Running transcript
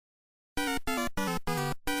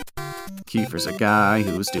Kiefer's a guy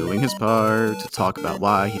who's doing his part to talk about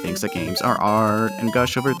why he thinks that games are art and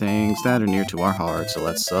gush over things that are near to our hearts, so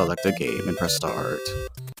let's select a game and press start.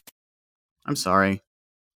 I'm sorry.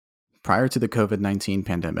 Prior to the COVID-19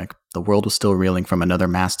 pandemic, the world was still reeling from another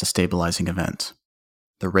mass destabilizing event,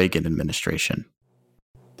 the Reagan administration.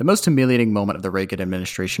 The most humiliating moment of the Reagan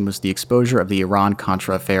administration was the exposure of the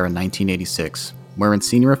Iran-Contra affair in 1986, wherein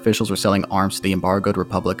senior officials were selling arms to the embargoed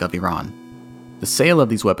Republic of Iran. The sale of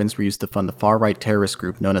these weapons were used to fund the far-right terrorist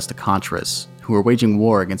group known as the Contras, who were waging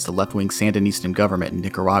war against the left-wing Sandinistan government in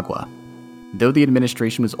Nicaragua. Though the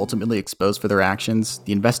administration was ultimately exposed for their actions,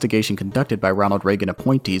 the investigation conducted by Ronald Reagan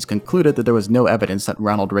appointees concluded that there was no evidence that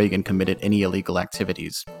Ronald Reagan committed any illegal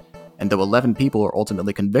activities. And though 11 people were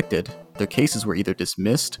ultimately convicted, their cases were either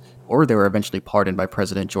dismissed or they were eventually pardoned by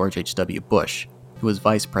President George H.W. Bush, who was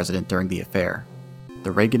vice president during the affair.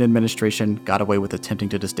 The Reagan administration got away with attempting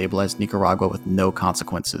to destabilize Nicaragua with no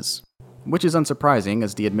consequences. Which is unsurprising,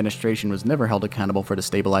 as the administration was never held accountable for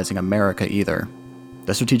destabilizing America either.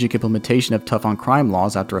 The strategic implementation of tough-on-crime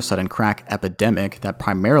laws after a sudden crack epidemic that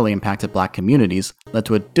primarily impacted black communities led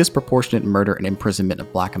to a disproportionate murder and imprisonment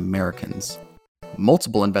of black Americans.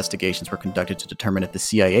 Multiple investigations were conducted to determine if the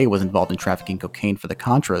CIA was involved in trafficking cocaine for the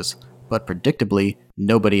Contras, but predictably,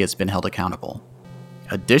 nobody has been held accountable.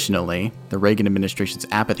 Additionally, the Reagan administration's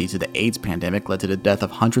apathy to the AIDS pandemic led to the death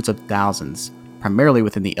of hundreds of thousands, primarily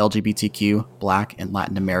within the LGBTQ, Black, and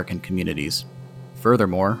Latin American communities.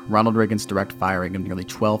 Furthermore, Ronald Reagan's direct firing of nearly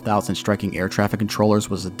 12,000 striking air traffic controllers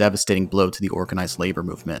was a devastating blow to the organized labor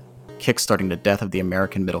movement, kickstarting the death of the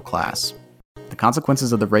American middle class. The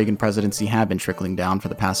consequences of the Reagan presidency have been trickling down for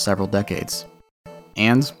the past several decades.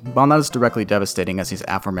 And, while not as directly devastating as these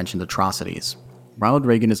aforementioned atrocities, Ronald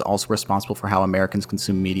Reagan is also responsible for how Americans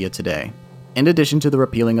consume media today. In addition to the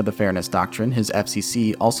repealing of the Fairness Doctrine, his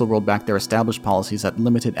FCC also rolled back their established policies that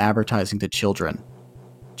limited advertising to children.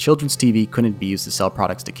 Children's TV couldn't be used to sell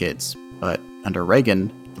products to kids, but under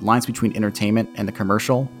Reagan, the lines between entertainment and the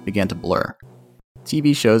commercial began to blur.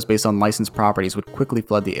 TV shows based on licensed properties would quickly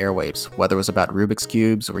flood the airwaves, whether it was about Rubik's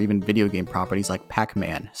Cubes or even video game properties like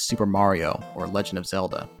Pac-Man, Super Mario, or Legend of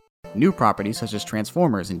Zelda. New properties such as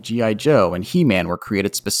Transformers and G.I. Joe and He-Man were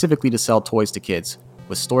created specifically to sell toys to kids,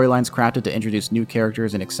 with storylines crafted to introduce new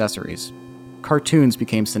characters and accessories. Cartoons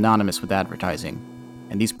became synonymous with advertising,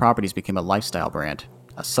 and these properties became a lifestyle brand,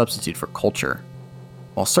 a substitute for culture.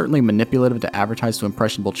 While certainly manipulative to advertise to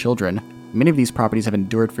impressionable children, many of these properties have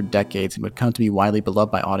endured for decades and would come to be widely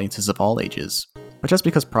beloved by audiences of all ages. But just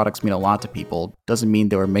because products mean a lot to people doesn't mean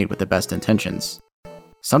they were made with the best intentions.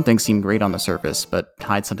 Some things seem great on the surface, but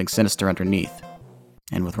hide something sinister underneath.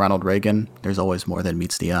 And with Ronald Reagan, there's always more than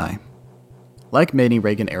meets the eye. Like many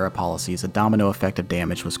Reagan-era policies, a domino effect of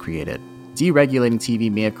damage was created. Deregulating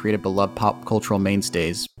TV may have created beloved pop cultural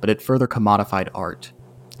mainstays, but it further commodified art.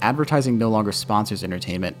 Advertising no longer sponsors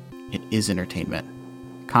entertainment, it is entertainment.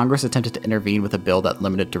 Congress attempted to intervene with a bill that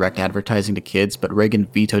limited direct advertising to kids, but Reagan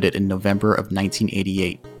vetoed it in November of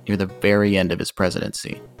 1988, near the very end of his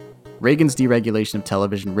presidency. Reagan's deregulation of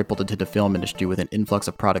television rippled into the film industry with an influx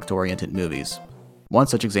of product-oriented movies. One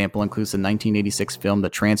such example includes the 1986 film The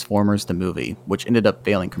Transformers the Movie, which ended up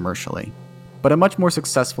failing commercially. But a much more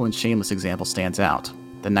successful and shameless example stands out,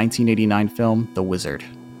 the 1989 film The Wizard.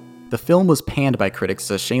 The film was panned by critics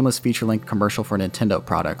as a shameless feature-length commercial for Nintendo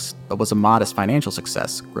products, but was a modest financial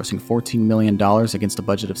success, grossing $14 million against a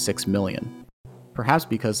budget of $6 million. Perhaps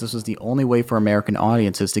because this was the only way for American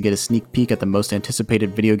audiences to get a sneak peek at the most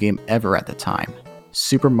anticipated video game ever at the time,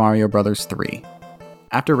 Super Mario Bros. 3.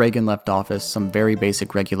 After Reagan left office, some very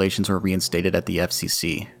basic regulations were reinstated at the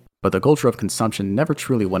FCC, but the culture of consumption never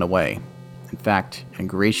truly went away. In fact, it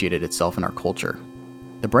ingratiated itself in our culture.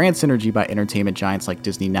 The brand synergy by entertainment giants like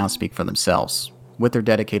Disney now speak for themselves, with their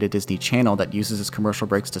dedicated Disney Channel that uses its commercial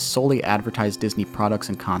breaks to solely advertise Disney products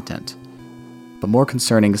and content. But more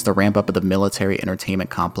concerning is the ramp-up of the military entertainment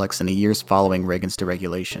complex in the years following Reagan's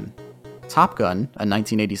deregulation. Top Gun, a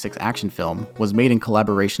 1986 action film, was made in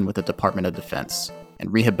collaboration with the Department of Defense,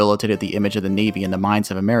 and rehabilitated the image of the Navy in the minds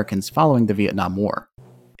of Americans following the Vietnam War.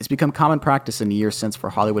 It's become common practice in the years since for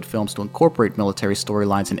Hollywood films to incorporate military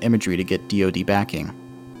storylines and imagery to get DoD backing.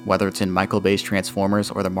 Whether it's in Michael Bay's Transformers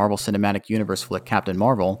or the Marvel Cinematic Universe flick Captain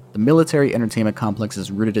Marvel, the military entertainment complex has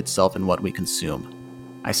rooted itself in what we consume.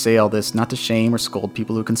 I say all this not to shame or scold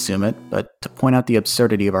people who consume it, but to point out the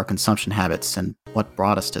absurdity of our consumption habits and what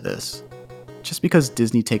brought us to this. Just because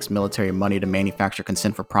Disney takes military money to manufacture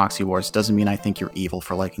consent for proxy wars doesn't mean I think you're evil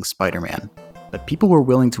for liking Spider-Man. But people were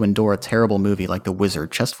willing to endure a terrible movie like The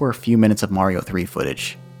Wizard just for a few minutes of Mario 3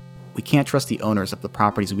 footage. We can't trust the owners of the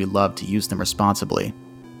properties we love to use them responsibly.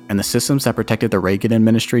 And the systems that protected the Reagan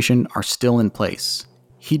administration are still in place.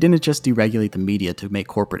 He didn't just deregulate the media to make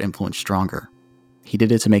corporate influence stronger. He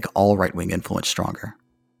did it to make all right-wing influence stronger.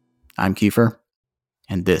 I'm Kiefer,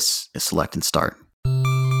 and this is Select and Start.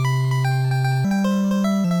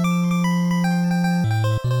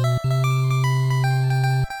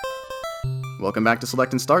 Welcome back to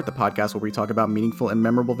Select and Start, the podcast where we talk about meaningful and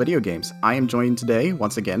memorable video games. I am joined today,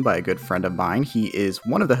 once again, by a good friend of mine. He is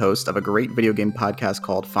one of the hosts of a great video game podcast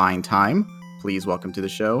called Fine Time. Please welcome to the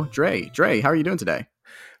show, Dre. Dre, how are you doing today?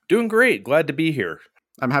 Doing great. Glad to be here.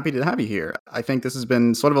 I'm happy to have you here. I think this has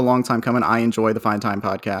been sort of a long time coming. I enjoy the Fine Time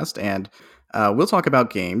podcast, and we'll talk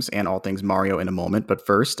about games and all things Mario in a moment. But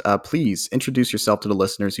first, please introduce yourself to the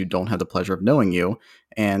listeners who don't have the pleasure of knowing you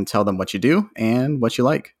and tell them what you do and what you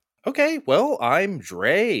like. Okay, well, I'm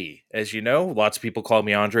Dre. As you know, lots of people call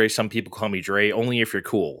me Andre. Some people call me Dre, only if you're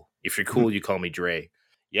cool. If you're cool, you call me Dre.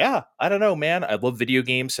 Yeah, I don't know, man. I love video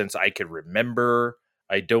games since I can remember.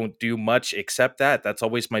 I don't do much except that. That's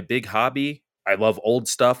always my big hobby. I love old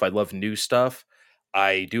stuff. I love new stuff.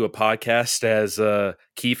 I do a podcast as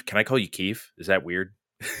Keith. Can I call you Keith? Is that weird?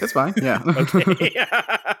 That's fine. Yeah. Okay.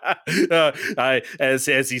 As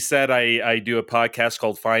he said, I do a podcast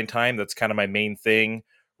called Fine Time. That's kind of my main thing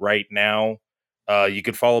right now. You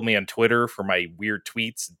can follow me on Twitter for my weird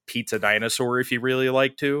tweets, Pizza Dinosaur, if you really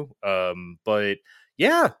like to. But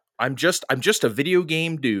yeah, I'm just a video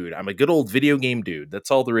game dude. I'm a good old video game dude. That's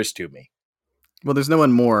all there is to me. Well, there's no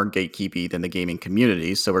one more gatekeepy than the gaming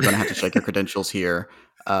community, so we're going to have to check your credentials here.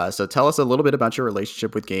 So tell us a little bit about your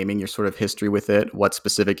relationship with gaming, your sort of history with it, what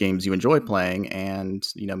specific games you enjoy playing, and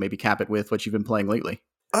maybe cap it with what you've been playing lately.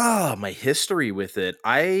 My history with it.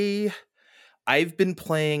 I've been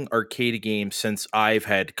playing arcade games since I've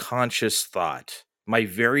had conscious thought. My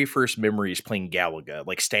very first memory is playing Galaga,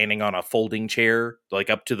 like standing on a folding chair,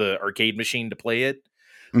 like up to the arcade machine to play it.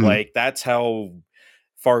 Mm-hmm. Like that's how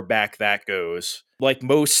far back that goes. Like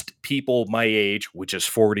most people my age, which is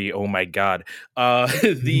 40, oh my god. My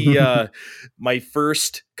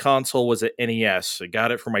first console was an NES. I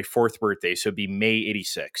got it for my 4th birthday, so it'd be May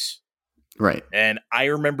 86. Right. And I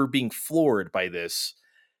remember being floored by this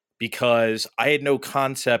because I had no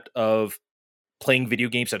concept of playing video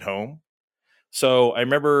games at home. So I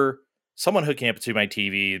remember someone hooking up to my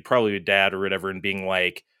TV, probably with dad or whatever, and being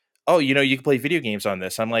like, oh, you can play video games on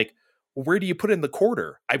this. I'm like, well, where do you put in the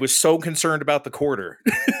quarter? I was so concerned about the quarter.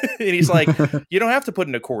 And he's like, you don't have to put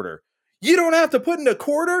in a quarter. You don't have to put in a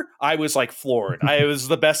quarter? I was like floored. It was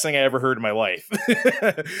the best thing I ever heard in my life.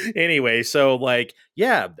 Anyway, so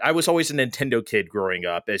yeah, I was always a Nintendo kid growing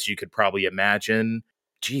up, as you could probably imagine.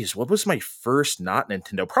 Geez, what was my first not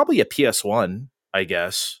Nintendo? Probably a PS1, I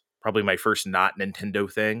guess. Probably my first not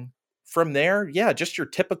Nintendo thing. From there, yeah, just your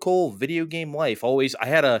typical video game life. Always, I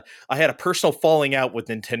had a personal falling out with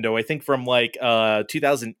Nintendo. I think from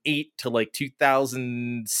 2008 to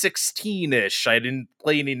 2016-ish. I didn't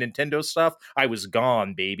play any Nintendo stuff. I was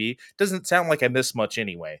gone, baby. Doesn't sound like I missed much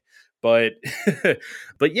anyway. But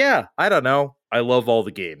but yeah, I don't know. I love all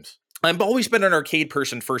the games. I've always been an arcade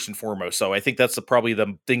person first and foremost, so I think that's probably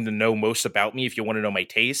the thing to know most about me. If you want to know my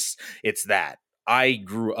tastes, it's that. I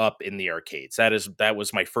grew up in the arcades. That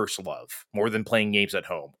was my first love, more than playing games at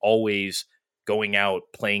home. Always going out,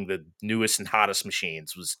 playing the newest and hottest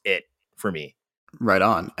machines was it for me. Right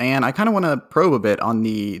on. And I kind of want to probe a bit on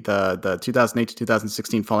the 2008 to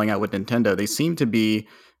 2016 falling out with Nintendo. They seem to be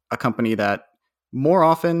a company that more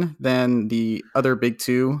often than the other big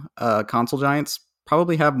two console giants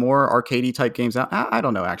probably have more arcadey type games out. I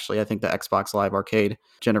don't know, actually. I think the Xbox Live Arcade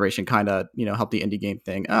generation kind of, helped the indie game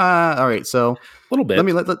thing. All right, so a little bit.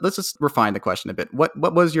 Let's just refine the question a bit. What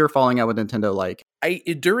was your falling out with Nintendo like?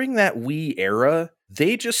 During that Wii era,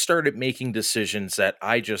 they just started making decisions that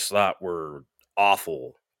I just thought were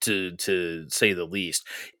awful, to say the least.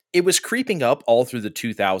 It was creeping up all through the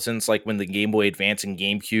 2000s, like when the Game Boy Advance and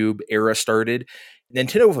GameCube era started.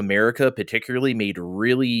 Nintendo of America particularly made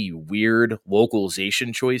really weird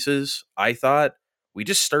localization choices. I thought we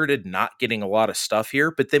just started not getting a lot of stuff here,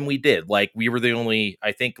 but then we did. We were the only,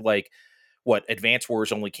 I think, Advance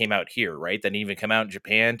Wars only came out here, right? That didn't even come out in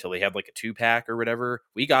Japan till they had a 2-pack or whatever.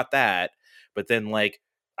 We got that, but then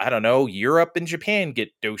I don't know, Europe and Japan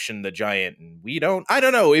get Doshin the Giant, and we don't. I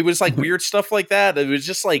don't know. It was weird stuff like that. It was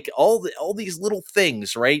just all these little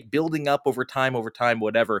things, right? Building up over time,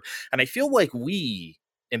 whatever. And I feel like we,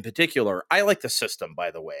 in particular, I like the system, by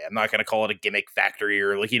the way. I'm not going to call it a gimmick factory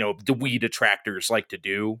or the Wii detractors like to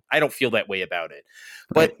do. I don't feel that way about it.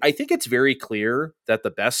 But I think it's very clear that the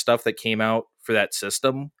best stuff that came out for that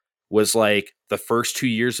system was the first 2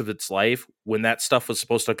 years of its life when that stuff was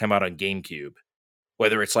supposed to come out on GameCube.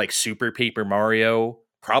 Whether it's Super Paper Mario,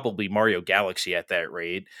 probably Mario Galaxy at that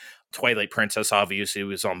rate. Twilight Princess obviously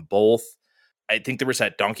was on both. I think there was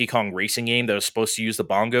that Donkey Kong racing game that was supposed to use the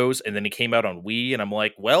bongos, and then it came out on Wii, and I'm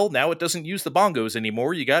like, well, now it doesn't use the bongos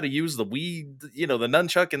anymore. You got to use the Wii, the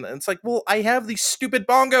nunchuck, and it's like, well, I have these stupid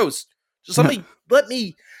bongos. Just let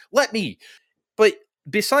me. But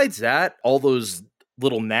besides that, all those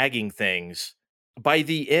little nagging things, by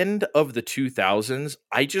the end of the 2000s,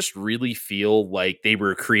 I just really feel like they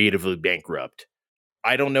were creatively bankrupt.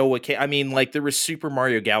 I don't know what I mean, like there was Super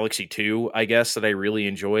Mario Galaxy 2, I guess, that I really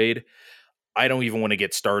enjoyed. I don't even want to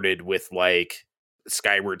get started with like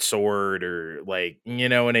Skyward Sword or like, you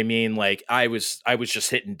know what I mean? Like I was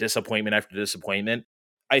just hitting disappointment after disappointment.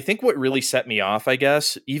 I think what really set me off, I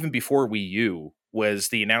guess, even before Wii U, was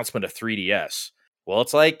the announcement of 3DS. Well,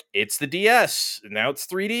 it's like it's the DS, and now it's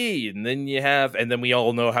 3D, and then we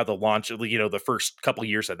all know how the launch, the first couple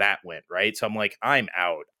years of that went, right? So I'm like, I'm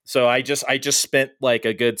out. So I just spent like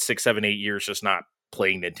a good 6, 7, 8 years just not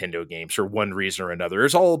playing Nintendo games for one reason or another.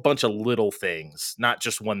 There's all a bunch of little things, not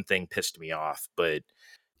just one thing pissed me off. But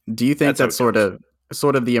do you think that sort of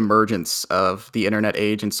the emergence of the internet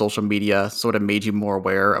age and social media sort of made you more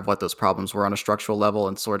aware of what those problems were on a structural level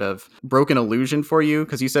and sort of broke an illusion for you?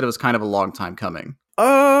 Because you said it was kind of a long time coming.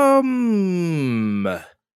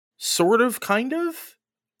 Sort of, kind of.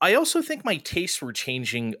 I also think my tastes were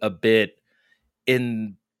changing a bit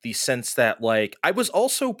in the sense that like I was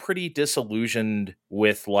also pretty disillusioned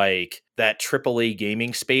with like that AAA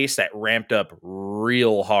gaming space that ramped up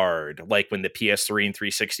real hard, like when the PS3 and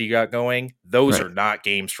 360 got going. Those Right. are not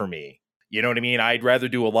games for me. You know what I mean? I'd rather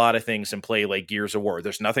do a lot of things and play like Gears of War.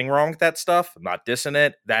 There's nothing wrong with that stuff. I'm not dissing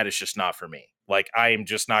it. That is just not for me. Like I am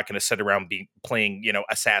just not going to sit around playing,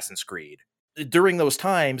 Assassin's Creed. During those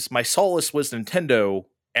times, my solace was Nintendo,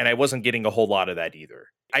 and I wasn't getting a whole lot of that either.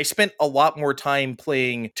 I spent a lot more time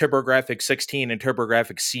playing TurboGrafx 16 and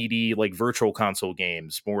TurboGrafx CD, like virtual console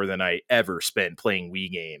games, more than I ever spent playing Wii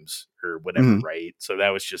games or whatever, right? So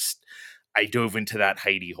that was just, I dove into that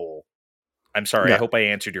hidey hole. I'm sorry. Yeah. I hope I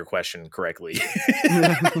answered your question correctly.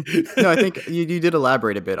 No, I think you did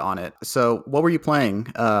elaborate a bit on it. So what were you playing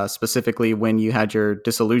specifically when you had your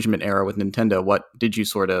disillusionment era with Nintendo? What did you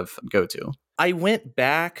sort of go to? I went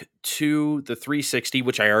back to the 360,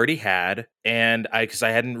 which I already had, and because I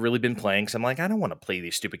hadn't really been playing, because I'm like, I don't want to play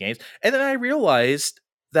these stupid games. And then I realized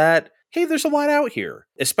that, hey, there's a lot out here.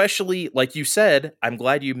 Especially, like you said, I'm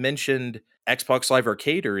glad you mentioned Xbox Live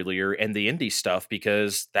Arcade earlier and the indie stuff,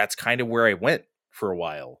 because that's kind of where I went for a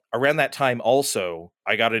while. Around that time also,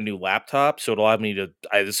 I got a new laptop, so it allowed me to,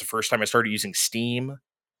 this is the first time I started using Steam,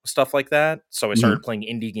 stuff like that. So I started playing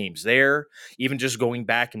indie games there, even just going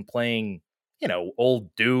back and playing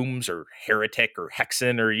old Dooms or Heretic or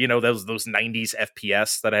Hexen or, those 90s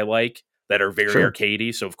FPS that I like that are very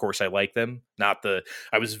arcadey. So of course I like them. I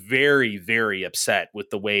was very, very upset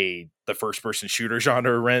with the way the first person shooter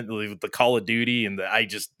genre went, the Call of Duty, and I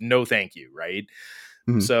just, no thank you. Right.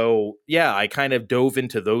 Mm-hmm. So yeah, I kind of dove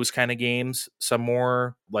into those kind of games some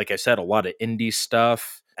more. Like I said, a lot of indie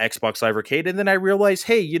stuff, Xbox Live Arcade. And then I realized,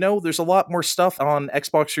 hey, there's a lot more stuff on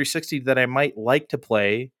Xbox 360 that I might like to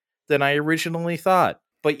play than I originally thought.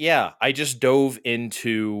 But yeah, I just dove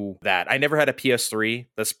into that. I never had a PS3.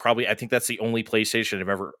 I think that's the only PlayStation I've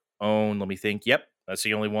ever owned. Let me think. Yep, that's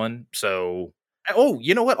the only one. So, oh,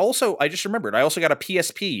 you know what? Also, I just remembered. I also got a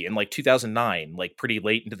PSP in like 2009, like pretty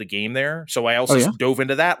late into the game there. So I also dove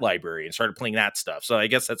into that library and started playing that stuff. So I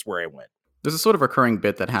guess that's where I went. There's a sort of recurring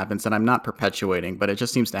bit that happens, and I'm not perpetuating, but it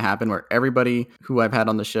just seems to happen where everybody who I've had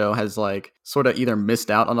on the show has like sort of either missed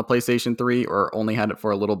out on the PlayStation 3 or only had it for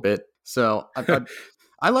a little bit. So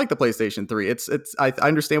I like the PlayStation 3. I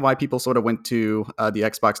understand why people sort of went to the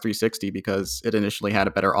Xbox 360 because it initially had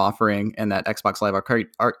a better offering, and that Xbox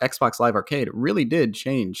Live Arcade really did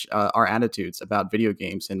change our attitudes about video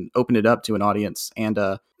games and open it up to an audience and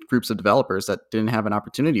groups of developers that didn't have an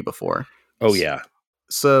opportunity before. Oh yeah.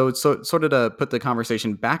 So sort of to put the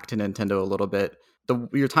conversation back to Nintendo a little bit,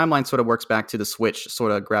 your timeline sort of works back to the Switch,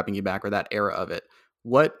 sort of grabbing you back, or that era of it.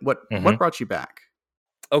 What brought you back?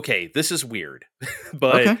 Okay, this is weird,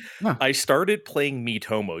 but I started playing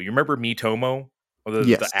Miitomo. You remember Miitomo?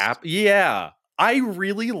 The app? Yeah. I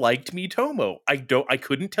really liked Miitomo. I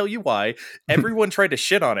couldn't tell you why. Everyone tried to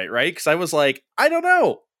shit on it, right? Because I was like, I don't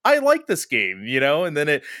know. I like this game, and then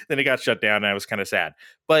it got shut down and I was kind of sad.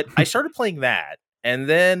 But I started playing that. And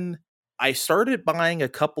then I started buying a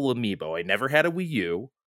couple Amiibo. I never had a Wii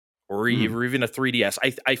U or even a 3DS.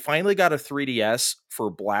 I finally got a 3DS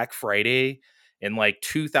for Black Friday, in like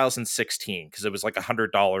 2016 because it was like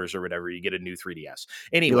 $100 or whatever. You get a new 3DS. You love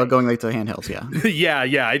Anyway, going late to handhelds, yeah.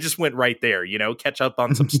 yeah. I just went right there, catch up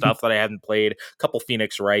on some stuff that I hadn't played, a couple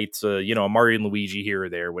Phoenix Wrights, a Mario and Luigi here or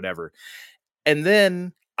there, whatever. And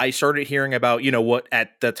then I started hearing about, what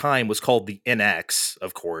at the time was called the NX,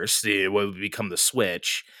 of course, what would become the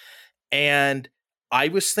Switch. And I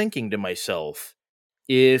was thinking to myself,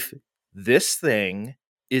 if this thing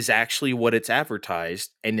is actually what it's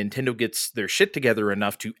advertised and Nintendo gets their shit together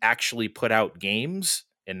enough to actually put out games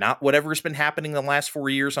and not whatever's been happening the last 4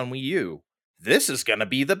 years on Wii U, this is going to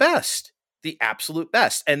be the best. The absolute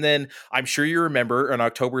best. And then I'm sure you remember in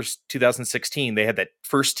October 2016, they had that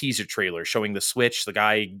first teaser trailer showing the Switch, the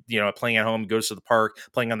guy, playing at home, goes to the park,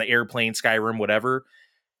 playing on the airplane, Skyrim, whatever.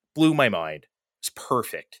 Blew my mind. It's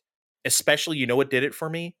perfect. Especially, what did it for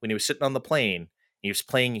me? When he was sitting on the plane, he was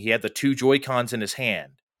playing, he had the 2 Joy-Cons in his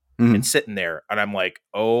hand and sitting there. And I'm like,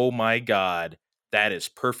 oh my God, that is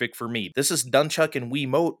perfect for me. This is Nunchuck and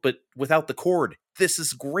Wiimote, but without the cord. This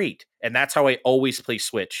is great. And that's how I always play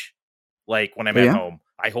Switch. Like when I'm at home,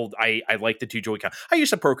 I like the 2 Joy-Con. I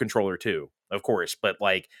use a Pro Controller too, of course, but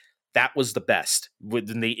like that was the best.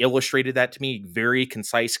 When they illustrated that to me, very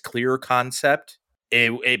concise, clear concept,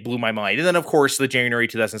 it blew my mind. And then of course the January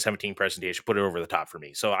 2017 presentation put it over the top for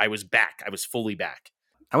me. So I was back. I was fully back.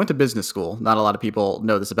 I went to business school. Not a lot of people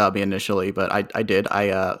know this about me initially, but I did.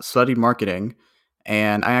 I studied marketing.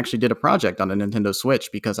 And I actually did a project on a Nintendo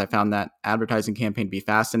Switch because I found that advertising campaign to be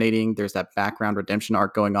fascinating. There's that background redemption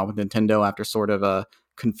arc going on with Nintendo after sort of a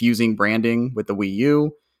confusing branding with the Wii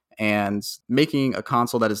U, and making a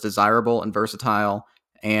console that is desirable and versatile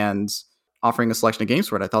and offering a selection of games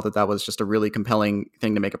for it. I thought that was just a really compelling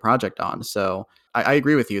thing to make a project on. So I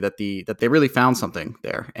agree with you that they really found something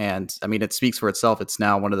there. And I mean, it speaks for itself. It's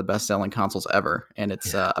now one of the best selling consoles ever. And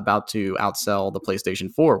it's about to outsell the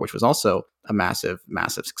PlayStation 4, which was also a massive,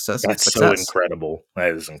 massive success. That's so incredible.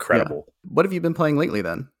 That is incredible. Yeah. What have you been playing lately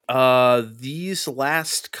then? These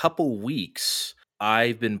last couple weeks,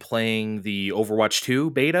 I've been playing the Overwatch 2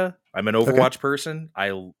 beta. I'm an Overwatch person. I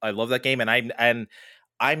love that game. And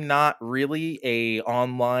I'm not really a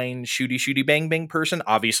online shooty bang bang person.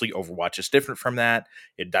 Obviously, Overwatch is different from that.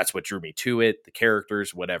 That's what drew me to it, the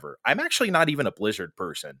characters, whatever. I'm actually not even a Blizzard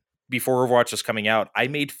person. Before Overwatch was coming out, I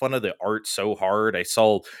made fun of the art so hard. I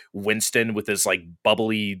saw Winston with his like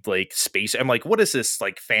bubbly like space. I'm like, what is this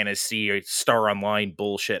like fantasy Star Online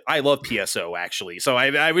bullshit? I love PSO actually. So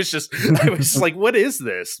I was just like, what is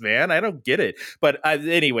this, man? I don't get it. But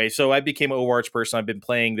anyway, so I became an Overwatch person. I've been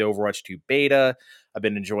playing the Overwatch 2 beta. I've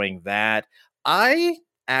been enjoying that. I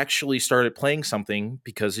actually started playing something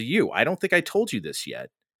because of you. I don't think I told you this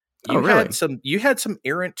yet. You had some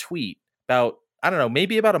errant tweet about, I don't know,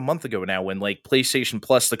 maybe about a month ago now when like PlayStation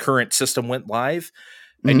Plus, the current system, went live.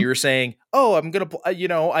 And you were saying, oh, I'm going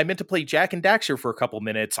to, I meant to play Jak and Daxter for a couple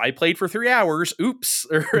minutes. I played for 3 hours. Oops,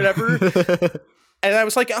 or whatever. And I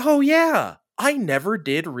was like, oh, yeah. I never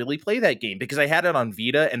did really play that game because I had it on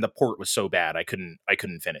Vita and the port was so bad I couldn't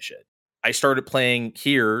finish it. I started playing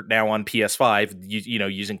here now on PS5,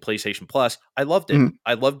 using PlayStation Plus. I loved it.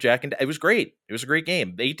 I loved Jak and it was great. It was a great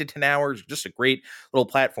game. 8 to 10 hours, just a great little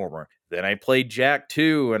platformer. Then I played Jak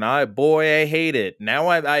 2 and I hate it. Now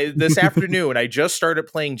I this afternoon I just started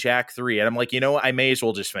playing Jak 3 and I'm like, I may as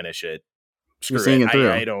well just finish it. Screw You're seeing it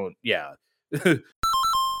through. I don't, yeah.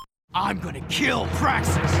 I'm gonna kill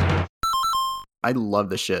Praxis. I love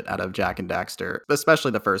the shit out of Jak and Daxter, especially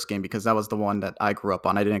the first game, because that was the one that I grew up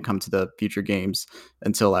on. I didn't come to the future games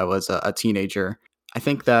until I was a teenager. I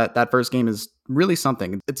think that first game is really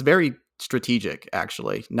something. It's very strategic,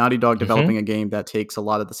 actually. Naughty Dog developing a game that takes a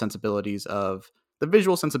lot of the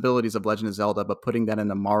visual sensibilities of Legend of Zelda, but putting that in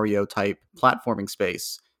a Mario-type platforming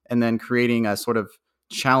space, and then creating a sort of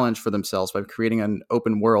challenge for themselves by creating an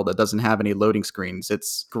open world that doesn't have any loading screens.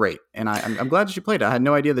 It's great, and I'm glad that you played it. I had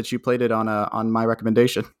no idea that you played it on my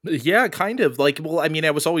recommendation. Yeah, kind of. Like, well, I mean,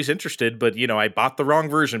 I was always interested, but I bought the wrong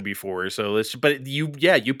version before, so but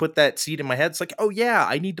you put that seed in my head. It's like, oh yeah,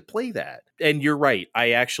 I need to play that. And you're right.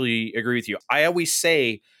 I actually agree with you. I always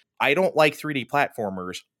say I don't like 3D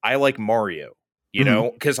platformers. I like Mario.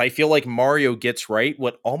 Because I feel like Mario gets right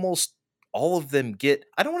what almost all of them get.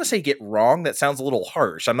 I don't want to say get wrong. That sounds a little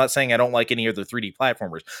harsh. I'm not saying I don't like any other 3D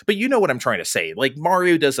platformers, but you know what I'm trying to say. Like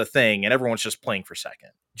Mario does a thing and everyone's just playing for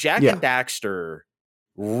second. Jak and Daxter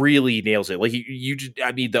really nails it. Like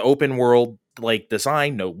I mean, the open world like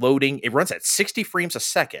design, no loading. It runs at 60 frames a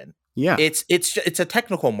second. Yeah, it's a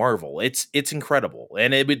technical marvel. It's incredible,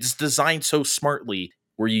 and it's designed so smartly.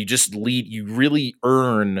 Where you really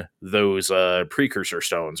earn those precursor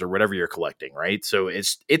stones or whatever you're collecting, right? So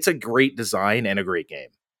it's a great design and a great game.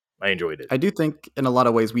 I enjoyed it. I do think in a lot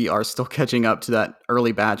of ways we are still catching up to that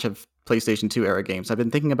early batch of PlayStation 2 era games. I've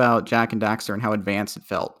been thinking about Jak and Daxter and how advanced it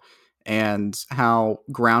felt and how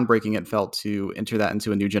groundbreaking it felt to enter that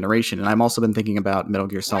into a new generation. And I've also been thinking about Metal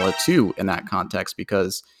Gear Solid 2 in that context,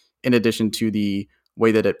 because in addition to the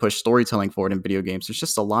way that it pushed storytelling forward in video games, there's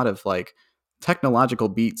just a lot of like technological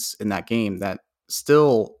beats in that game that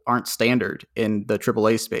still aren't standard in the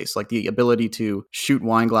AAA space. Like the ability to shoot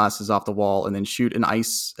wine glasses off the wall and then shoot an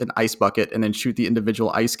ice bucket and then shoot the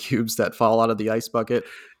individual ice cubes that fall out of the ice bucket.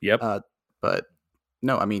 Yep. But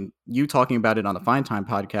no, I mean, you talking about it on the Fine Time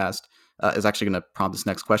podcast is actually going to prompt this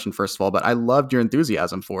next question, first of all. But I loved your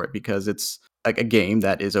enthusiasm for it because it's like a game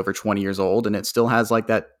that is over 20 years old and it still has like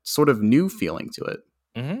that sort of new feeling to it.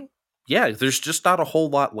 Mm-hmm. Yeah, there's just not a whole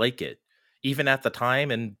lot like it, even at the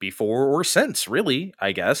time and before or since, really,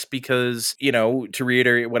 I guess, because, you know, to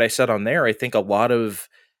reiterate what I said on there, I think a lot of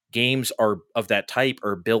games are of that type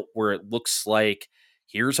are built where it looks like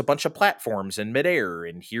here's a bunch of platforms in midair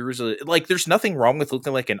and here's there's nothing wrong with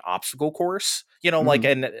looking like an obstacle course, you know, like,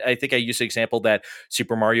 and I think I used the example that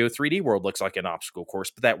Super Mario 3D World looks like an obstacle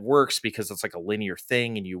course, but that works because it's like a linear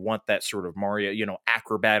thing and you want that sort of Mario, you know,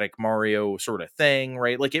 acrobatic Mario sort of thing,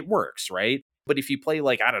 right? Like it works, right? But if you play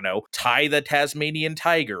like, I don't know, Ty the Tasmanian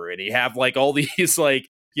Tiger and you have like all these like,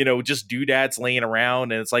 you know, just doodads laying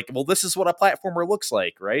around and it's like, well, this is what a platformer looks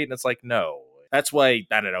like, right? And it's like, no. That's why,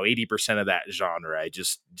 I don't know, 80% of that genre I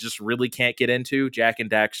just really can't get into. Jak and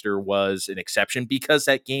Daxter was an exception because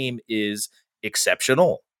that game is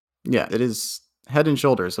exceptional. Yeah, it is head and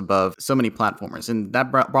shoulders above so many platformers. And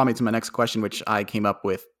that brought me to my next question, which I came up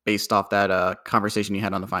with based off that conversation you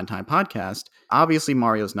had on the Fine Time podcast. Obviously,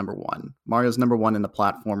 Mario's number one. Mario's number one in the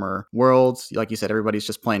platformer world. Like you said, everybody's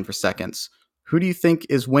just playing for seconds. Who do you think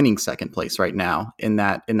is winning second place right now in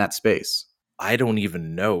that space? I don't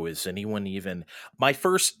even know. Is anyone even... My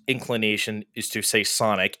first inclination is to say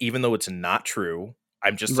Sonic, even though it's not true.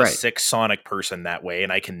 I'm just a sick Sonic person that way,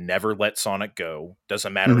 and I can never let Sonic go.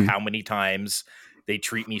 Doesn't matter how many times they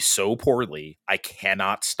treat me so poorly. I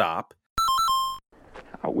cannot stop.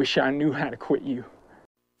 I wish I knew how to quit you.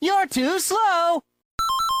 You're too slow!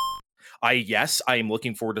 I am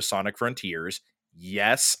looking forward to Sonic Frontiers.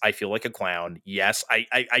 Yes, I feel like a clown. Yes, I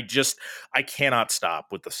cannot stop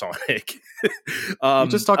with the Sonic. You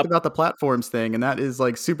just talked about the platforms thing, and that is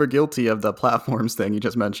like super guilty of the platforms thing you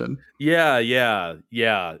just mentioned. Yeah.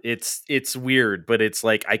 It's weird, but it's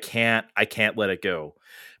like I can't let it go.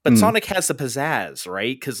 But Sonic has the pizzazz,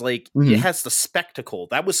 right? Because like it has the spectacle.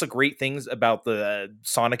 That was the great things about the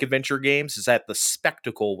Sonic Adventure games, is that the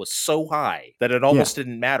spectacle was so high that it almost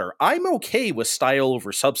didn't matter. I'm okay with style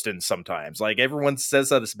over substance sometimes. Like everyone says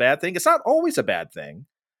that it's a bad thing. It's not always a bad thing.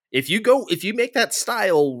 If you make that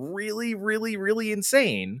style really, really, really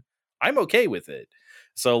insane, I'm okay with it.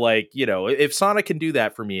 So like, you know, if Sonic can do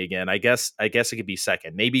that for me again, I guess it could be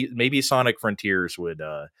second. Maybe Sonic Frontiers would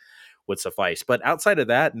suffice. But outside of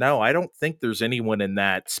that, no, I don't think there's anyone in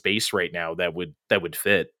that space right now that would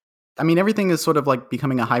fit. I mean, everything is sort of like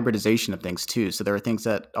becoming a hybridization of things too. So there are things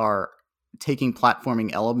that are taking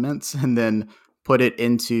platforming elements and then put it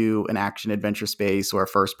into an action adventure space or a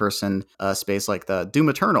first person space. Like the Doom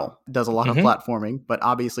Eternal does a lot of platforming, but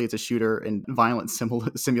obviously it's a shooter and violence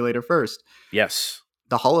simulator first. Yes.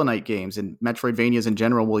 The Hollow Knight games and Metroidvanias in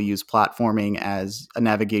general will use platforming as a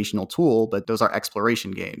navigational tool, but those are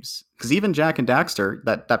exploration games. Because even Jak and Daxter,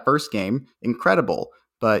 that first game, incredible,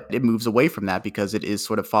 but it moves away from that because it is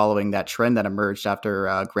sort of following that trend that emerged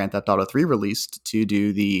after Grand Theft Auto 3 released to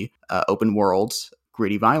do the open world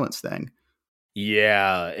gritty violence thing.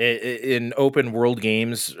 Yeah, in open world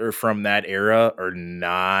games or from that era are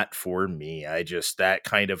not for me. I just, that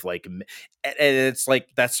kind of like, and it's like,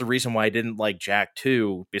 that's the reason why I didn't like Jak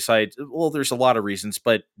 2. Besides, well, there's a lot of reasons,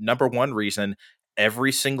 but number one reason,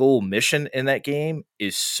 every single mission in that game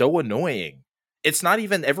is so annoying. It's not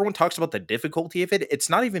even, everyone talks about the difficulty of it. It's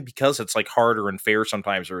not even because it's like hard or unfair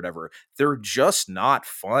sometimes or whatever. They're just not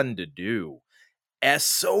fun to do. As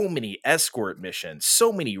so many escort missions,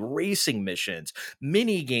 so many racing missions,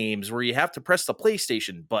 mini games where you have to press the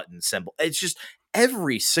PlayStation button symbol. It's just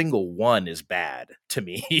every single one is bad to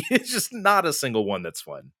me. It's just not a single one that's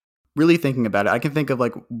fun. Really thinking about it, I can think of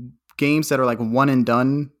like games that are like one and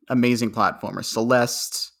done, amazing platformers.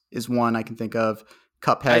 Celeste is one I can think of.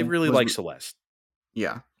 Cuphead. I really like Celeste.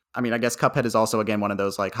 Yeah. I mean, I guess Cuphead is also, again, one of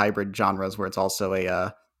those like hybrid genres where it's also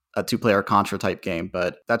a two-player Contra type game,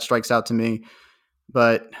 but that strikes out to me.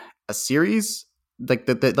 But a series, like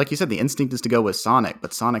like you said, the instinct is to go with Sonic,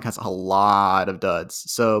 but Sonic has a lot of duds.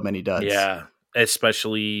 So many duds. Yeah,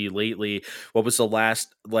 especially lately. What was the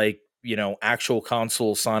last like actual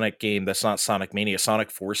console Sonic game that's not Sonic Mania,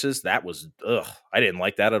 Sonic Forces, that was, I didn't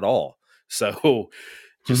like that at all. So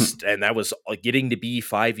and that was getting to be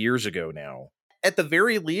 5 years ago now. At the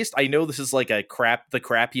very least, I know this is like the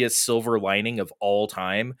crappiest silver lining of all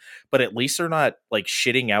time, but at least they're not like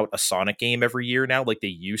shitting out a Sonic game every year now like they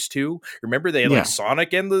used to. Remember they had like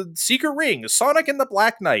Sonic and the Secret Ring, Sonic and the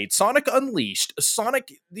Black Knight, Sonic Unleashed,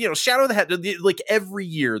 Sonic, Shadow of the Hedgehog. Like every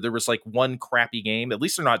year there was like one crappy game. At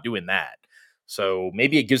least they're not doing that. So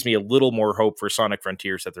maybe it gives me a little more hope for Sonic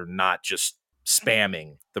Frontiers that they're not just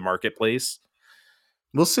spamming the marketplace.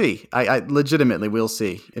 We'll see. I legitimately we'll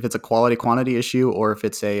see if it's a quality quantity issue or if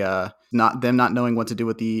it's a not knowing what to do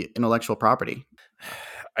with the intellectual property.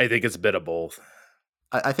 I think it's a bit of both.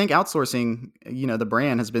 I think outsourcing, the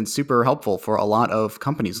brand has been super helpful for a lot of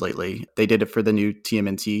companies lately. They did it for the new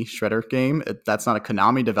TMNT Shredder game. That's not a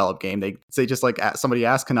Konami developed game. They just like somebody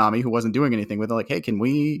asked Konami who wasn't doing anything with it, like, hey, can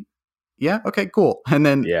we? Yeah, okay, cool. And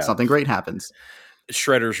then something great happens.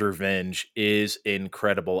 Shredder's Revenge is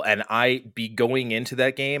incredible. And going into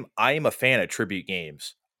that game, I am a fan of tribute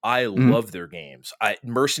games. I love their games.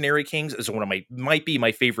 Mercenary Kings is might be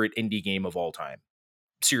my favorite indie game of all time.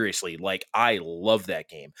 Seriously, like I love that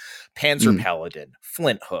game. Panzer Paladin,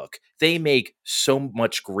 Flint Hook. They make so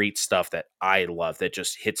much great stuff that I love that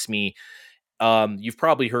just hits me. You've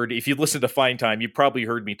probably heard, if you listen to Fine Time, you've probably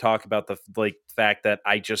heard me talk about the fact that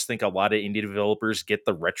I just think a lot of indie developers get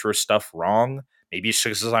the retro stuff wrong. Maybe it's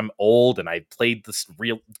because I'm old and I played this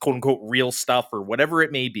real, quote unquote, real stuff or whatever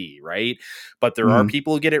it may be, right? But there are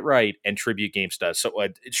people who get it right, and Tribute Games does. So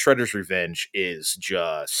Shredder's Revenge is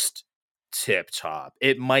just tip top.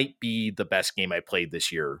 It might be the best game I played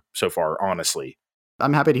this year so far, honestly.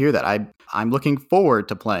 I'm happy to hear that. I'm looking forward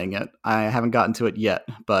to playing it. I haven't gotten to it yet,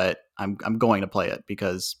 but I'm going to play it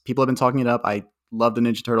because people have been talking it up. I loved the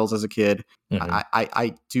Ninja Turtles as a kid.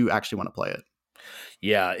 I do actually want to play it.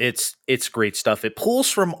 Yeah, it's great stuff. It pulls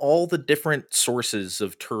from all the different sources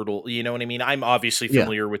of Turtle. You know what I mean? I'm obviously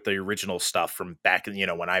familiar with the original stuff from back,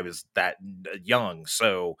 when I was that young.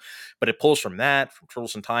 So, but it pulls from that, from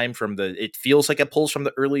Turtles in Time, it feels like it pulls from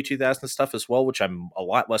the early 2000s stuff as well, which I'm a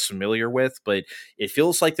lot less familiar with, but it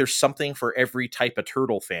feels like there's something for every type of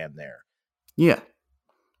Turtle fan there. Yeah.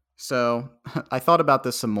 So I thought about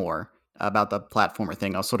this some more, about the platformer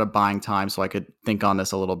thing. I was sort of buying time so I could think on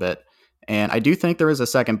this a little bit. And I do think there is a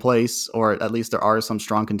second place, or at least there are some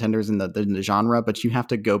strong contenders in the genre, but you have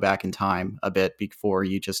to go back in time a bit before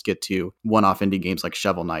you just get to one-off indie games like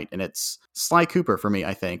Shovel Knight. And it's Sly Cooper for me,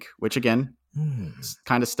 I think, which again, is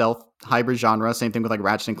kind of stealth, hybrid genre. Same thing with like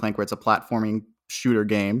Ratchet & Clank, where it's a platforming shooter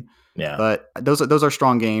game. Yeah. But those are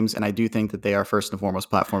strong games, and I do think that they are first and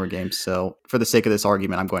foremost platformer games. So for the sake of this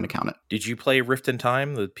argument, I'm going to count it. Did you play Rift in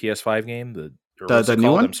Time, the PS5 game? The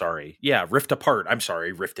new one? I'm sorry. Yeah, Rift Apart. I'm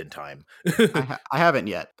sorry, Rift in Time. I haven't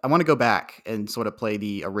yet. I want to go back and sort of play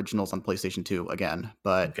the originals on PlayStation 2 again.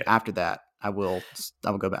 But after that, I will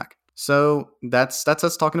go back. So that's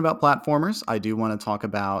us talking about platformers. I do want to talk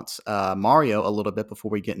about Mario a little bit before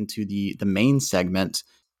we get into the main segment.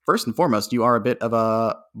 First and foremost, you are a bit of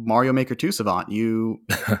a Mario Maker 2 savant. You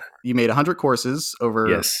made 100 courses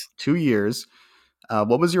over 2 years.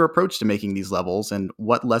 What was your approach to making these levels, and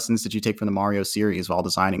what lessons did you take from the Mario series while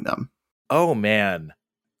designing them? Oh, man.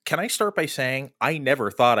 Can I start by saying I never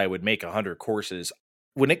thought I would make 100 courses.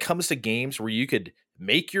 When it comes to games where you could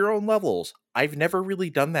make your own levels, I've never really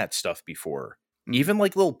done that stuff before. Even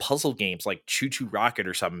like little puzzle games like Choo Choo Rocket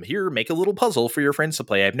or something. Here, make a little puzzle for your friends to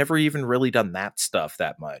play. I've never even really done that stuff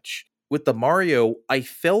that much. With the Mario, I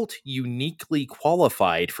felt uniquely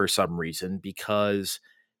qualified for some reason because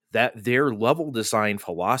that their level design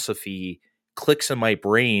philosophy clicks in my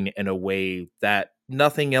brain in a way that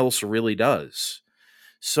nothing else really does.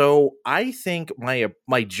 So I think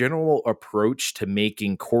my general approach to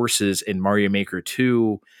making courses in Mario Maker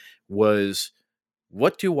 2 was,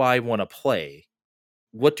 what do I want to play?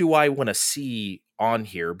 What do I want to see on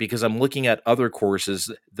here? Because I'm looking at other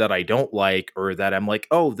courses that I don't like, or that I'm like,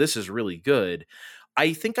 oh, this is really good.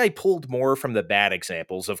 I think I pulled more from the bad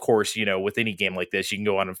examples. Of course, with any game like this, you can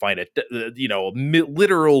go on and find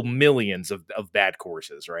literal millions of bad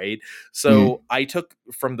courses, right? So I took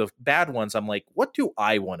from the bad ones. I'm like, what do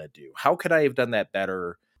I want to do? How could I have done that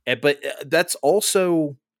better? But that's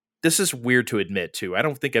also, this is weird to admit too. I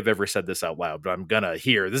don't think I've ever said this out loud, but I'm gonna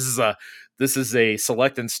here. This is a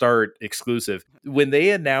Select and Start exclusive. When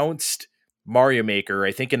they announced Mario Maker,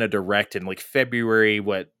 I think in a direct in like February,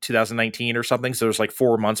 2019 or something. So it was like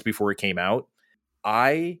 4 months before it came out.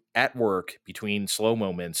 I, at work, between slow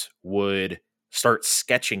moments, would start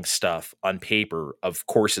sketching stuff on paper of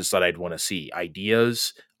courses that I'd want to see,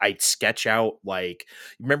 ideas. I'd sketch out, like,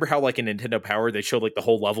 remember how like in Nintendo Power they showed like the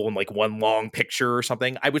whole level in like one long picture or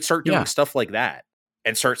something? I would start doing Yeah. stuff like that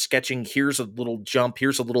and start sketching. Here's a little jump.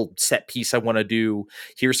 Here's a little set piece I want to do.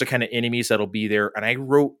 Here's the kind of enemies that'll be there. And I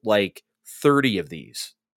wrote like 30 of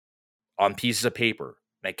these on pieces of paper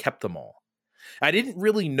and I kept them all. I didn't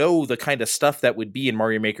really know the kind of stuff that would be in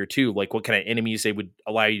Mario Maker 2, like what kind of enemies they would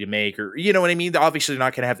allow you to make, or, you know what I mean? Obviously, they're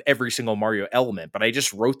not going to have every single Mario element, but I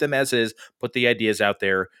just wrote them as is, put the ideas out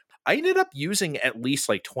there. I ended up using at least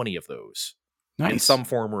like 20 of those in some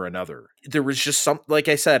form or another. There was just some, like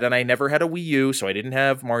I said, and I never had a Wii U, so I didn't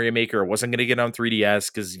have Mario Maker. I wasn't going to get on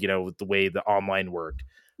 3DS because, you know, the way the online worked.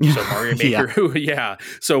 So Mario Maker, yeah.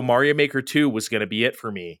 So Mario Maker 2 was going to be it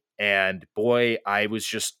for me. And boy, I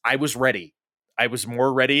was ready. I was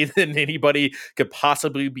more ready than anybody could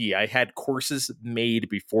possibly be. I had courses made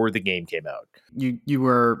before the game came out. You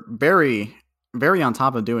were very, very on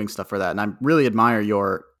top of doing stuff for that. And I really admire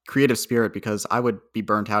your creative spirit because I would be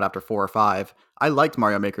burnt out after 4 or 5. I liked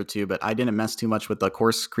Mario Maker 2, but I didn't mess too much with the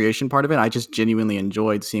course creation part of it. I just genuinely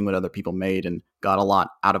enjoyed seeing what other people made and got a lot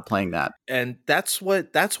out of playing that. And that's what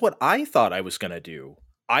I thought I was going to do.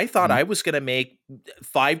 I thought I was going to make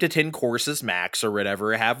 5 to 10 courses max or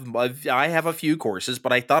whatever. I have a few courses,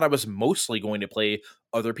 but I thought I was mostly going to play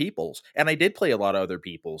other people's. And I did play a lot of other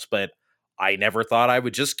people's, but I never thought I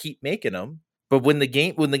would just keep making them. But when the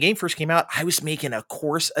game first came out, I was making a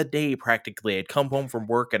course a day practically. I'd come home from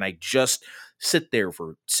work and I just sit there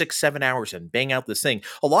for 6-7 hours and bang out this thing.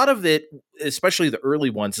 A lot of it, especially the early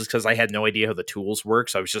ones, is because I had no idea how the tools work.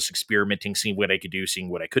 So I was just experimenting, seeing what I could do, seeing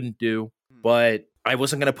what I couldn't do. But I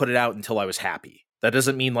wasn't going to put it out until I was happy. That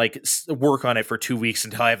doesn't mean like work on it for 2 weeks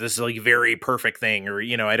until I have this like very perfect thing, or,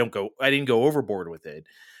 you know, I didn't go overboard with it.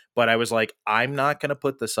 But I was like, I'm not going to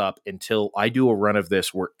put this up until I do a run of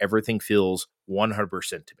this where everything feels 100%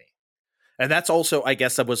 to me. And that's also, I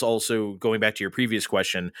guess that was also going back to your previous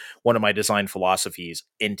question, one of my design philosophies.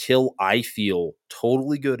 Until I feel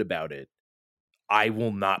totally good about it, I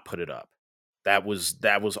will not put it up. That was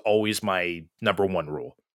always my number one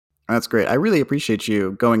rule. That's great. I really appreciate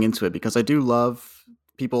you going into it because I do love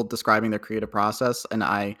people describing their creative process, and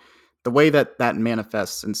the way that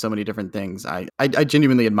manifests in so many different things, I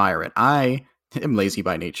genuinely admire it. I am lazy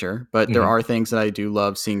by nature, but there are things that I do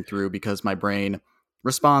love seeing through because my brain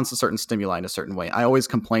responds to certain stimuli in a certain way. I always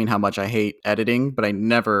complain how much I hate editing, but I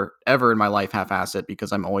never, ever in my life half-ass it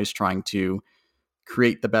because I'm always trying to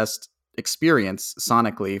create the best experience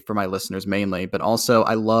sonically for my listeners mainly, but also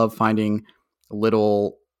I love finding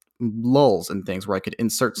little lulls and things where I could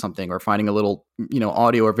insert something or finding a little, you know,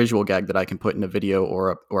 audio or visual gag that I can put in a video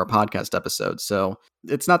or a podcast episode. So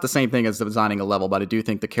it's not the same thing as designing a level, but I do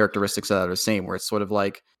think the characteristics of that are the same, where it's sort of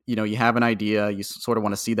like, you know, you have an idea, you sort of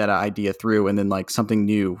want to see that idea through, and then like something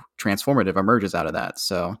new, transformative emerges out of that.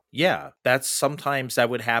 So yeah, sometimes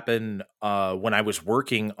that would happen when I was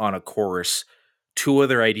working on a course. 2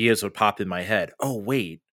 other ideas would pop in my head. Oh,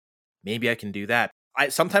 wait, maybe I can do that. I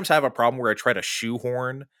sometimes have a problem where I try to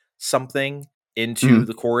shoehorn something into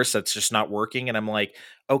the course that's just not working. And I'm like,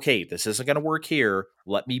 okay, this isn't going to work here.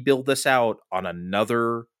 Let me build this out on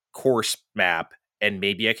another course map, and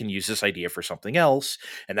maybe I can use this idea for something else.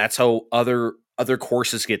 And that's how other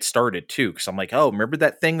courses get started too. Cause I'm like, oh, remember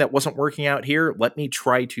that thing that wasn't working out here? Let me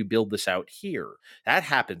try to build this out here. That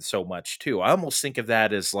happens so much too. I almost think of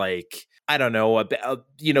that as like, I don't know,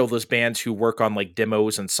 you know, those bands who work on like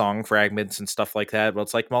demos and song fragments and stuff like that. Well,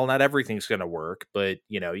 it's like, well, not everything's going to work, but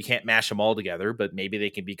you know, you can't mash them all together, but maybe they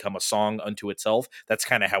can become a song unto itself. That's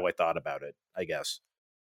kind of how I thought about it, I guess.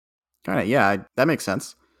 kind of, yeah, that makes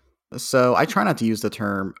sense. So I try not to use the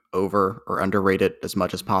term over or underrated as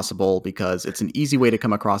much as possible because it's an easy way to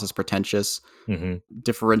come across as pretentious,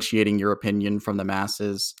 differentiating your opinion from the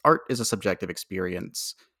masses. Art is a subjective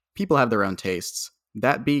experience. People have their own tastes.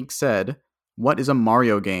 That being said, what is a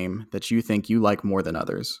Mario game that you think you like more than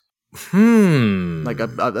others? Like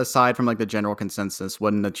aside from like the general consensus,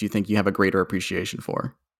 one that you think you have a greater appreciation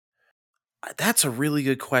for? That's a really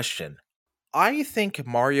good question. I think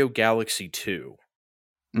Mario Galaxy 2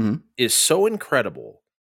 is so incredible.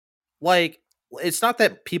 Like, it's not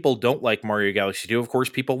that people don't like Mario Galaxy 2. Of course,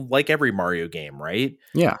 people like every Mario game, right?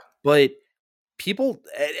 Yeah. But people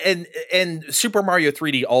and Super Mario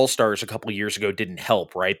 3D All-Stars a couple years ago didn't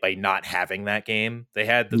help, right? By not having that game. They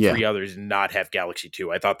had the 3 others and not have Galaxy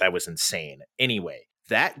 2. I thought that was insane. Anyway,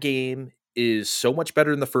 that game is so much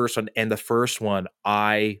better than the first one, and the first one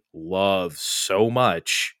I love so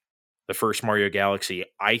much. The first Mario Galaxy,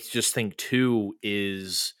 I just think 2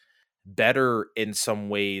 is better in some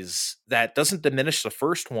ways that doesn't diminish the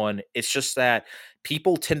first one. It's just that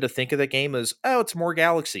people tend to think of the game as, oh, it's more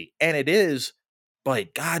Galaxy. And it is,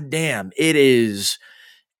 but goddamn, it is.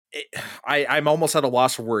 I'm almost at a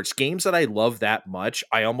loss for words. Games that I love that much,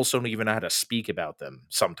 I almost don't even know how to speak about them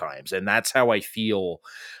sometimes. And that's how I feel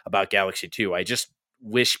about Galaxy 2. I just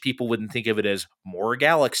wish people wouldn't think of it as more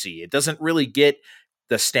Galaxy. It doesn't really get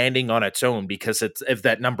the standing on its own because it's of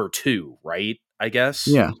that number 2, right? I guess.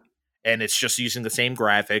 Yeah. And it's just using the same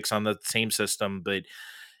graphics on the same system, but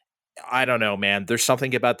I don't know, man. There's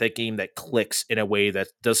something about that game that clicks in a way that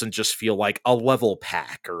doesn't just feel like a level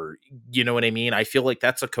pack, or you know what I mean? I feel like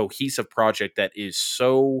that's a cohesive project that is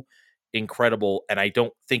so incredible, and I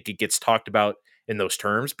don't think it gets talked about in those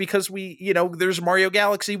terms because there's Mario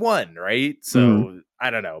Galaxy 1, right? So I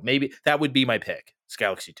don't know. Maybe that would be my pick. It's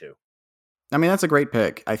Galaxy 2. I mean, that's a great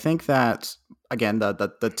pick. I think that, again,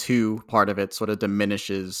 the 2 part of it sort of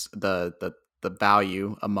diminishes the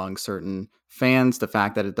value among certain fans. The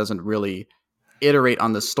fact that it doesn't really iterate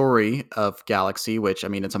on the story of Galaxy, which, I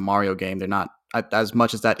mean, it's a Mario game. They're not, as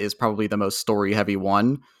much as that is probably the most story heavy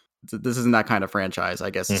one, this isn't that kind of franchise, I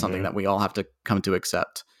guess, is something that we all have to come to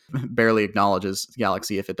accept. Barely acknowledges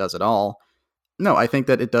Galaxy if it does at all. No, I think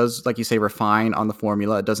that it does, like you say, refine on the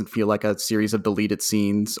formula. It doesn't feel like a series of deleted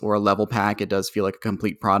scenes or a level pack. It does feel like a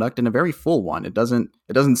complete product, and a very full one. It doesn't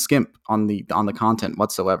skimp on the content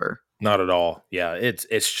whatsoever. Not at all. Yeah,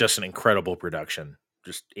 it's just an incredible production.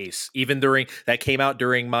 Just ace. Even that came out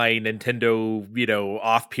during my Nintendo,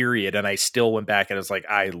 off period, and I still went back and I was like,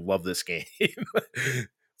 I love this game.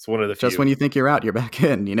 It's one of the just few. When you think you're out, you're back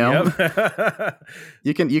in. Yep.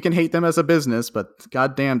 you can hate them as a business, but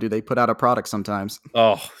goddamn, do they put out a product sometimes?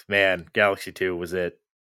 Oh man, Galaxy 2 was it.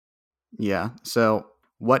 Yeah. So,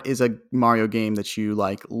 what is a Mario game that you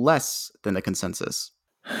like less than the consensus?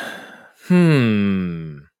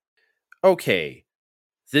 Okay.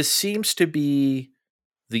 This seems to be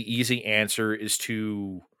the easy answer is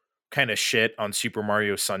to kind of shit on Super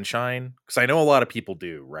Mario Sunshine, because I know a lot of people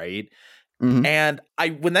do, right? Mm-hmm. And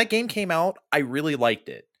when that game came out, I really liked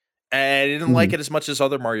it. And I didn't like it as much as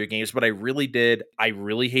other Mario games, but I really did. I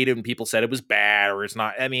really hated when people said it was bad or it's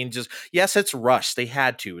not. I mean, just, yes, it's rushed. They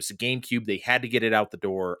had to. It's a GameCube. They had to get it out the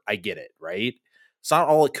door. I get it, right? It's not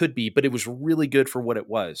all it could be, but it was really good for what it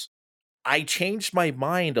was. I changed my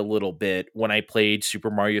mind a little bit when I played Super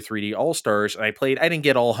Mario 3D All-Stars, and I didn't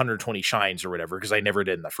get all 120 shines or whatever, because I never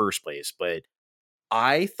did in the first place, but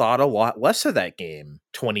I thought a lot less of that game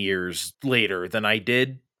 20 years later than I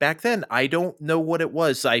did back then. I don't know what it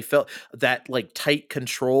was. I felt that like tight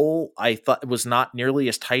control, I thought it was not nearly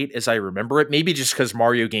as tight as I remember it. Maybe just because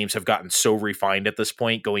Mario games have gotten so refined at this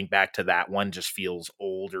point, going back to that one just feels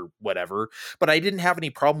old or whatever. But I didn't have any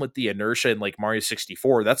problem with the inertia in like Mario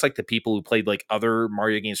 64. That's like the people who played like other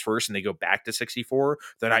Mario games first and they go back to 64.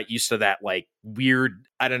 They're not used to that like weird,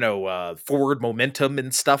 I don't know, forward momentum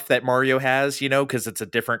and stuff that Mario has, because it's a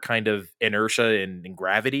different kind of inertia and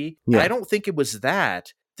gravity. Yeah. And I don't think it was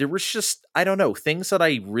that. There was just, I don't know, things that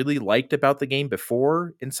I really liked about the game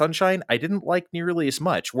before in Sunshine, I didn't like nearly as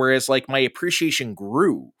much. Whereas like my appreciation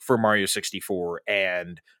grew for Mario 64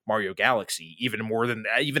 and Mario Galaxy even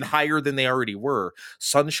higher than they already were.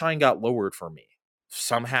 Sunshine got lowered for me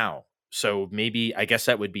somehow. So maybe, I guess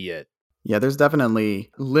that would be it. Yeah, there's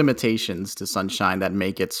definitely limitations to Sunshine that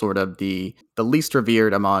make it sort of the least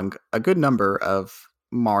revered among a good number of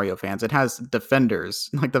Mario fans. It has defenders,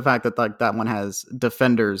 like the fact that like that one has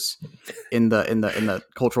defenders in the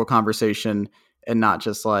cultural conversation and not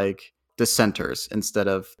just like dissenters instead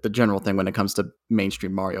of the general thing when it comes to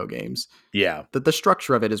mainstream Mario games. Yeah. The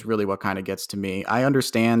structure of it is really what kind of gets to me. I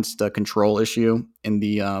understand the control issue in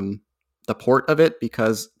the port of it,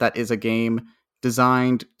 because that is a game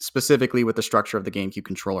designed specifically with the structure of the GameCube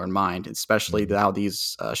controller in mind, especially how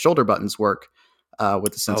these shoulder buttons work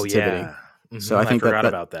with the sensitivity. Oh, yeah. So I think I forgot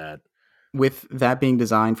about that. With that being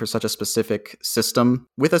designed for such a specific system,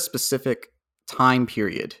 with a specific time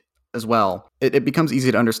period as well, it becomes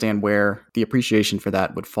easy to understand where the appreciation for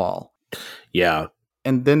that would fall. Yeah.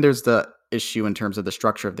 And then there's the issue in terms of the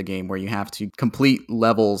structure of the game where you have to complete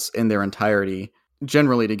levels in their entirety,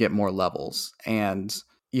 generally to get more levels. And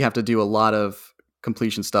you have to do a lot of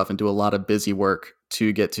completion stuff and do a lot of busy work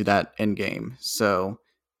to get to that end game. So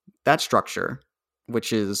that structure,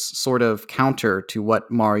 which is sort of counter to what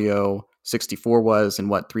Mario 64 was and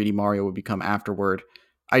what 3D Mario would become afterward,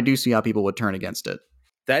 I do see how people would turn against it.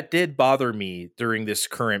 That did bother me during this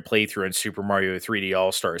current playthrough in Super Mario 3D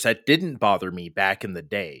All-Stars. That didn't bother me back in the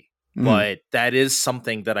day. But that is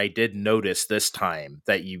something that I did notice this time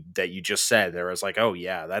that you just said. There was like, oh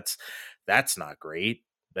yeah, that's not great.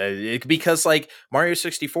 Because like Mario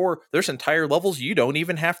 64, there's entire levels you don't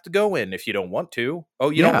even have to go in if you don't want to. Oh,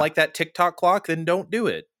 you don't Yeah. like that TikTok clock? Then don't do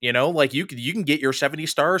it. Like you can get your 70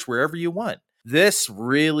 stars wherever you want. This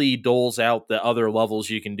really doles out the other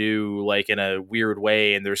levels you can do like in a weird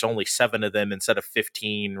way, and there's only 7 of them instead of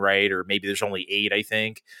 15, right? Or maybe there's only 8, I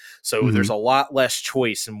think. So there's a lot less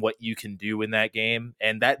choice in what you can do in that game,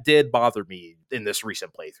 and that did bother me in this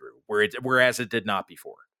recent playthrough, whereas it did not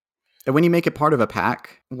before. And when you make it part of a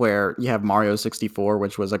pack where you have Mario 64,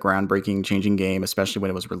 which was a groundbreaking, changing game, especially when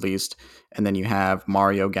it was released, and then you have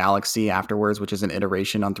Mario Galaxy afterwards, which is an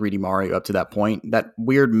iteration on 3D Mario up to that point, that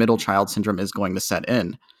weird middle child syndrome is going to set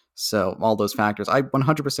in. So all those factors, I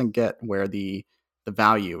 100% get where the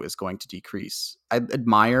value is going to decrease. I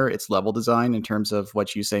admire its level design in terms of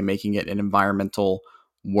what you say, making it an environmental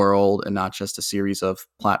world and not just a series of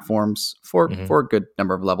platforms for a good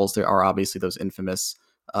number of levels. There are obviously those infamous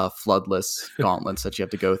floodless gauntlets that you have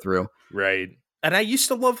to go through. Right. And I used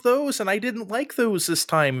to love those, and I didn't like those this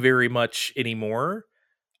time very much anymore.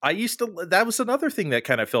 That was another thing that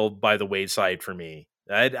kind of fell by the wayside for me.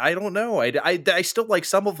 I don't know. I still like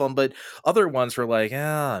some of them, but other ones were like,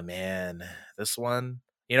 oh man, this one,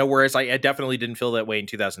 whereas I definitely didn't feel that way in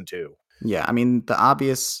 2002. Yeah. I mean, the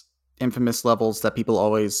obvious infamous levels that people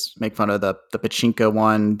always make fun of, the pachinko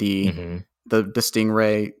one, the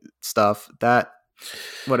Stingray stuff, the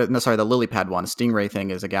lily pad one. Stingray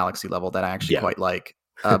thing is a Galaxy level that I actually quite like.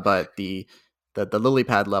 But the lily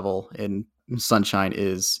pad level in Sunshine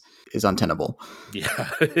is untenable. Yeah,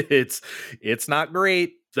 it's not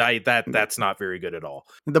great. That's not very good at all.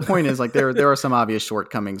 The point is, like, there are some obvious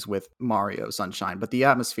shortcomings with Mario Sunshine, but the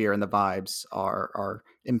atmosphere and the vibes are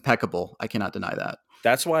impeccable. I cannot deny that.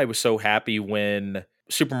 That's why I was so happy when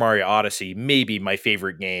Super Mario Odyssey, maybe my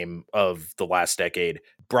favorite game of the last decade,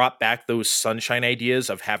 brought back those Sunshine ideas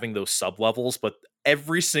of having those sub-levels, but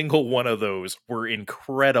every single one of those were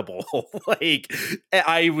incredible. Like,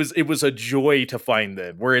 it was a joy to find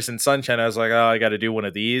them. Whereas in Sunshine, I was like, oh, I got to do one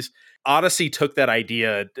of these. Odyssey took that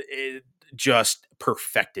idea, it just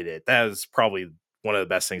perfected it. That is probably one of the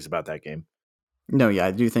best things about that game. No, yeah,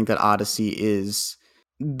 I do think that Odyssey is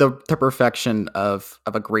the perfection of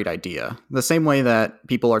a great idea. The same way that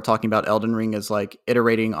people are talking about Elden Ring as like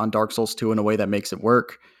iterating on Dark Souls 2 in a way that makes it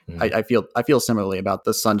work. I feel similarly about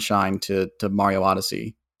the Sunshine to Mario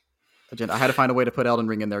Odyssey. I had to find a way to put Elden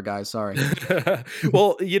Ring in there, guys. Sorry.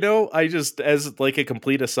 Well, I just, as like a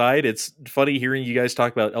complete aside, it's funny hearing you guys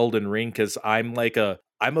talk about Elden Ring because I'm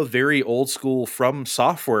a very old school From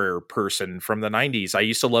Software person from the 90s. I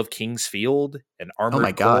used to love King's Field and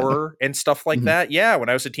Armored Core and stuff like that. Yeah, when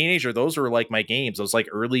I was a teenager, those were like my games. Those like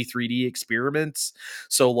early 3D experiments.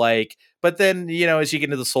 So like, but then, as you get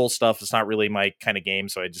into the Soul stuff, it's not really my kind of game,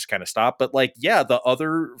 so I just kind of stopped. But like, yeah, the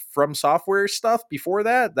other From Software stuff before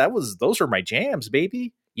that, those were my jams,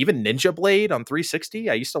 baby. Even Ninja Blade on 360,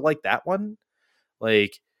 I used to like that one.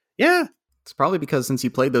 Like, yeah. It's probably because since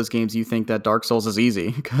you played those games, you think that Dark Souls is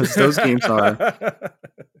easy, because those games are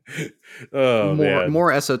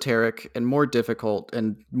more esoteric and more difficult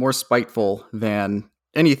and more spiteful than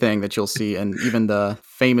anything that you'll see in even the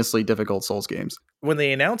famously difficult Souls games. When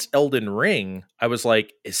they announced Elden Ring, I was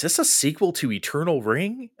like, is this a sequel to Eternal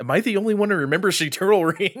Ring? Am I the only one who remembers Eternal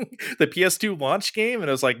Ring, the PS2 launch game? And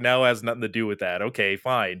I was like, no, it has nothing to do with that. Okay,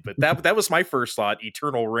 fine. But that was my first thought,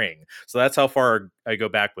 Eternal Ring. So that's how far I go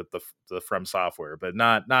back with the From Software, but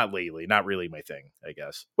not lately, not really my thing, I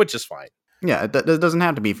guess, which is fine. Yeah, it doesn't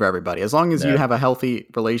have to be for everybody. As long as you have a healthy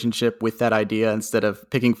relationship with that idea instead of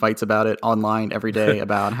picking fights about it online every day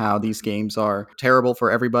about how these games are terrible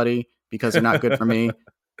for everybody because they're not good for me.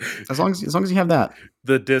 As long as you have that.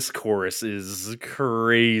 The discourse is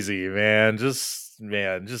crazy, man. Just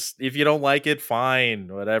if you don't like it,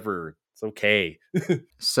 fine, whatever. It's okay.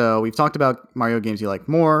 So we've talked about Mario games you like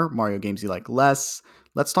more, Mario games you like less.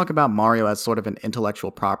 Let's talk about Mario as sort of an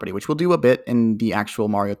intellectual property, which we'll do a bit in the actual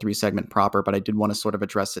Mario 3 segment proper, but I did want to sort of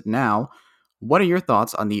address it now. What are your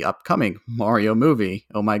thoughts on the upcoming Mario movie?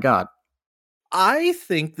 Oh my God. I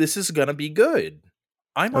think this is going to be good.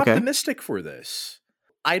 I'm optimistic for this.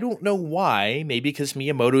 I don't know why. Maybe because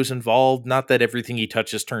Miyamoto's involved. Not that everything he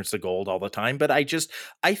touches turns to gold all the time, but I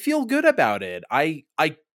feel good about it.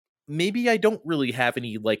 Maybe I don't really have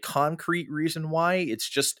any like concrete reason why. It's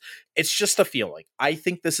just a feeling. I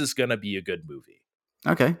think this is going to be a good movie.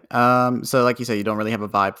 Okay. So like you said, you don't really have a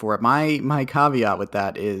vibe for it. My caveat with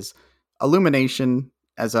that is Illumination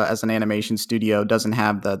as an animation studio doesn't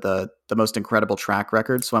have the most incredible track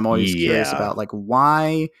record. So I'm always curious about like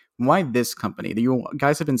why this company? You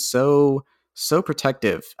guys have been so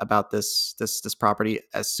protective about this property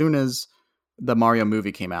as soon as the Mario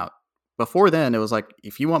movie came out. Before then, it was like,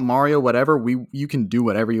 if you want Mario, whatever, you can do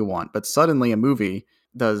whatever you want. But suddenly a movie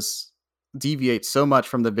does deviate so much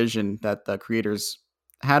from the vision that the creators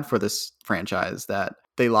had for this franchise that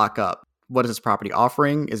they lock up. What is this property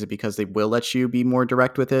offering? Is it because they will let you be more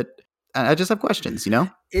direct with it? I just have questions, you know?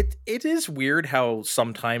 It is weird how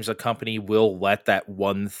sometimes a company will let that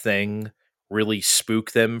one thing really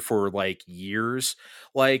spook them for like years.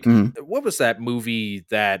 Like, what was that movie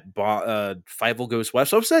that Fievel Goes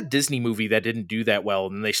West? What was that Disney movie that didn't do that well,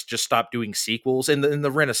 and they just stopped doing sequels in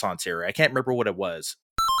the Renaissance era? I can't remember what it was.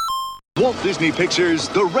 Walt Disney Pictures'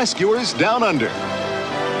 The Rescuers Down Under.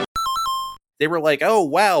 They were like, oh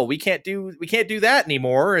wow, we can't do that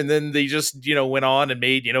anymore, and then they just went on and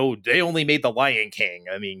made they only made The Lion King.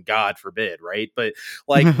 I mean, God forbid, right? But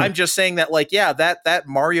like, I'm just saying that like, yeah, that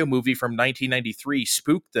Mario movie from 1993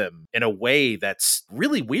 spooked them in a way that's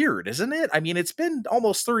really weird, isn't it? I mean, it's been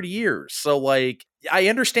almost 30 years, so like, I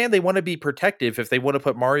understand they want to be protective if they want to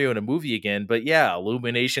put Mario in a movie again, but yeah,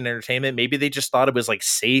 Illumination Entertainment, maybe they just thought it was like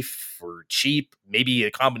safe or cheap, maybe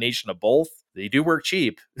a combination of both. They do work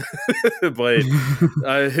cheap, but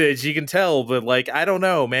as you can tell, but like, I don't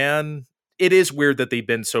know, man. It is weird that they've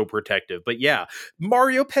been so protective, but yeah,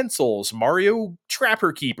 Mario pencils, Mario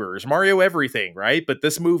Trapper Keepers, Mario everything, right? But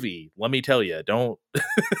this movie, let me tell you, don't,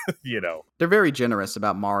 They're very generous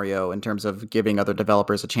about Mario in terms of giving other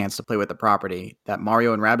developers a chance to play with the property. That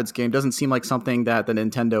Mario and Rabbids game doesn't seem like something that the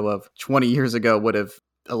Nintendo of 20 years ago would have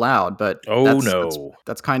allowed, but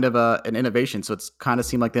that's kind of an innovation. So it's kind of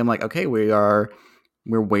seemed like them like, okay, we're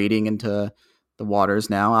wading into the waters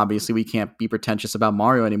now. Obviously we can't be pretentious about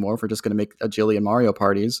Mario anymore if we're just going to make a jillion Mario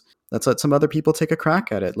parties. Let's let some other people take a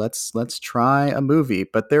crack at it. Let's try a movie.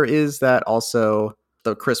 But there is that also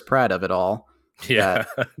the Chris Pratt of it all. Yeah.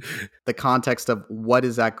 The context of what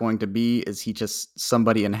is that going to be? Is he just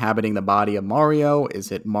somebody inhabiting the body of Mario?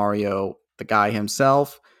 Is it Mario, the guy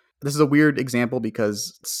himself? This is a weird example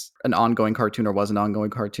because it's an ongoing cartoon or was an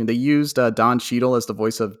ongoing cartoon. They used Don Cheadle as the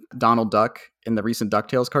voice of Donald Duck in the recent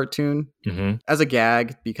DuckTales cartoon as a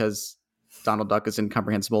gag because Donald Duck is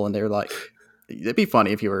incomprehensible, and they're like, it'd be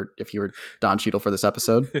funny if you were Don Cheadle for this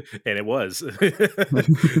episode. And it was.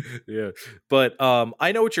 Yeah. But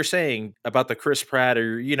I know what you're saying about the Chris Pratt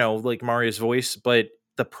or, like Mario's voice, but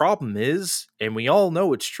the problem is, and we all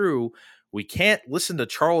know it's true, we can't listen to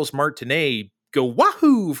Charles Martinet go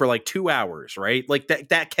wahoo for like 2 hours, right? Like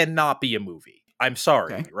that cannot be a movie. I'm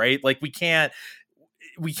sorry, okay. Right? Like we can't.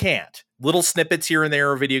 Little snippets here and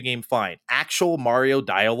there of video game, fine. Actual Mario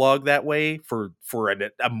dialogue that way for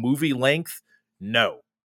a movie length, no.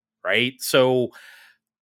 Right? So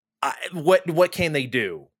what can they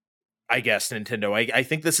do? I guess Nintendo. I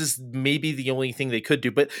think this is maybe the only thing they could do.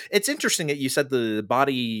 But it's interesting that you said the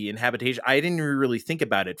body and habitation. I didn't really think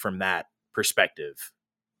about it from that perspective.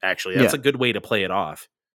 Actually, that's a good way to play it off.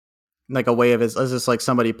 Like a way of is this like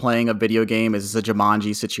somebody playing a video game? Is this a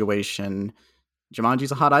Jumanji situation?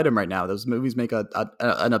 Jumanji's a hot item right now. Those movies make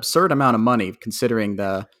an absurd amount of money considering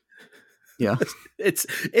the. Yeah,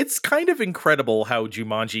 it's kind of incredible how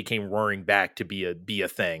Jumanji came roaring back to be a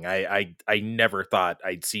thing. I never thought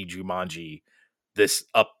I'd see Jumanji this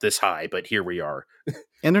high, but here we are.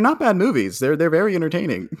 And they're not bad movies. They're very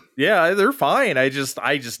entertaining. Yeah, they're fine. I just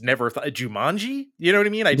never thought Jumanji. You know what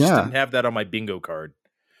I mean? I just didn't have that on my bingo card.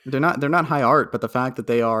 They're not high art, but the fact that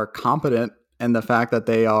they are competent and the fact that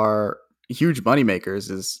they are huge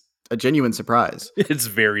moneymakers is a genuine surprise. It's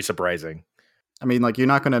very surprising. I mean, like, you're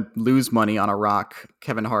not going to lose money on a Rock,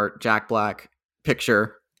 Kevin Hart, Jack Black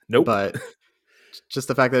picture. Nope. But just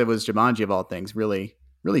the fact that it was Jumanji of all things really,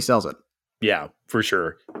 really sells it. Yeah, for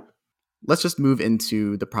sure. Let's just move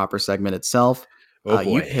into the proper segment itself. Oh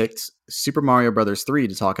boy. You picked Super Mario Bros. 3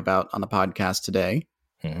 to talk about on the podcast today.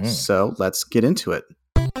 Mm-hmm. So let's get into it.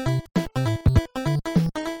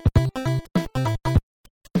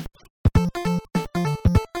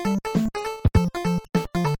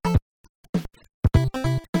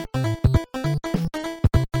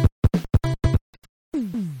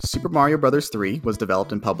 Super Mario Bros. 3 was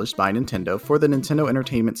developed and published by Nintendo for the Nintendo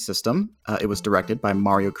Entertainment System. It was directed by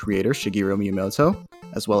Mario creator Shigeru Miyamoto,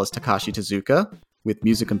 as well as Takashi Tezuka, with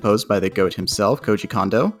music composed by the GOAT himself, Koji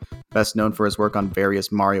Kondo, best known for his work on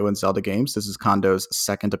various Mario and Zelda games. This is Kondo's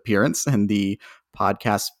second appearance in the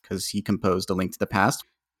podcast because he composed A Link to the Past.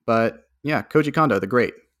 But yeah, Koji Kondo, the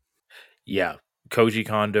great. Yeah, Koji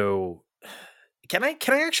Kondo. Can I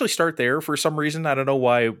actually start there for some reason? I don't know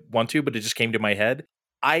why I want to, but it just came to my head.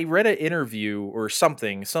 I read an interview or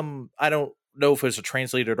something, I don't know if it was a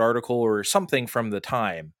translated article or something from the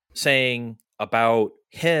time saying about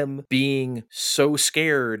him being so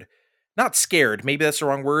scared, not scared, maybe that's the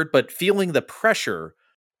wrong word, but feeling the pressure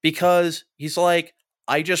because he's like,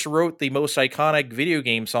 I just wrote the most iconic video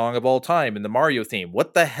game song of all time in the Mario theme.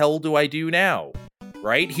 What the hell do I do now?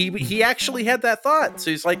 Right? He actually had that thought. So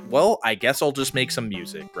he's like, well, I guess I'll just make some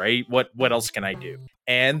music, right? What else can I do?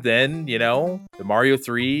 And then, the Mario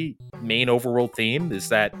 3 main overworld theme is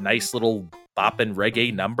that nice little bopping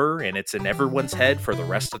reggae number, and it's in everyone's head for the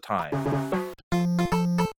rest of time.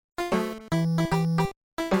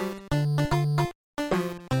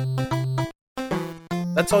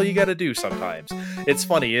 That's all you got to do sometimes. It's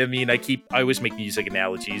funny. I mean, I always make music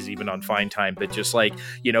analogies, even on Fine Time, but just like,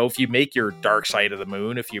 if you make your Dark Side of the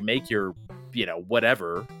Moon, if you make your,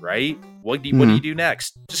 whatever, right? What do you do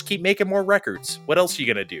next? Just keep making more records. What else are you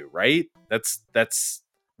going to do, right? That's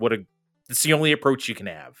the only approach you can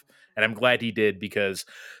have. And I'm glad he did, because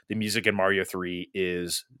the music in Mario 3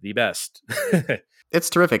 is the best. It's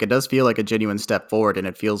terrific. It does feel like a genuine step forward, and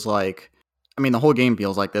it feels like, the whole game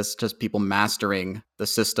feels like this, just people mastering the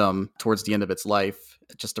system towards the end of its life,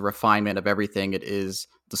 just a refinement of everything. It is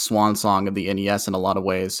the swan song of the NES in a lot of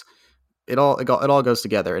ways. It all goes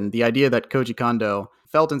together. And the idea that Koji Kondo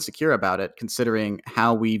felt insecure about it, considering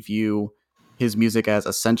how we view his music as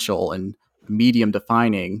essential and medium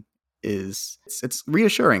defining, it's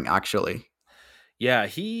reassuring, actually. Yeah,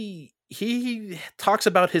 he talks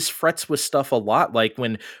about his frets with stuff a lot. Like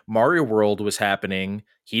when Mario World was happening,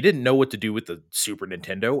 he didn't know what to do with the Super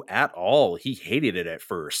Nintendo at all. He hated it at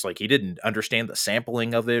first. Like, he didn't understand the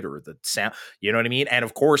sampling of it or the sound. You know what I mean? And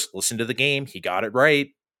of course, listen to the game. He got it right.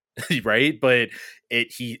 Right. But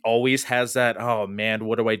he always has that, oh man,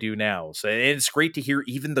 what do I do now? So it's great to hear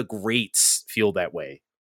even the greats feel that way.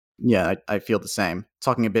 Yeah, I feel the same.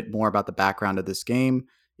 Talking a bit more about the background of this game,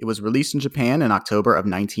 it was released in Japan in October of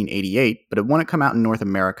 1988, but it wouldn't come out in North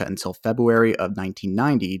America until February of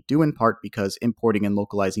 1990, due in part because importing and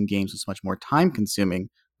localizing games was much more time-consuming,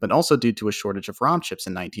 but also due to a shortage of ROM chips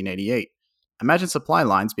in 1988. Imagine supply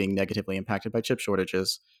lines being negatively impacted by chip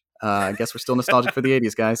shortages. I guess we're still nostalgic for the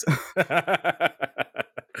 80s, guys.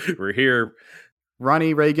 We're here.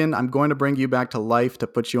 Ronnie Reagan, I'm going to bring you back to life to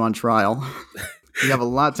put you on trial. You have a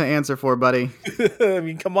lot to answer for, buddy. I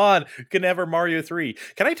mean, come on. You can have our Mario 3.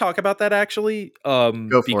 Can I talk about that, actually? Go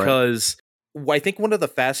for because I think one of the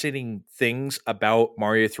fascinating things about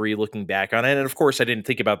Mario 3, looking back on it, and of course I didn't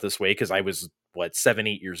think about this way because I was, 7,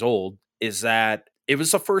 8 years old, is that it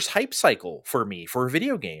was the first hype cycle for me for a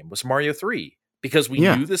video game, was Mario 3. Because we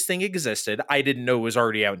knew this thing existed. I didn't know it was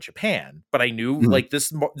already out in Japan, but I knew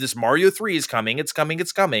this Mario 3 is coming. It's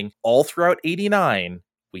coming. All throughout 89.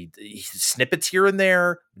 Snippets here and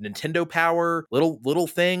there, Nintendo Power, little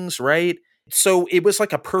things, right? So it was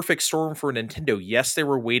like a perfect storm for Nintendo. Yes, they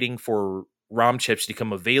were waiting for ROM chips to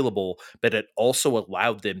become available, but it also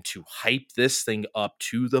allowed them to hype this thing up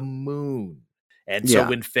to the moon. And so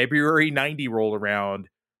when February 90 rolled around,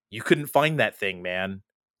 you couldn't find that thing, man.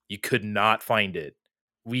 You could not find it.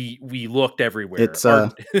 We looked everywhere. It's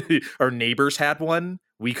our neighbors had one.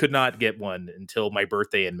 We could not get one until my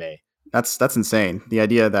birthday in May. That's insane. The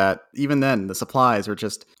idea that even then the supplies were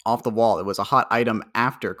just off the wall. It was a hot item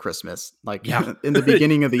after Christmas. Like in the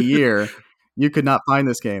beginning of the year, you could not find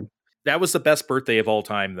this game. That was the best birthday of all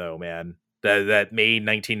time, though, man. That May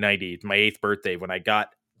 1990, my 8th birthday, when I got.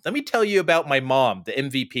 Let me tell you about my mom, the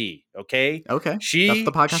MVP. Okay. Okay. That's what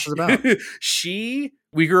the podcast is about.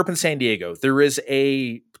 We grew up in San Diego. There is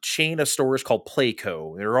a chain of stores called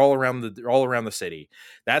Playco. They're all around the city.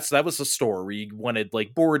 That was the store where you wanted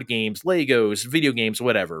like board games, Legos, video games,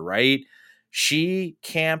 whatever, right? She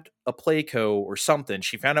camped a Playco or something.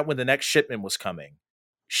 She found out when the next shipment was coming.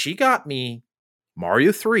 She got me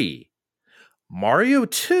Mario 3, Mario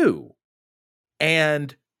 2,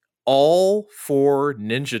 and all 4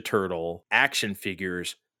 Ninja Turtle action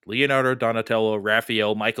figures. Leonardo, Donatello,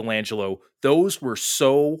 Raphael, Michelangelo, those were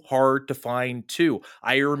so hard to find too.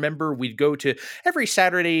 I remember we'd go to every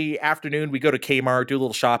Saturday afternoon, we go to Kmart, do a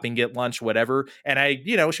little shopping, get lunch, whatever. And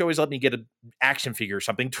she always let me get an action figure or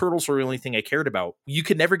something. Turtles were the only thing I cared about. You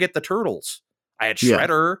could never get the Turtles. I had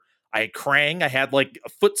Shredder, I had Krang, I had like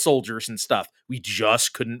foot soldiers and stuff. We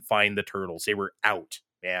just couldn't find the Turtles. They were out,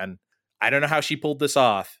 man. I don't know how she pulled this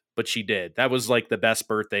off, but she did. That was like the best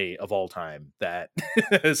birthday of all time.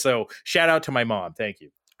 So shout out to my mom. Thank you.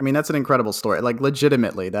 I mean, that's an incredible story. Like,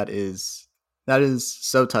 legitimately, that is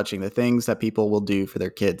so touching. The things that people will do for their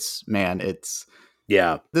kids, man,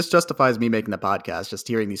 this justifies me making the podcast, just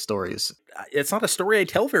hearing these stories. It's not a story I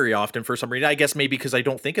tell very often for some reason. I guess maybe because I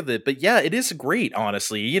don't think of it, but yeah, it is great,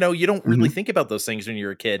 honestly. You don't really think about those things when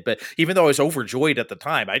you're a kid, but even though I was overjoyed at the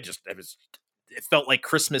time, it felt like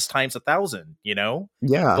Christmas times 1,000,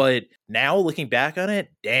 Yeah. But now looking back on it,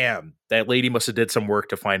 damn, that lady must have did some work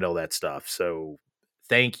to find all that stuff. So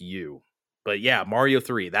Thank you. But yeah, Mario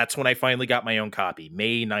 3, that's when I finally got my own copy,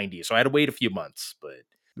 May 90. So I had to wait a few months, but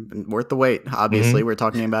Worth the wait. Obviously, we're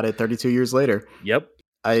talking about it 32 years later. yep.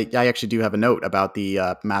 I actually do have a note about the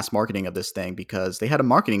mass marketing of this thing because they had a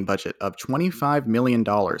marketing budget of $25 million,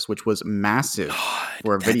 which was massive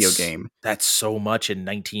for a video game. That's so much in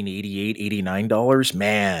 1988, $89.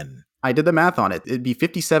 Man. I did the math on it. It'd be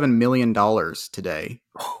 $57 million today.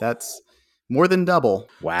 That's more than double.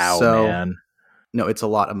 Wow, So, man. No, it's a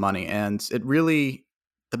lot of money. And it really,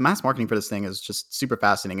 the mass marketing for this thing is just super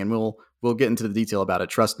fascinating. And we'll get into the detail about it.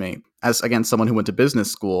 Trust me. As, again, someone who went to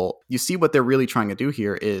business school, you see what they're really trying to do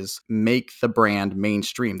here is make the brand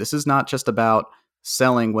mainstream. This is not just about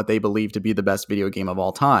selling what they believe to be the best video game of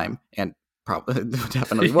all time. And probably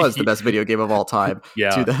definitely was the best video game of all time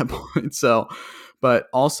to that point. So, but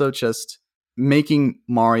also just making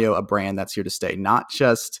Mario a brand that's here to stay. Not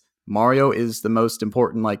just Mario is the most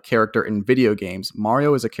important character in video games.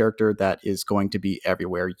 Mario is a character that is going to be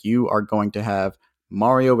everywhere. You are going to have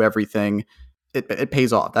Mario everything. It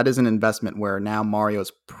pays off. That is an investment where now Mario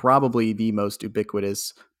is probably the most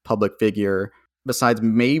ubiquitous public figure besides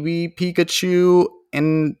maybe Pikachu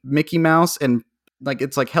and Mickey Mouse. And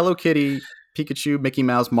it's like Hello Kitty, Pikachu, Mickey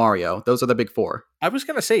Mouse, Mario. Those are the big four. I was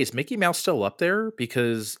going to say, is Mickey Mouse still up there?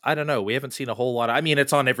 Because I don't know. We haven't seen a whole lot. I mean,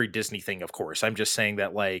 it's on every Disney thing, of course. I'm just saying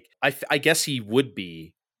that I guess he would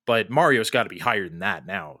be, but Mario's got to be higher than that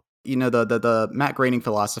now. You know, the Matt Groening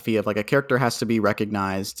philosophy of a character has to be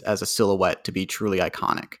recognized as a silhouette to be truly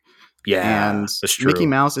iconic. Yeah, and that's true. Mickey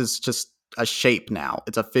Mouse is just a shape now.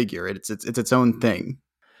 It's a figure. It's its own thing.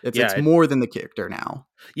 It's more than the character now.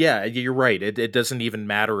 Yeah, you're right. It doesn't even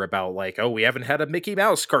matter about we haven't had a Mickey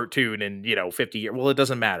Mouse cartoon in 50 years. Well, it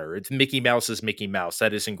doesn't matter. It's Mickey Mouse is Mickey Mouse.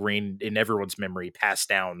 That is ingrained in everyone's memory, passed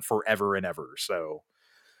down forever and ever. So.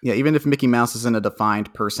 Yeah, even if Mickey Mouse isn't a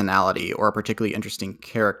defined personality or a particularly interesting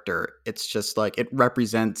character, it's just it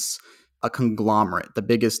represents a conglomerate, the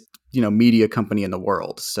biggest, media company in the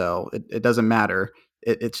world. So it doesn't matter.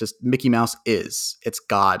 It's just Mickey Mouse it's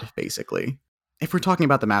God, basically. If we're talking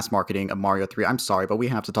about the mass marketing of Mario 3, I'm sorry, but we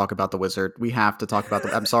have to talk about the Wizard. We have to talk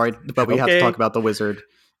about I'm sorry, but we have to talk about the Wizard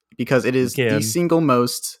because it is the single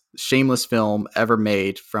most shameless film ever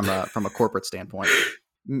made from a corporate standpoint.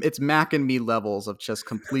 It's Mac and me levels of just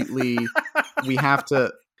completely. We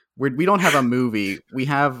don't have a movie. We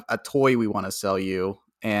have a toy we want to sell you,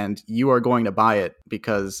 and you are going to buy it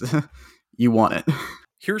because you want it.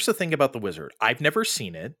 Here's the thing about the Wizard. I've never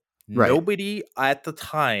seen it. Right. Nobody at the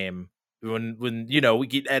time when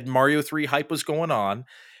we had Mario 3 hype was going on,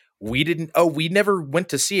 we never went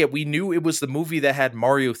to see it. We knew it was the movie that had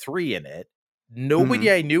Mario 3 in it.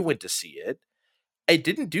 Nobody I knew went to see it. It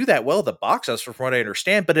didn't do that well at the box office from what I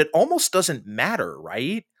understand, but it almost doesn't matter,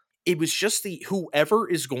 right? It was just whoever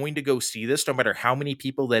is going to go see this, no matter how many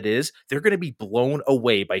people that is, they're going to be blown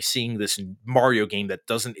away by seeing this Mario game that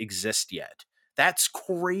doesn't exist yet. That's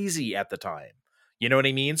crazy at the time. You know what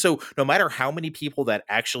I mean? So no matter how many people that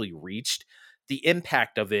actually reached, the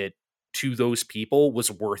impact of it to those people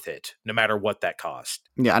was worth it, no matter what that cost.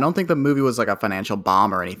 Yeah, I don't think the movie was a financial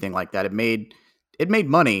bomb or anything like that. It made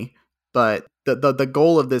money, but the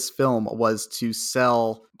goal of this film was to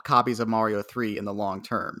sell copies of Mario 3 in the long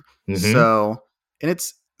term. Mm-hmm. So, and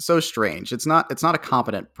it's so strange. It's not a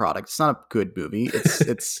competent product. It's not a good movie.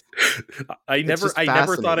 It's I never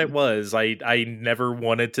thought it was. I never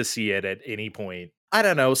wanted to see it at any point. I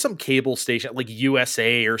don't know, some cable station like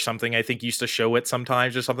USA or something, I think used to show it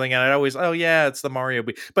sometimes or something. And I'd always, oh yeah, it's the Mario.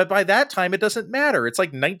 But by that time, it doesn't matter. It's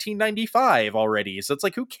 1995 already. So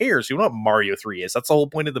it's who cares? You know what Mario 3 is? That's the whole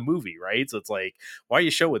point of the movie, right? So it's why are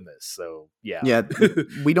you showing this? So yeah. Yeah,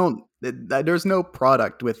 we don't, there's no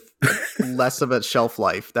product with less of a shelf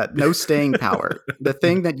life, no staying power. The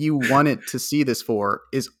thing that you wanted to see this for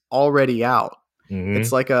is already out. Mm-hmm.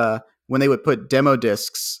 It's when they would put demo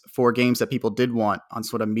discs for games that people did want on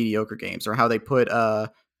sort of mediocre games, or how they put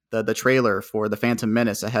the trailer for The Phantom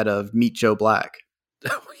Menace ahead of Meet Joe Black.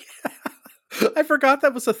 Oh, yeah. I forgot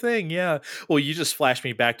that was a thing. Yeah. Well, you just flashed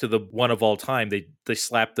me back to the one of all time. They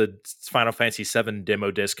slapped the Final Fantasy VII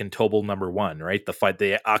demo disc in Tobal #1, right?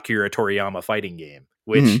 The Akira Toriyama fighting game,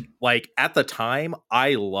 which at the time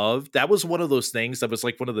I loved. That was one of those things that was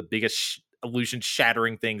one of the biggest illusion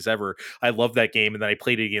shattering things ever. I love that game, and then I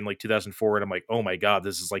played it again 2004, and I'm like, oh my god,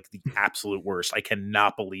 this is the absolute worst. I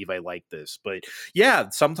cannot believe I like this. But yeah,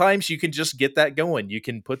 sometimes you can just get that going. You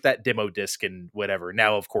can put that demo disc in whatever.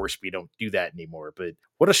 Now, of course, we don't do that anymore, but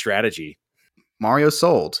what a strategy. Mario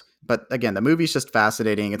sold. But again, the movie's just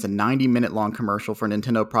fascinating. It's a 90-minute long commercial for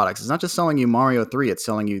Nintendo products. It's not just selling you Mario 3, it's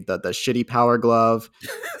selling you the shitty Power Glove.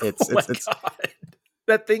 It's God.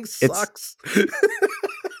 That thing sucks.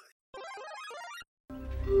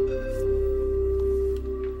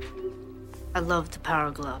 I love the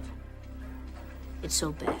Power Glove. It's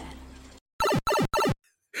so bad.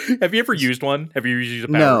 Have you ever used one? Have you used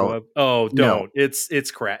a Power No. Glove? Oh, No. don't.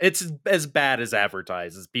 It's crap. It's as bad as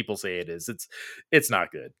advertised as people say it is. It's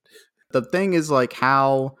not good. The thing is, like,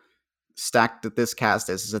 how stacked that this cast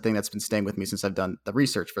is a thing that's been staying with me since I've done the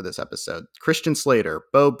research for this episode. Christian Slater,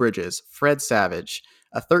 Beau Bridges, Fred Savage,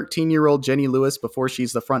 a 13-year-old Jenny Lewis before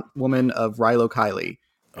she's the front woman of Rilo Kiley.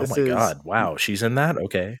 Oh my God. Wow. She's in that?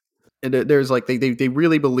 Okay. There's like, they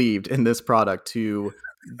really believed in this product to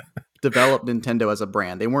develop Nintendo as a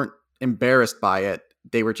brand. They weren't embarrassed by it.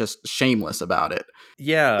 They were just shameless about it.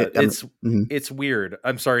 Yeah, it's weird.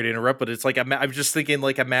 I'm sorry to interrupt, but it's like I'm just thinking,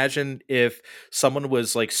 like, imagine if someone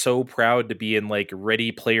was like so proud to be in like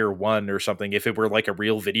Ready Player One or something. If it were like a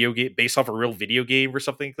real video game based off a real video game or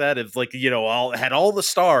something like that. If, like, you know, had all the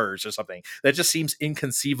stars or something. That just seems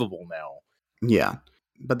inconceivable now. Yeah,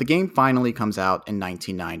 but the game finally comes out in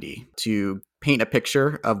 1990 to paint a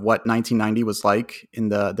picture of what 1990 was like in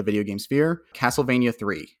the video game sphere. Castlevania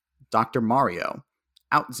 3, Dr. Mario,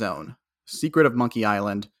 Outzone, Secret of Monkey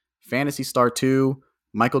Island, Phantasy Star 2,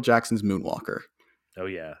 Michael Jackson's Moonwalker. Oh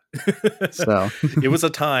yeah. So it was a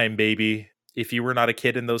time, baby. If you were not a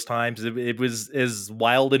kid in those times, it was as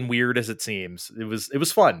wild and weird as it seems. It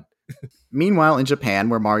was fun. Meanwhile, in Japan,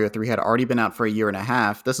 where Mario 3 had already been out for a year and a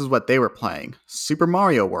half, this is what they were playing: Super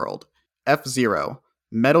Mario World, F-Zero,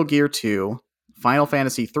 Metal Gear 2, Final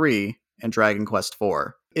Fantasy 3, and Dragon Quest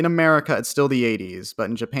 4. In America, it's still the 80s, but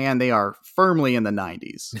in Japan, they are firmly in the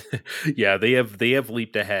 90s. Yeah, they have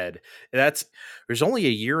leaped ahead. There's only a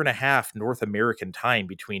year and a half North American time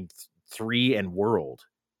between 3 and World,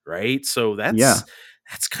 right? So that's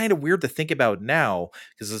kind of weird to think about now,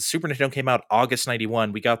 because the Super Nintendo came out August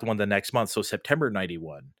 91. We got the one the next month, so September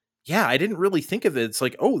 91. Yeah, I didn't really think of it. It's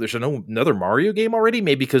like, oh, there's another Mario game already?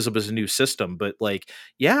 Maybe because it was a new system, but like,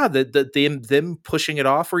 yeah, them pushing it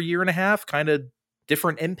off for a year and a half, kind of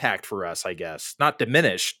different impact for us, I guess. Not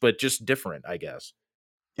diminished, but just different, I guess.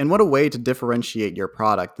 And what a way to differentiate your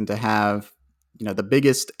product and to have, you know, the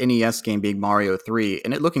biggest NES game being Mario 3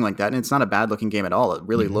 and it looking like that. And it's not a bad looking game at all. It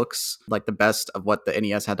really looks like the best of what the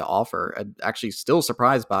NES had to offer. I'm actually still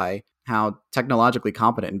surprised by how technologically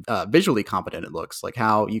competent, visually competent it looks. Like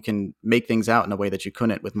how you can make things out in a way that you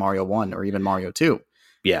couldn't with Mario 1 or even Mario 2.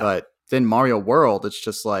 Yeah. But then Mario World, it's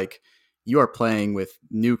just like, you are playing with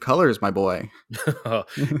new colors, my boy.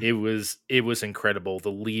 It was incredible.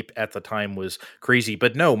 The leap at the time was crazy.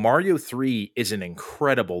 But no, Mario 3 is an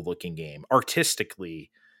incredible looking game,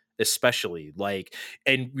 artistically, especially. Like,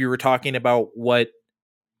 and we were talking about what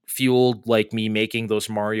fueled like me making those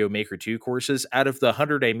Mario Maker 2 courses. Out of the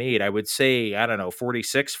 100 I made, I would say, I don't know,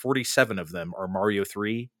 47 of them are Mario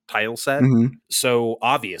 3 tile set. So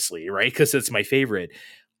obviously, right? Because it's my favorite.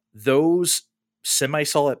 Those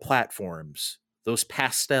semi-solid platforms, those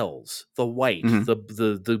pastels, the white,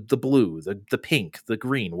 the blue, the pink, the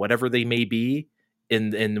green, whatever they may be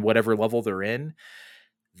in whatever level they're in,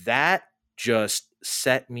 that just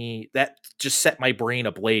set my brain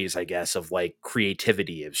ablaze, I guess, of like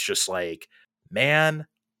creativity. It's just like, man,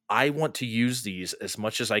 I want to use these as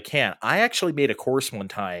much as I can. I actually made a course one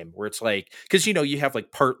time where it's like, because, you know, you have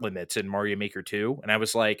like part limits in Mario Maker 2. And I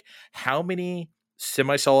was like, how many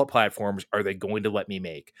semi-solid platforms are they going to let me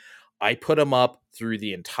make? I put them up through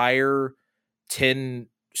the entire 10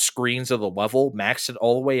 screens of the level, maxed it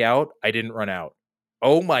all the way out. I didn't run out.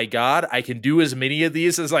 Oh my God, I can do as many of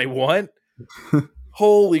these as I want.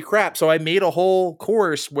 Holy crap. So I made a whole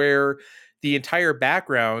course where the entire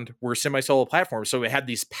background were semi-solid platforms. So it had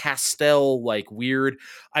these pastel, like weird.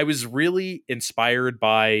 I was really inspired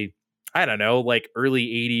by, I don't know, like early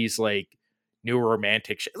 80s, like new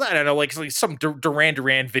romantic shit. I don't know, like some Duran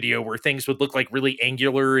Duran video where things would look like really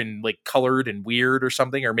angular and like colored and weird or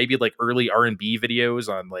something, or maybe like early R&B videos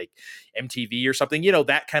on like MTV or something, you know,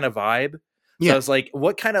 that kind of vibe. So I was like,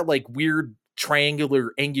 what kind of like weird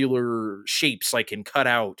triangular, angular shapes I can cut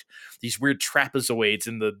out, these weird trapezoids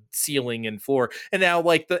in the ceiling and floor. And now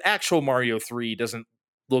like the actual Mario 3 doesn't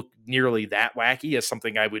look nearly that wacky as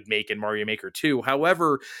something I would make in Mario Maker 2.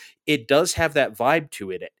 However, it does have that vibe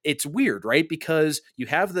to it. It's weird, right? Because you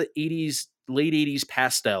have the 80s, late 80s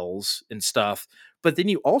pastels and stuff, but then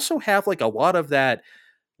you also have like a lot of that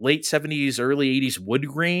late 70s, early 80s wood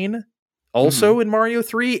grain also in Mario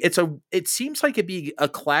 3. It seems like it'd be a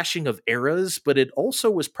clashing of eras, but it also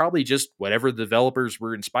was probably just whatever the developers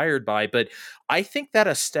were inspired by. But I think that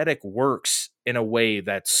aesthetic works in a way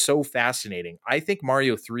that's so fascinating. I think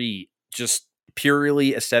Mario 3 just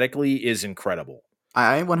purely aesthetically is incredible.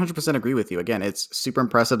 I 100% agree with you. Again, it's super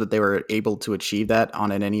impressive that they were able to achieve that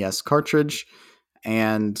on an NES cartridge.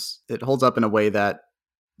 and it holds up in a way that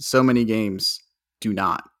so many games do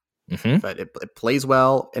not. But it plays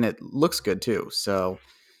well and it looks good too. So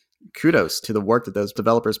kudos to the work that those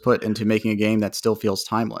developers put into making a game that still feels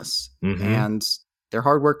timeless. And their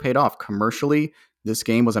hard work paid off. Commercially, this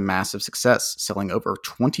game was a massive success, selling over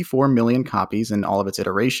 24 million copies in all of its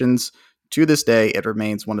iterations. To this day, it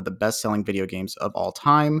remains one of the best-selling video games of all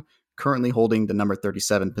time, currently holding the number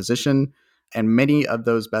 37 position. And many of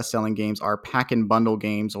those best-selling games are pack-and-bundle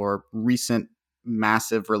games or recent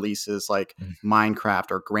massive releases like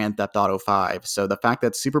Minecraft or Grand Theft Auto 5. So the fact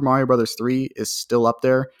that Super Mario Bros. 3 is still up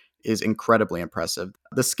there is incredibly impressive.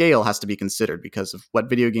 The scale has to be considered because of what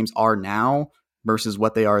video games are now versus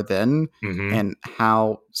what they are then, and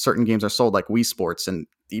how certain games are sold, like Wii Sports and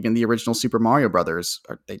even the original Super Mario Brothers.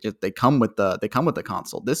 They come with the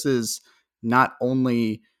console. This is not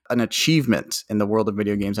only an achievement in the world of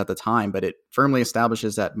video games at the time, but it firmly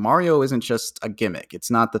establishes that Mario isn't just a gimmick. It's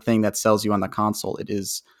not the thing that sells you on the console. It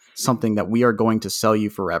is something that we are going to sell you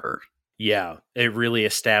forever. Yeah, it really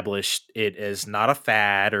established it as not a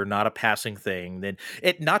fad or not a passing thing. Then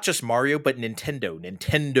it not just Mario, but Nintendo.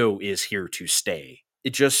 Nintendo is here to stay.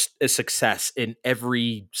 It just a success in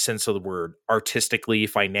every sense of the word, artistically,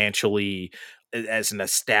 financially, as an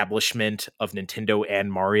establishment of Nintendo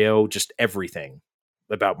and Mario, just everything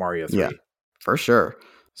about Mario 3. Yeah, for sure.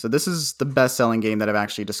 So this is the best-selling game that I've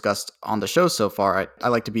actually discussed on the show so far. I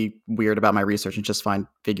like to be weird about my research and just find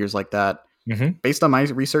figures like that. Based on my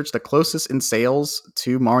research, the closest in sales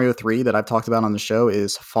to Mario 3 that I've talked about on the show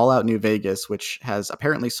is Fallout New Vegas, which has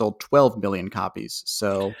apparently sold 12 million copies.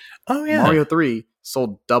 So Mario 3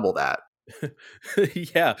 sold double that.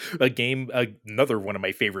 Yeah, another one of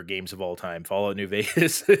my favorite games of all time, Fallout New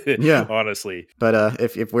Vegas. Yeah, honestly. But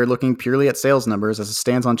if we're looking purely at sales numbers, as it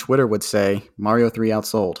stands on Twitter would say, Mario 3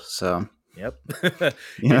 outsold. So yep.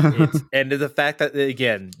 Yeah. And the fact that,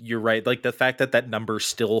 again, you're right, like the fact that number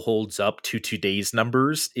still holds up to today's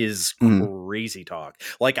numbers is crazy talk.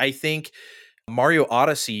 Like, I think Mario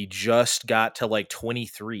Odyssey just got to like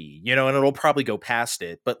 23, and it'll probably go past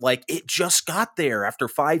it, but like it just got there after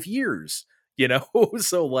 5 years,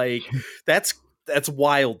 so like that's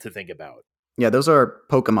wild to think about. Yeah, those are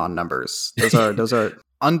Pokemon numbers. Those are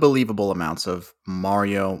unbelievable amounts of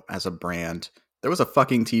Mario as a brand. There was a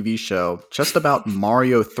fucking TV show just about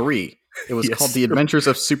Mario 3. It was called The Adventures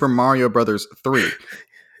of Super Mario Brothers 3.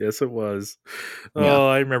 Yes, it was. Yeah. Oh,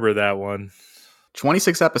 I remember that one.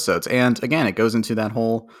 26 episodes. And again, it goes into that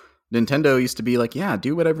whole Nintendo used to be like, yeah,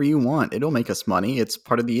 do whatever you want. It'll make us money. It's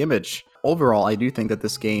part of the image. Overall, I do think that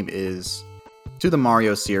this game is, to the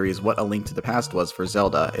Mario series, what A Link to the Past was for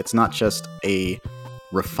Zelda. It's not just a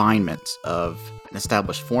refinement of an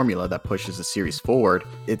established formula that pushes the series forward.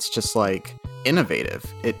 It's just like innovative.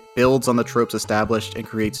 It builds on the tropes established and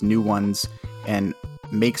creates new ones and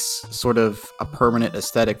makes sort of a permanent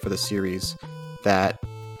aesthetic for the series that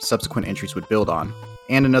subsequent entries would build on.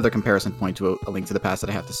 And another comparison point to A Link to the Past that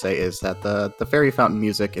I have to say is that the Fairy Fountain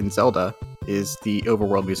music in Zelda is the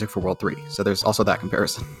overworld music for World 3. So there's also that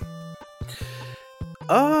comparison.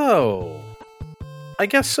 Oh, I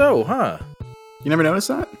guess so, huh? You never noticed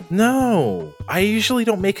that? No, I usually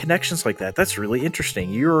don't make connections like that. That's really interesting.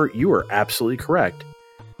 You are absolutely correct.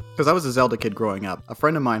 Because I was a Zelda kid growing up. A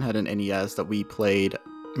friend of mine had an NES that we played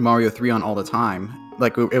Mario 3 on all the time.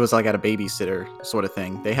 Like, it was like at a babysitter sort of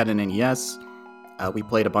thing. They had an NES. We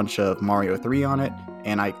played a bunch of Mario 3 on it,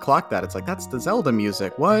 and I clocked that. It's like, that's the Zelda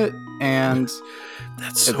music. What? And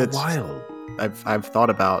that's so wild. I've thought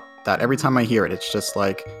about that every time I hear it. It's just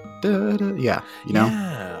like, yeah,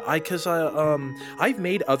 Yeah, because I've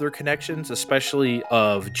made other connections, especially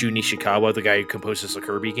of Jun Nishikawa, the guy who composes the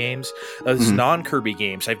Kirby games. Non-Kirby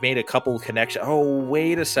games, I've made a couple connections. Oh,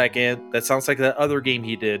 wait a second. That sounds like that other game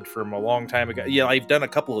he did from a long time ago. Yeah, I've done a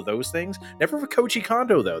couple of those things. Never with Koji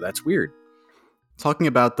Kondo, though. That's weird. Talking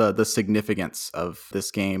about the significance of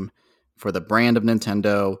this game for the brand of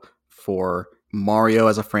Nintendo, for Mario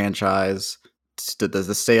as a franchise,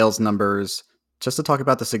 the sales numbers. Just to talk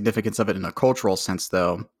about the significance of it in a cultural sense,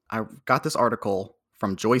 though, I got this article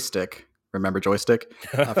from Joystick. Remember Joystick?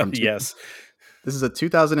 Yes. This is a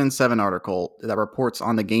 2007 article that reports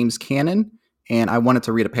on the game's canon, and I wanted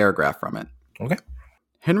to read a paragraph from it. Okay.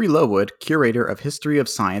 Henry Lowood, curator of History of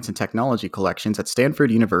Science and Technology collections at Stanford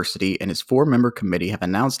University, and his 4-member committee have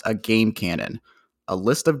announced a game canon, a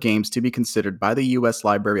list of games to be considered by the U.S.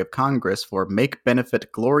 Library of Congress for Make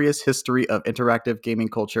Benefit Glorious History of Interactive Gaming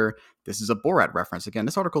Culture. This is a Borat reference. Again,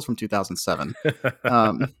 this article's from 2007.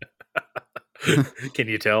 Can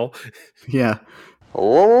you tell? Yeah.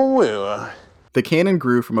 Oh, The canon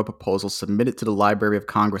grew from a proposal submitted to the Library of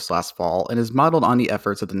Congress last fall and is modeled on the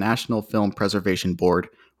efforts of the National Film Preservation Board,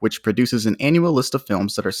 which produces an annual list of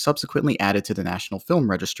films that are subsequently added to the National Film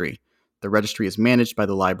Registry. The registry is managed by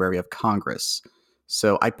the Library of Congress.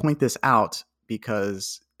 So I point this out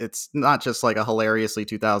because it's not just like a hilariously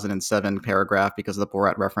 2007 paragraph because of the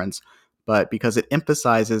Borat reference, but because it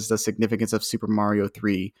emphasizes the significance of Super Mario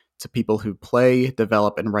 3 to people who play,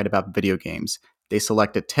 develop, and write about video games. They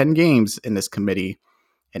selected 10 games in this committee,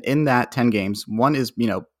 and in that 10 games, one is,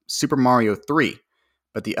 Super Mario 3,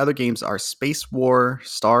 but the other games are Space War,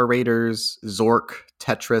 Star Raiders, Zork,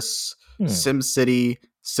 Tetris, SimCity,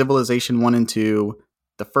 Civilization 1 and 2,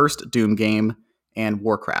 the first Doom game, and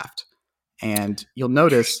Warcraft. And you'll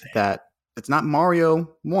notice that it's not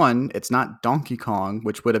Mario 1, it's not Donkey Kong,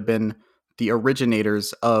 which would have been the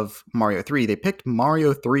originators of Mario 3. They picked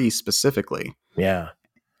Mario 3 specifically. Yeah.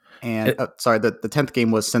 And the 10th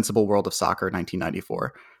game was Sensible World of Soccer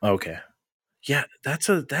 1994. Okay. Yeah,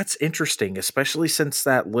 that's interesting, especially since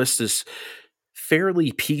that list is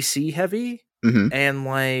fairly PC heavy. Mm-hmm.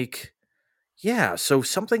 And yeah, so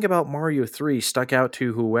something about Mario 3 stuck out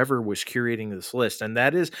to whoever was curating this list, and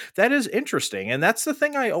that is interesting. And that's the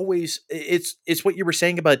thing I always it's what you were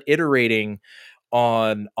saying about iterating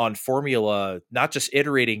on formula, not just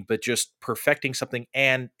iterating but just perfecting something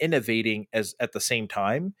and innovating as at the same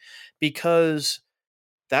time, because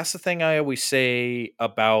that's the thing I always say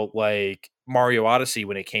about Mario Odyssey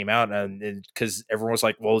when it came out, and because everyone was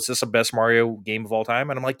like, well, is this the best Mario game of all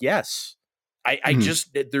time? And I'm like, yes. I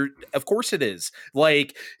just there, of course it is. Mario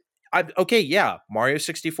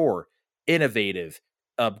 64, innovative,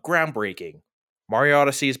 groundbreaking. Mario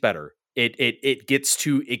Odyssey is better. It gets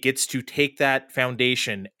to take that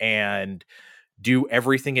foundation and do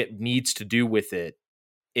everything it needs to do with it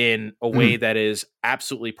in a way that is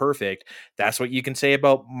absolutely perfect. That's what you can say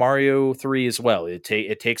about Mario 3 as well. It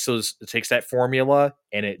takes that formula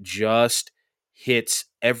and it just hits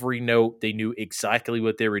every note. They knew exactly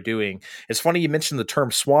what they were doing. It's funny you mentioned the term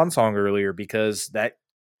swan song earlier, because they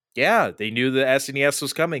knew the SNES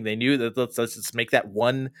was coming. They knew that let's make that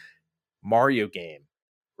one Mario game,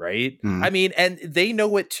 right? I mean, and they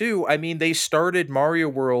know it too. I mean, they started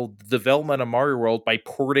development of Mario World by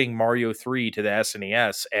porting Mario 3 to the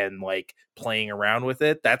SNES and playing around with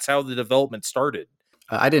it. That's how the development started.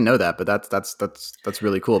 I didn't know that, but that's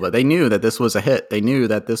really cool. But they knew that this was a hit. They knew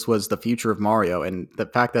that this was the future of Mario, and the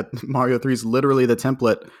fact that Mario 3 is literally the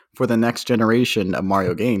template for the next generation of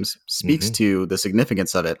Mario games speaks to the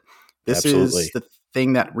significance of it. This is the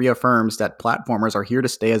thing that reaffirms that platformers are here to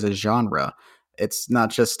stay as a genre. It's not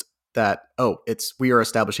just that, we are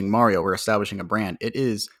establishing Mario, we're establishing a brand. It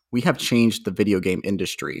is, we have changed the video game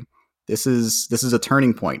industry. This is a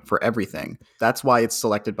turning point for everything. That's why it's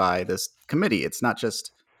selected by this committee. It's not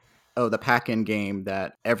just, the pack-in game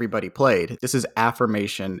that everybody played. This is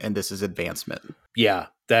affirmation and this is advancement. Yeah,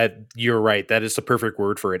 that you're right. That is the perfect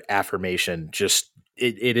word for it. Affirmation. Just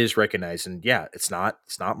it is recognized. And yeah, it's not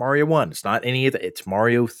Mario 1. It's not any of that. It's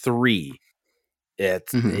Mario 3. It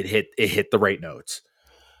hit the right notes.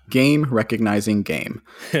 Game recognizing game.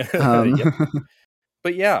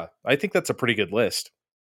 But yeah, I think that's a pretty good list.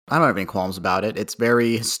 I don't have any qualms about it. It's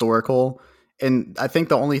very historical. And I think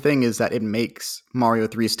the only thing is that it makes Mario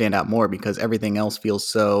 3 stand out more because everything else feels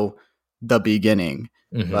so the beginning.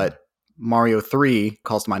 But Mario 3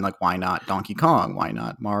 calls to mind, why not Donkey Kong? Why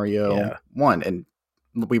not Mario 1? And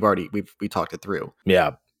we talked it through.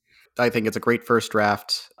 Yeah. I think it's a great first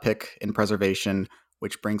draft pick in preservation,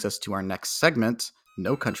 which brings us to our next segment,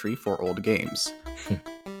 No Country for Old Games.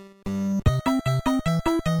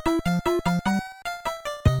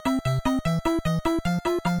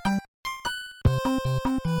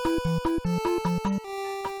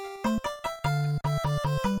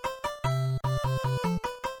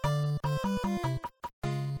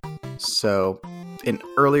 So in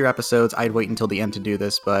earlier episodes, I'd wait until the end to do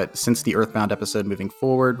this, but since the Earthbound episode moving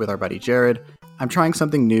forward with our buddy Jared, I'm trying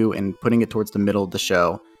something new and putting it towards the middle of the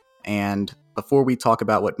show. And before we talk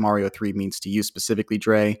about what Mario 3 means to you specifically,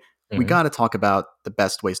 Dre, we got to talk about the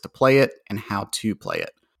best ways to play it and how to play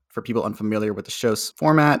it. For people unfamiliar with the show's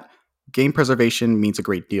format, game preservation means a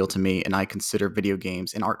great deal to me, and I consider video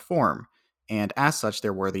games an art form. And as such,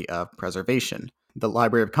 they're worthy of preservation. The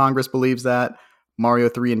Library of Congress believes that. Mario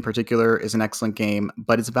 3 in particular is an excellent game,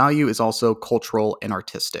 but its value is also cultural and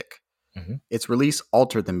artistic. Its release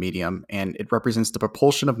altered the medium, and it represents the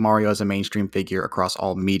propulsion of Mario as a mainstream figure across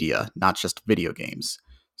all media, not just video games.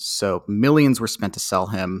 So millions were spent to sell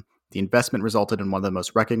him. The investment resulted in one of the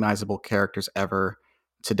most recognizable characters ever.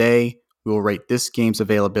 Today, we will rate this game's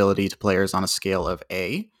availability to players on a scale of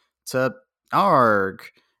A to ARG.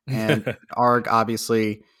 And ARG,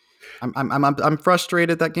 obviously, I'm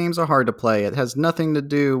frustrated that games are hard to play. It has nothing to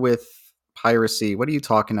do with piracy. What are you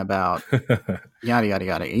talking about? Yada yada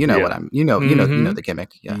yada. You know Yeah. what I'm. You know the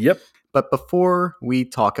gimmick. Yeah. Yep. But before we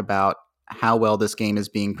talk about how well this game is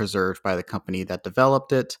being preserved by the company that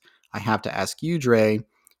developed it, I have to ask you, Dre,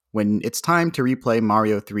 when it's time to replay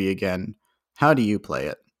Mario 3 again, how do you play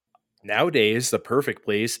it? Nowadays, the perfect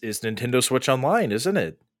place is Nintendo Switch Online, isn't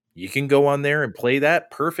it? You can go on there and play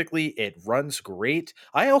that perfectly. It runs great.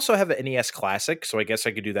 I also have an NES Classic, so I guess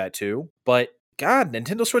I could do that too. But God,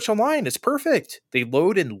 Nintendo Switch Online is perfect. They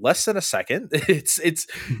load in less than a second. It's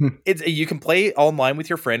you can play online with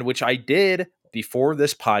your friend, which I did before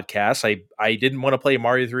this podcast. I didn't want to play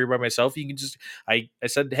Mario 3 by myself. You can just I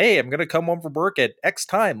said, "Hey, I'm going to come home from work at X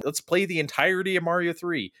time. Let's play the entirety of Mario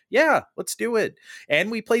 3." Yeah, let's do it. And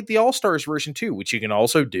we played the All-Stars version too, which you can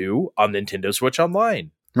also do on Nintendo Switch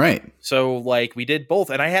Online. Right. So like we did both,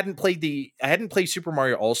 and I hadn't played Super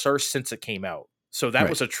Mario All-Stars since it came out. So that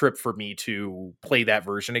was a trip for me to play that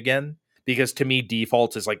version again, because to me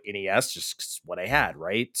default is like NES, just what I had,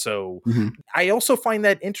 right? So I also find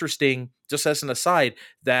that interesting, just as an aside,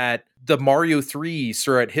 that the Mario 3s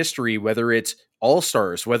throughout history, whether it's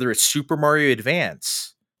All-Stars, whether it's Super Mario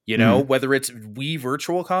Advance, you know, whether it's Wii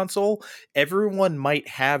Virtual Console, everyone might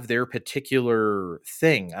have their particular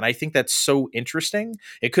thing. And I think that's so interesting.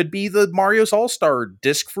 It could be the Mario's All-Star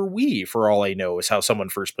disc for Wii, for all I know, is how someone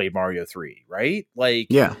first played Mario 3, right? Like,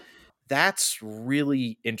 yeah. That's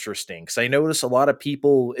really interesting, because I notice a lot of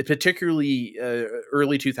people, particularly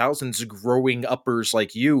early 2000s growing uppers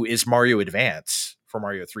like you, is Mario Advance for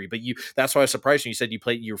Mario 3. But that's why I was surprised when you said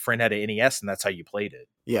your friend had an NES and that's how you played it.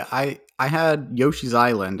 Yeah, I had Yoshi's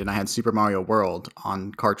Island and I had Super Mario World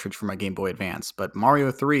on cartridge for my Game Boy Advance, but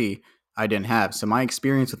Mario 3 I didn't have. So my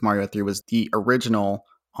experience with Mario 3 was the original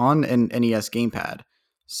on an NES gamepad.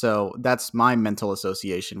 So that's my mental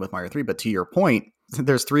association with Mario 3. But to your point,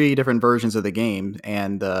 there's 3 different versions of the game,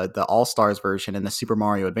 and the All-Stars version and the Super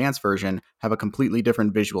Mario Advance version have a completely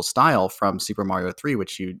different visual style from Super Mario 3,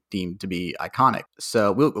 which you deem to be iconic.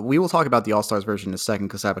 So we will talk about the All-Stars version in a second,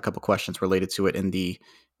 because I have a couple questions related to it in the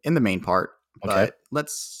main part. But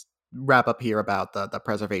let's wrap up here about the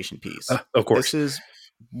preservation piece. Of course. This is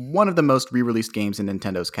one of the most re-released games in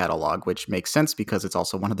Nintendo's catalog, which makes sense because it's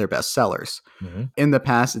also one of their best sellers. In the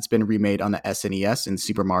past, it's been remade on the SNES in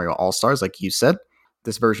Super Mario All-Stars, like you said.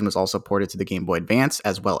 This version was also ported to the Game Boy Advance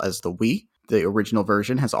as well as the Wii. The original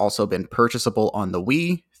version has also been purchasable on the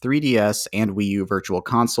Wii, 3DS, and Wii U Virtual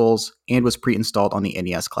Consoles, and was pre-installed on the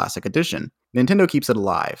NES Classic Edition. Nintendo keeps it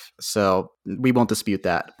alive, so we won't dispute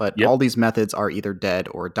that, but all these methods are either dead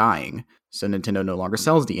or dying. So Nintendo no longer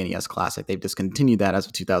sells the NES Classic. They've discontinued that as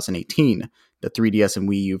of 2018. The 3DS and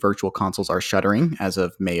Wii U Virtual Consoles are shuttering as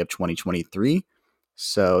of May of 2023.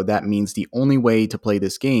 So that means the only way to play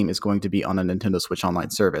this game is going to be on a Nintendo Switch Online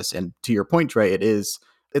service. And to your point, Trey, it's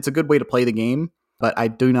a good way to play the game, but I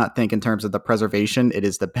do not think in terms of the preservation, it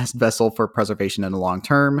is the best vessel for preservation in the long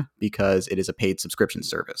term, because it is a paid subscription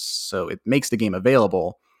service. So it makes the game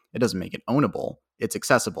available. It doesn't make it ownable. It's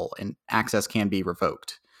accessible, and access can be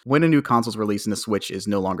revoked. When a new console's released and the Switch is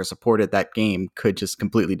no longer supported, that game could just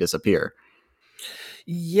completely disappear.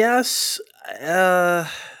 Yes,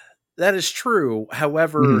 that is true.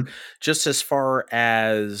 However, just as far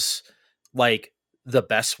as like the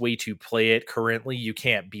best way to play it currently, you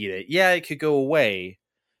can't beat it. Yeah, it could go away.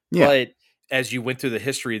 Yeah. But as you went through the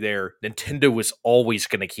history there, Nintendo was always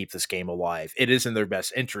going to keep this game alive. It is in their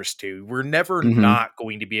best interest to. We're never not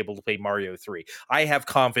going to be able to play Mario 3. I have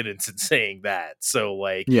confidence in saying that. So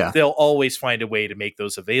like, they'll always find a way to make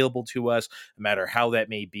those available to us, no matter how that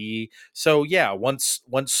may be. So yeah, once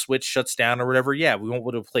Switch shuts down or whatever, we won't be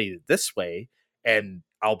able to play it this way. And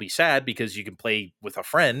I'll be sad, because you can play with a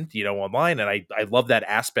friend, online. And I love that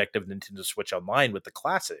aspect of Nintendo Switch Online with the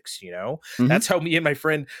classics, That's how me and my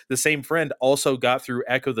friend, the same friend, also got through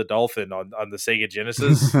Echo the Dolphin on the Sega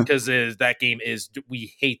Genesis, because that game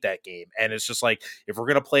we hate that game. And it's just like, if we're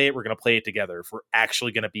going to play it, we're going to play it together. If we're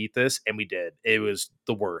actually going to beat this, and we did. It was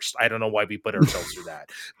the worst. I don't know why we put ourselves through that.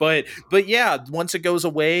 But yeah, once it goes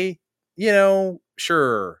away,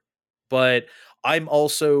 sure. But I'm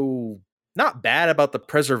also not bad about the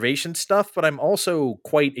preservation stuff, but I'm also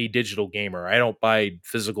quite a digital gamer. I don't buy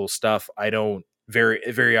physical stuff. I don't very,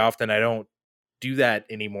 very often. I don't do that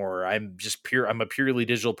anymore. I'm a purely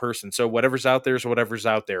digital person. So whatever's out there is whatever's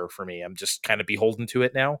out there for me. I'm just kind of beholden to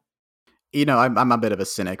it now. I'm a bit of a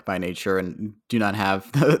cynic by nature, and do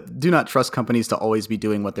not trust companies to always be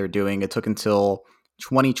doing what they're doing. It took until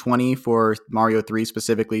 2020 for Mario 3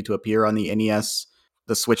 specifically to appear on the NES,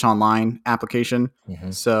 the Switch Online application.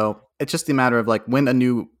 So it's just a matter of like, when a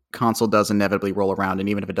new console does inevitably roll around, and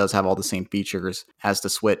even if it does have all the same features as the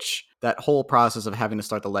Switch, that whole process of having to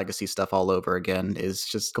start the legacy stuff all over again is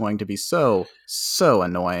just going to be so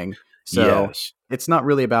annoying. So Yes. it's not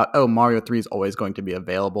really about, oh, Mario 3 is always going to be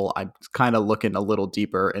available. I'm kind of looking a little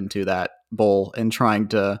deeper into that bowl and trying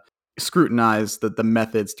to scrutinize the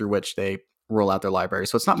methods through which they roll out their library.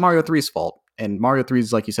 So it's not Mario 3's fault. And Mario 3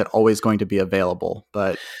 is, like you said, always going to be available.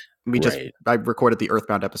 But Right. I recorded the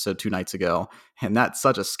Earthbound episode 2 nights ago, and that's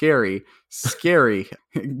such a scary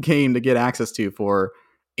game to get access to for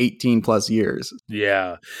 18 plus years.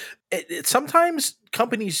 Yeah. Sometimes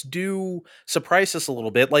companies do surprise us a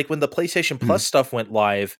little bit. Like when the PlayStation Plus stuff went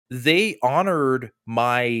live, they honored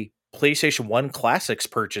my PlayStation 1 Classics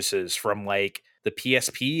purchases from like the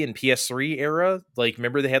PSP and PS3 era. Like,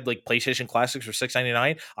 remember they had like PlayStation Classics for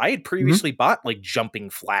 $6.99? I had previously bought like Jumping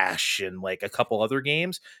Flash and like a couple other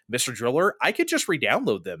games, Mr. Driller. I could just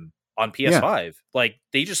re-download them on PS5. Like,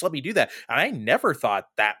 they just let me do that. And I never thought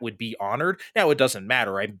that would be honored. Now, it doesn't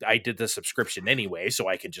matter. I did the subscription anyway, so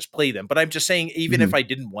I could just play them. But I'm just saying, even if I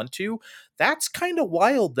didn't want to, that's kind of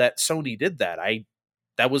wild that Sony did that.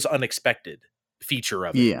 That was unexpected feature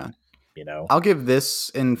of it. Yeah. You know, I'll give this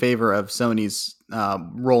in favor of Sony's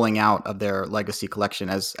rolling out of their legacy collection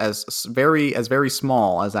as very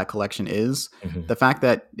small as that collection is. The fact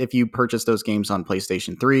that if you purchase those games on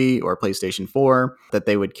PlayStation 3 or PlayStation 4, that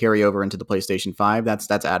they would carry over into the PlayStation 5,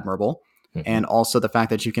 that's admirable. And also the fact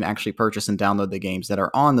that you can actually purchase and download the games that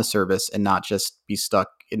are on the service and not just be stuck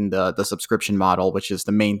in the subscription model, which is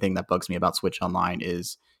the main thing that bugs me about Switch Online,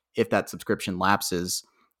 is if that subscription lapses,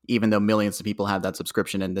 even though millions of people have that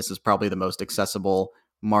subscription, and this is probably the most accessible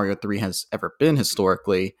Mario 3 has ever been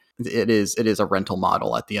historically, it is a rental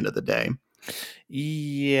model at the end of the day.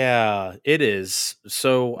 Yeah, it is.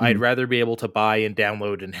 So I'd rather be able to buy and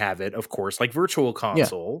download and have it, of course, like Virtual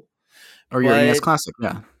Console. Or your NES Classic,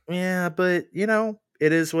 Yeah, but you know,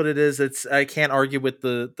 it is what it is. I can't argue with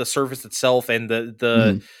the service itself and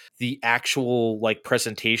the actual like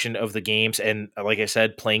presentation of the games, and like I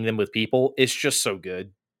said, playing them with people is just so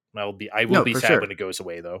good. I will be sad when it goes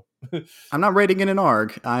away, though. I'm not rating it an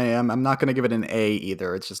ARG. I'm not going to give it an A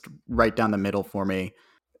either. It's just right down the middle for me.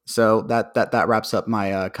 So that wraps up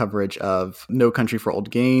my coverage of No Country for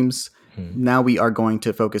Old Games. Now we are going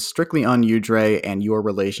to focus strictly on you, Dre, and your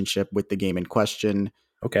relationship with the game in question.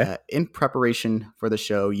 Okay. In preparation for the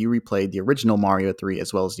show, you replayed the original Mario 3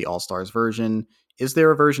 as well as the All-Stars version. Is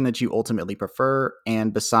there a version that you ultimately prefer?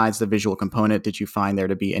 And besides the visual component, did you find there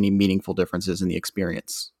to be any meaningful differences in the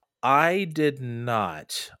experience? I did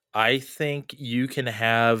not. I think you can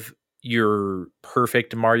have your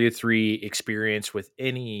perfect Mario 3 experience with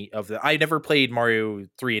any of the... I never played Mario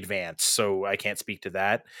 3 Advance, so I can't speak to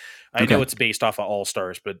that. I know it's based off of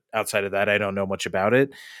All-Stars, but outside of that, I don't know much about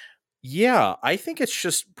it. Yeah, I think it's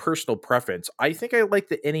just personal preference. I think I like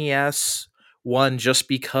the NES one just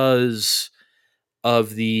because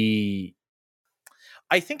of the...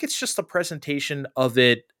 I think it's just the presentation of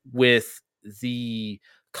it with the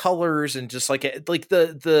colors and just like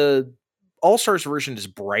the All-Stars version is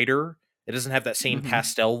brighter. It doesn't have that same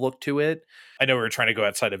pastel look to it. I know we're trying to go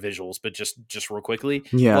outside of visuals, but just real quickly,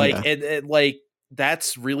 and like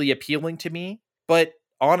that's really appealing to me. But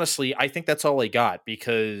honestly, I think that's all I got,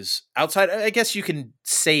 because outside, I guess you can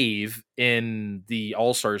save in the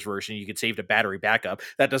All-Stars version. You could save to battery backup.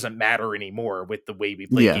 That doesn't matter anymore with the way we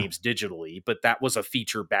play games digitally, but that was a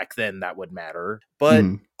feature back then that would matter. But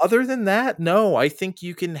other than that, no, I think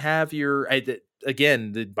you can have your,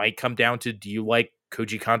 again, it might come down to, do you like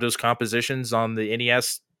Koji Kondo's compositions on the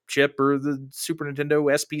NES chip or the Super Nintendo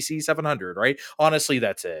SPC 700, right? Honestly,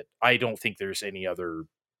 that's it. I don't think there's any other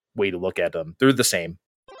way to look at them. They're the same.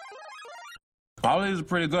 All these are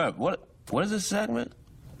pretty good. What is this segment?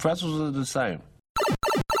 Pretzels are the same.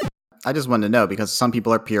 I just wanted to know, because some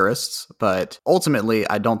people are purists, but ultimately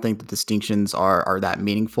I don't think the distinctions are that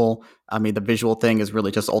meaningful. I mean, the visual thing is really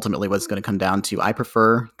just ultimately what it's going to come down to. I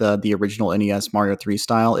prefer the original NES Mario 3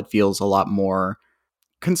 style. It feels a lot more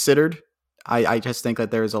considered. I just think that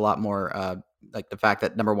there's a lot more like the fact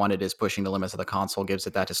that, number one, it is pushing the limits of the console gives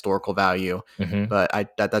it that historical value. But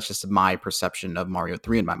that's just my perception of Mario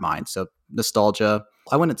 3 in my mind. So nostalgia.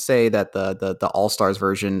 I wouldn't say that the All-Stars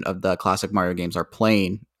version of the classic Mario games are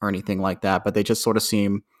plain or anything like that, but they just sort of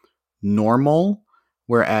seem normal,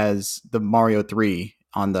 whereas the Mario 3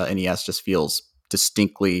 on the NES just feels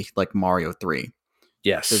distinctly like Mario 3.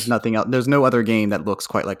 Yes. There's nothing else. There's no other game that looks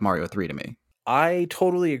quite like Mario 3 to me. I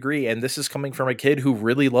totally agree. And this is coming from a kid who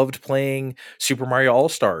really loved playing Super Mario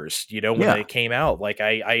All-Stars, when it came out. Like,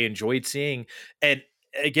 I enjoyed seeing, and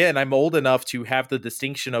again, I'm old enough to have the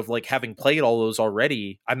distinction of like having played all those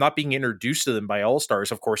already. I'm not being introduced to them by All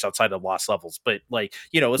Stars, of course, outside of Lost Levels, but like,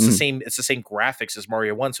 it's the same. It's the same graphics as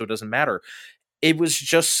Mario 1, so it doesn't matter. It was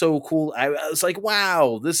just so cool. I was like,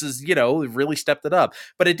 wow, this is, it really stepped it up.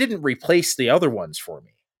 But it didn't replace the other ones for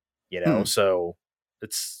me, So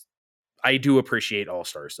I do appreciate All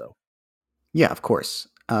Stars though. Yeah, of course.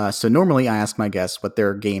 So normally I ask my guests what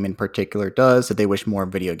their game in particular does that they wish more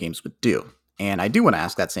video games would do. And I do want to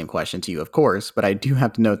ask that same question to you, of course, but I do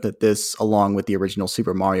have to note that this, along with the original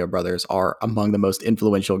Super Mario Brothers, are among the most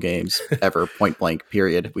influential games ever, point blank,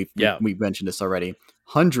 period. We've mentioned this already.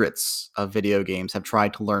 Hundreds of video games have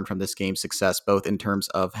tried to learn from this game's success, both in terms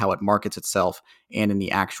of how it markets itself and in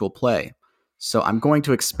the actual play. So I'm going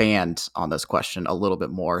to expand on this question a little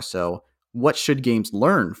bit more. So what should games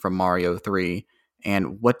learn from Mario 3?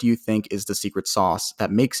 And what do you think is the secret sauce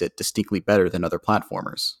that makes it distinctly better than other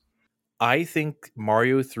platformers? I think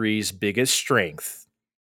Mario 3's biggest strength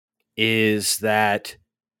is that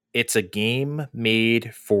it's a game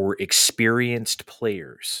made for experienced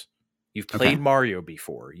players. You've played Mario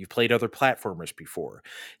before. You've played other platformers before.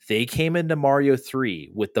 They came into Mario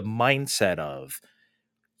 3 with the mindset of,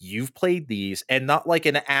 you've played these, and not like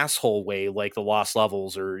an asshole way like the Lost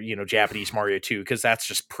Levels or Japanese Mario 2, because that's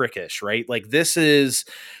just prickish, right? Like this is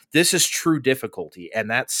true difficulty, and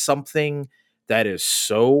that's something that is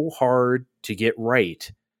so hard to get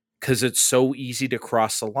right because it's so easy to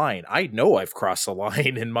cross the line. I know I've crossed the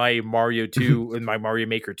line in my Mario 2 in my Mario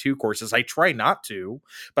Maker 2 courses. I try not to,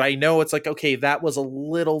 but I know it's like, okay, that was a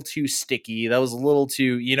little too sticky. That was a little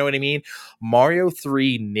too, you know what I mean? Mario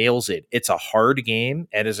 3 nails it. It's a hard game,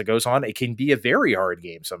 and as it goes on, it can be a very hard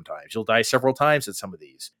game sometimes. You'll die several times at some of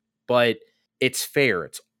these, but it's fair.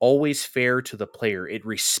 It's always fair to the player. It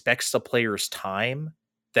respects the player's time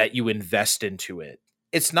that you invest into it.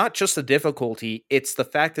 It's not just the difficulty, it's the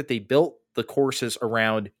fact that they built the courses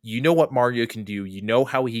around, what Mario can do,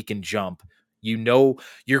 how he can jump,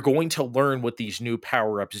 you're going to learn what these new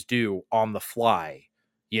power-ups do on the fly.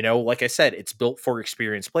 Like I said, it's built for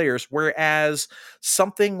experienced players, whereas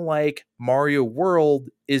something like Mario World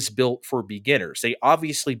is built for beginners. They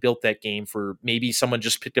obviously built that game for maybe someone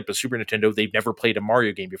just picked up a Super Nintendo. They've never played a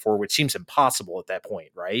Mario game before, which seems impossible at that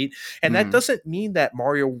point, right? And that doesn't mean that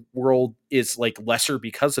Mario World is like lesser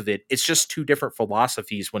because of it. It's just two different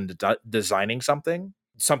philosophies when designing something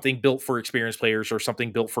built for experienced players or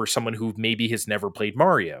something built for someone who maybe has never played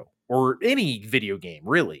Mario or any video game,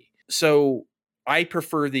 really. So I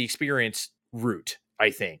prefer the experience route, I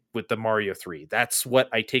think, with the Mario 3. That's what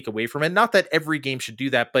I take away from it. Not that every game should do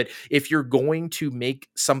that, but if you're going to make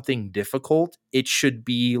something difficult, it should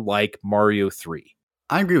be like Mario 3.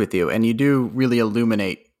 I agree with you, and you do really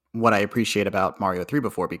illuminate what I appreciate about Mario 3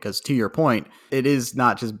 before, because to your point, it is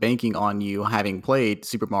not just banking on you having played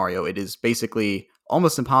Super Mario. It is basically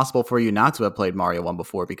almost impossible for you not to have played Mario 1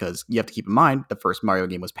 before, because you have to keep in mind the first Mario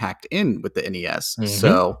game was packed in with the NES.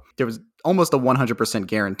 So there was almost a 100%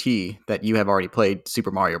 guarantee that you have already played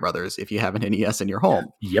Super Mario Brothers if you have an NES in your home.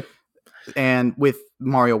 Yep. And with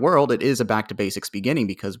Mario World, it is a back to basics beginning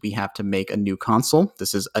because we have to make a new console.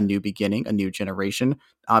 This is a new beginning, a new generation.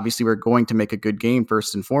 Obviously, we're going to make a good game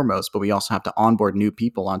first and foremost, but we also have to onboard new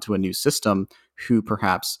people onto a new system who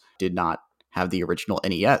perhaps did not have the original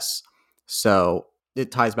NES. So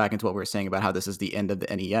it ties back into what we were saying about how this is the end of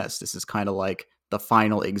the NES. This is kind of like the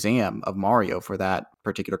final exam of Mario for that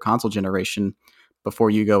particular console generation before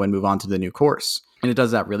you go and move on to the new course. And it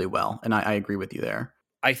does that really well. And I agree with you there.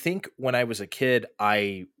 I think when I was a kid,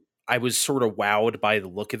 I was sort of wowed by the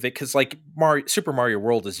look of it because like Super Mario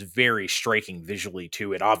World is very striking visually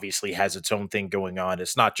too. It obviously has its own thing going on.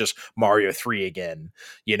 It's not just Mario 3 again.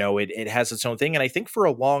 It has its own thing. And I think for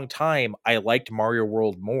a long time, I liked Mario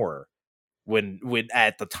World more when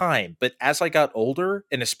at the time. But as I got older,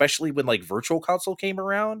 and especially when like Virtual Console came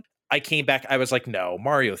around, I came back. I was like, no,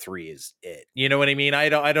 Mario 3 is it. You know what I mean? I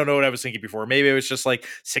don't know what I was thinking before. Maybe it was just like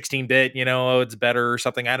 16-bit, it's better or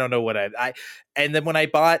something. I don't know what I and then when I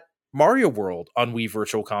bought Mario World on Wii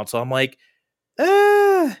Virtual Console, I'm like,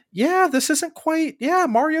 yeah, this isn't quite,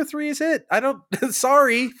 Mario 3 is it. I don't,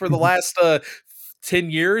 sorry for the last 10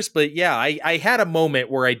 years, but yeah, I had a moment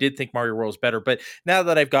where I did think Mario World was better, but now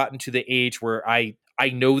that I've gotten to the age where I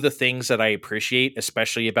know the things that I appreciate,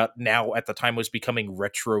 especially about now at the time was becoming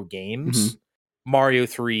retro games. Mario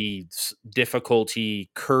 3's difficulty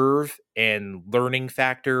curve and learning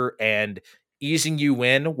factor and easing you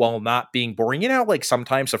in while not being boring. Like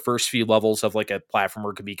sometimes the first few levels of like a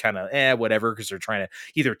platformer could be kind of whatever because they're trying to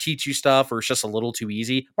either teach you stuff or it's just a little too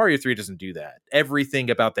easy. Mario 3 doesn't do that. Everything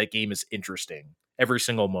about that game is interesting. Every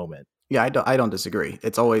single moment. Yeah, I don't disagree.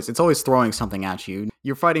 It's always throwing something at you.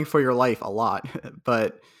 You're fighting for your life a lot,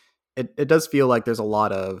 but it does feel like there's a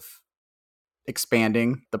lot of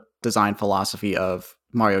expanding. The design philosophy of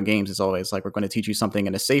Mario games is always like, we're going to teach you something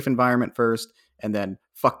in a safe environment first, and then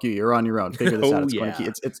fuck you, you're on your own. Figure this out. It's going to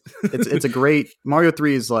keep, it's a great Mario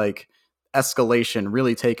 3 is like escalation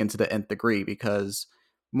really taken to the nth degree, because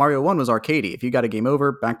Mario 1 was arcadey. If you got a game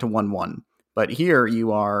over, back to 1-1. But here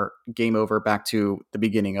you are game over, back to the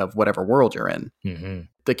beginning of whatever world you're in. Mm-hmm.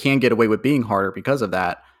 They can get away with being harder because of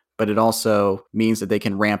that, but it also means that they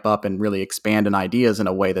can ramp up and really expand on ideas in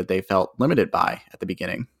a way that they felt limited by at the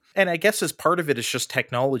beginning. And I guess as part of it is just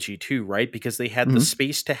technology too, right? Because they had the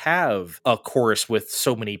space to have a course with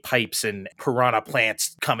so many pipes and piranha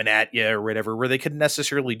plants coming at you or whatever, where they couldn't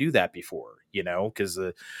necessarily do that before, because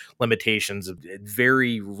the limitations of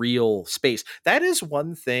very real space. That is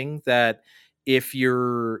one thing that if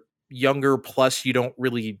you're younger, plus you don't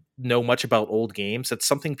really know much about old games, that's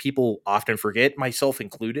something people often forget, myself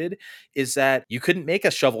included, is that you couldn't make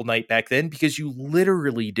a Shovel Knight back then because you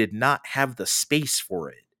literally did not have the space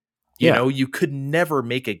for it. You could never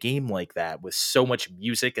make a game like that with so much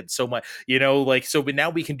music and so much, but now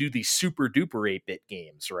we can do these super duper 8-bit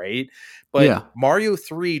games, right? But Mario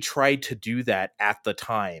 3 tried to do that at the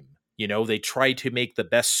time. They tried to make the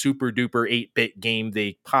best super duper 8-bit game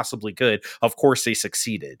they possibly could. Of course, they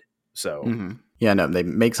succeeded. So, they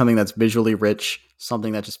make something that's visually rich,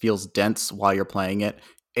 something that just feels dense while you're playing it.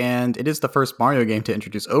 And it is the first Mario game to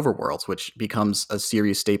introduce overworlds, which becomes a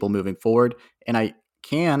series staple moving forward. And I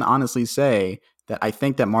can honestly say that I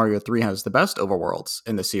think that Mario 3 has the best overworlds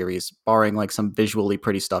in the series, barring like some visually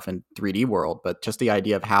pretty stuff in 3D World. But just the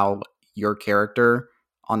idea of how your character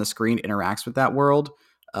on the screen interacts with that world,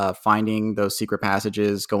 finding those secret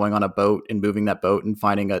passages, going on a boat and moving that boat and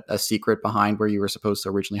finding a secret behind where you were supposed to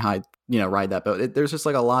originally ride that boat. There's just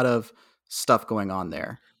like a lot of stuff going on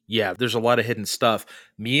there. Yeah, there's a lot of hidden stuff.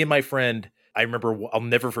 Me and my friend, I remember, I'll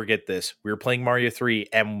never forget this. We were playing Mario 3,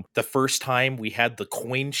 and the first time we had the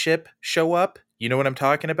coin ship show up. You know what I'm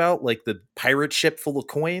talking about? Like the pirate ship full of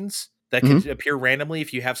coins that can appear randomly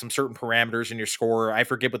if you have some certain parameters in your score. I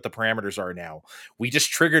forget what the parameters are now. We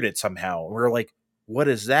just triggered it somehow. We were like, what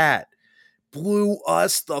is that? Blew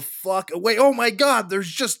us the fuck away. Oh my God,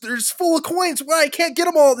 there's full of coins. Why I can't get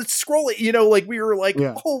them all. It's scrolling. We were like,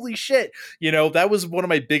 holy shit. That was one of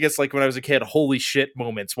my biggest, like when I was a kid, holy shit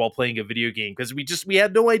moments while playing a video game, because we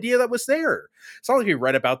had no idea that was there. It's not like we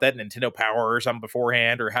read about that in Nintendo Power or something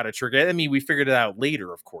beforehand or how to trigger it. I mean, we figured it out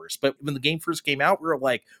later, of course, but when the game first came out, we were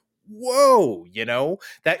like, whoa,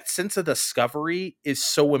 that sense of discovery is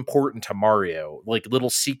so important to Mario. Like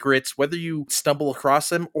little secrets, whether you stumble across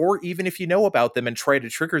them or even if you know about them and try to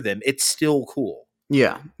trigger them, it's still cool.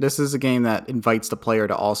 Yeah, this is a game that invites the player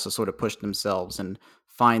to also sort of push themselves and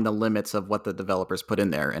find the limits of what the developers put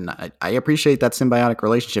in there. And I appreciate that symbiotic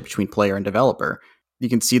relationship between player and developer. You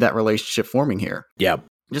can see that relationship forming here. Yeah.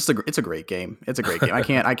 It's a great game. It's a great game.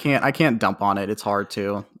 I can't dump on it. It's hard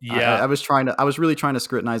to. Yeah. I was really trying to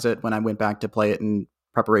scrutinize it when I went back to play it in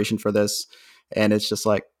preparation for this, and it's just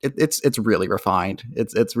like it's really refined.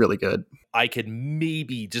 It's really good. I could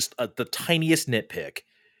maybe just the tiniest nitpick.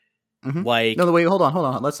 Like no, wait, hold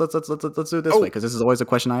on. Let's do it this way, because this is always a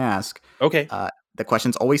question I ask. Okay. The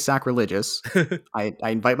question's always sacrilegious. I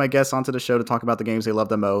invite my guests onto the show to talk about the games they love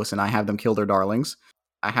the most, and I have them kill their darlings.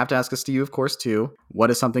 I have to ask this to you, of course, too.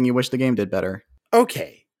 What is something you wish the game did better?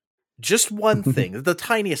 Okay. Just one thing. The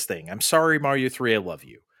tiniest thing. I'm sorry, Mario 3, I love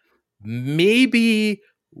you. Maybe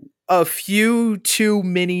a few too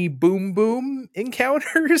many boom boom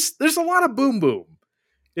encounters. There's a lot of boom boom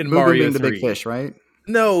in boom Mario boom being 3. The big fish, right?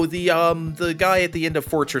 No, the guy at the end of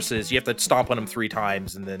Fortresses, you have to stomp on him 3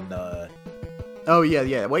 times and then oh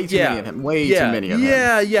yeah, way too many of him. Too many of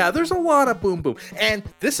him. Yeah, there's a lot of boom boom. And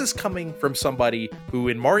this is coming from somebody who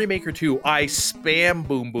in Mario Maker 2, I spam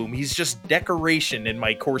boom boom. He's just decoration in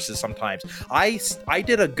my courses sometimes. I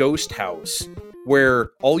did a ghost house where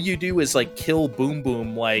all you do is like kill boom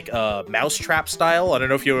boom like Mousetrap style. I don't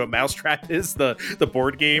know if you know what Mousetrap is, the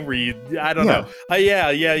board game where you I don't know. Yeah.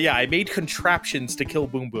 I made contraptions to kill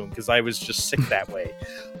boom boom because I was just sick that way.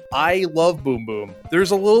 I love boom boom.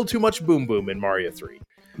 There's a little too much boom boom in Mario 3.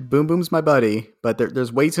 Boom boom's my buddy, but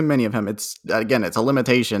there's way too many of him. It's a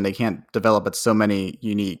limitation. They can't develop so many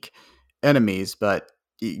unique enemies, but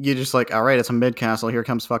you're just like, all right, it's a mid castle. Here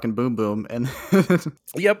comes fucking boom boom, and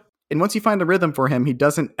yep. And once you find a rhythm for him, he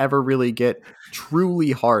doesn't ever really get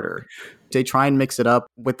truly harder. They try and mix it up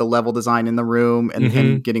with the level design in the room and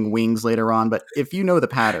him getting wings later on. But if you know the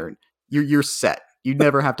pattern, you're set. You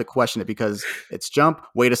never have to question it because it's jump,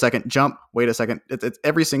 wait a second, jump, wait a second. It's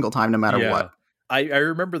every single time, no matter what. I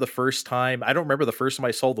remember the first time, I don't remember the first time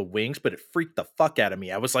I saw the wings, but it freaked the fuck out of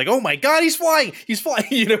me. I was like, oh my God, he's flying. He's flying.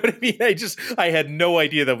 You know what I mean? I had no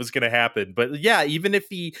idea that was going to happen. But yeah, even if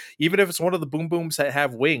it's one of the boom booms that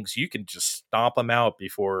have wings, you can just stomp him out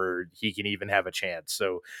before he can even have a chance.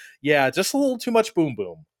 So yeah, just a little too much boom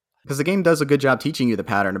boom. Because the game does a good job teaching you the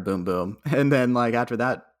pattern of boom boom. And then like after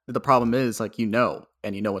that, the problem is like,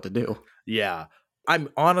 and you know what to do. Yeah. I'm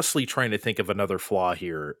honestly trying to think of another flaw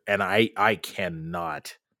here, and I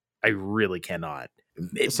cannot. I really cannot.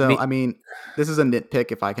 I mean, this is a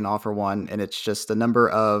nitpick if I can offer one, and it's just the number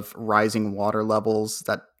of rising water levels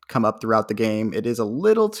that come up throughout the game. It is a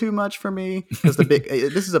little too much for me because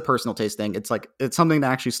this is a personal taste thing. It's something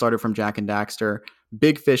that actually started from Jak and Daxter.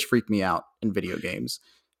 Big fish freak me out in video games,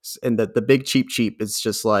 and the big cheap is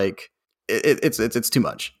just like it's too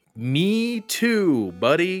much. Me too,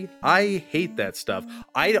 buddy. I hate that stuff.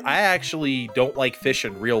 I actually don't like fish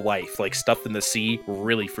in real life. Like stuff in the sea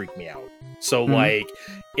really freak me out. So like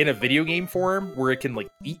in a video game form where it can like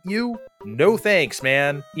eat you, no thanks,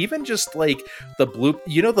 man. Even just like the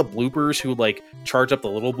bloopers who like charge up the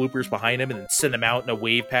little bloopers behind him and then send them out in a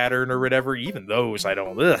wave pattern or whatever. Even those I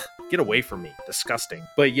don't. Get away from me. Disgusting.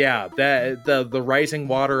 But yeah, that the rising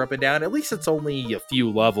water up and down. At least it's only a few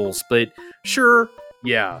levels, but sure.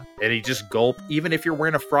 Yeah, and he just gulp. Even if you're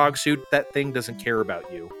wearing a frog suit, that thing doesn't care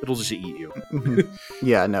about you. It'll just eat you.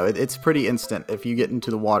 Yeah, no, it's pretty instant. If you get into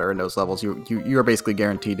the water in those levels, you're basically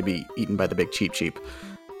guaranteed to be eaten by the big cheap.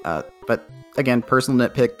 But again, personal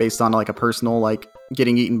nitpick based on like a personal like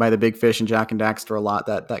getting eaten by the big fish in Jak and Daxter a lot.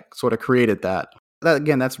 That sort of created that.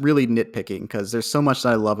 Again, that's really nitpicking because there's so much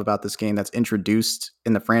that I love about this game that's introduced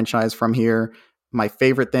in the franchise from here. My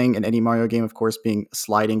favorite thing in any Mario game, of course, being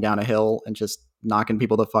sliding down a hill and just knocking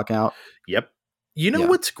people the fuck out. Yep. You know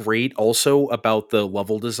what's great also about the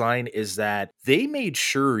level design is that they made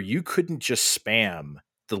sure you couldn't just spam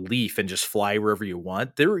the leaf and just fly wherever you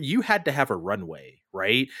want. You had to have a runway,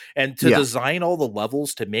 right? And to design all the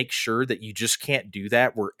levels to make sure that you just can't do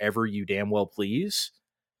that wherever you damn well please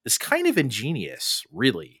is kind of ingenious,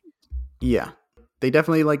 really. Yeah. They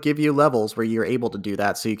definitely like give you levels where you're able to do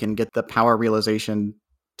that so you can get the power realization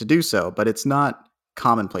to do so, but it's not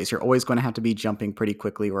commonplace. You're always going to have to be jumping pretty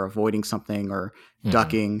quickly or avoiding something or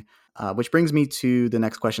ducking, which brings me to the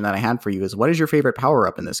next question that I had for you is what is your favorite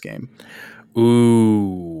power-up in this game?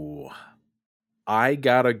 Ooh, I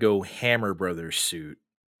gotta go Hammer Brothers suit.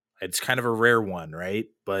 It's kind of a rare one, right?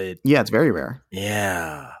 But yeah, it's very rare.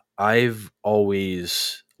 Yeah, I've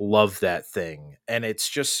always loved that thing. And it's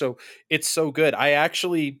so good. I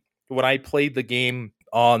actually, when I played the game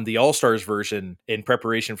on the All-Stars version in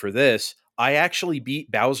preparation for this, I actually beat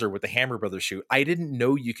Bowser with the Hammer Brothers suit. I didn't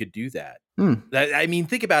know you could do that. I mean,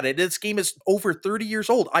 think about it. This game is over 30 years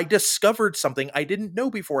old. I discovered something I didn't know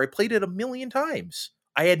before. I played it a million times.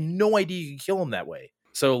 I had no idea you could kill him that way.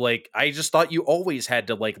 So, like, I just thought you always had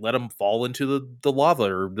to, like, let him fall into the lava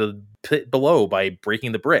or the pit below by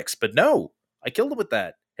breaking the bricks. But no, I killed him with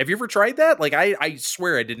that. Have you ever tried that? Like, I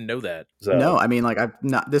swear I didn't know that. So. No, I mean, like,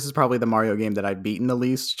 this is probably the Mario game that I've beaten the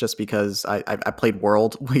least just because I played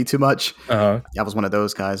World way too much. I was one of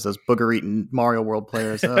those guys, those booger-eating Mario World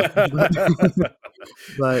players. But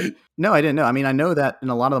no, I didn't know. I mean, I know that in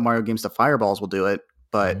a lot of the Mario games, the fireballs will do it.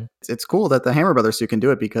 But it's cool that the Hammer Brothers suit can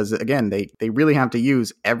do it because, again, they really have to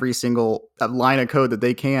use every single line of code that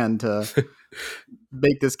they can to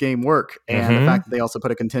make this game work. And the fact that they also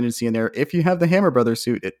put a contingency in there, if you have the Hammer Brothers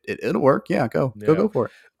suit, it'll work. Yeah, go for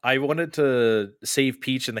it. I wanted to save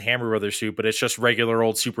Peach in the Hammer Brothers suit, but it's just regular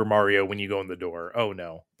old Super Mario when you go in the door. Oh,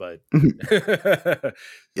 no. But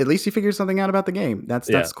at least you figured something out about the game.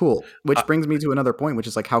 That's cool. Which brings me to another point, which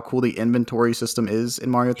is like how cool the inventory system is in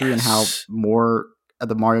Mario 3 and how more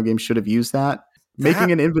the Mario game should have used that.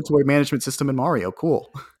 Making an inventory management system in Mario,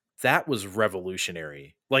 cool. That was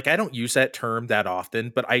revolutionary. Like, I don't use that term that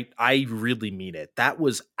often, but I really mean it. That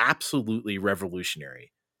was absolutely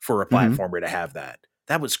revolutionary for a platformer to have that.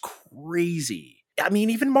 That was crazy. I mean,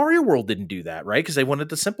 even Mario World didn't do that, right? Because they wanted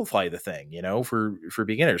to simplify the thing, you know, for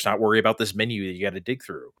beginners, not worry about this menu that you got to dig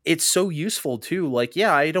through. It's so useful too. Like,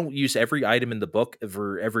 yeah, I don't use every item in the book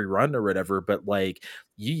for every run or whatever, but like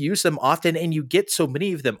you use them often and you get so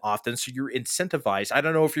many of them often. So you're incentivized. I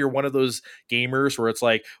don't know if you're one of those gamers where it's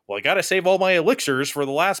like, well, I got to save all my elixirs for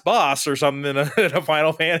the last boss or something in a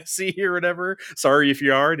Final Fantasy or whatever. Sorry if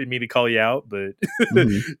you are, I didn't mean to call you out, but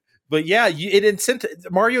But yeah,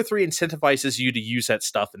 Mario 3 incentivizes you to use that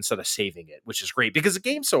stuff instead of saving it, which is great because the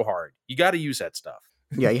game's so hard. You got to use that stuff.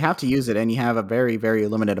 Yeah, you have to use it, and you have a very, very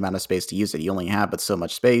limited amount of space to use it. You only have but so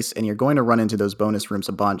much space, and you're going to run into those bonus rooms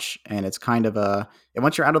a bunch. And it's kind of and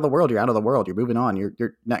once you're out of the world, you're out of the world. You're moving on.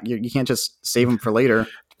 You're not. You can't just save them for later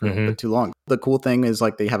for too long. The cool thing is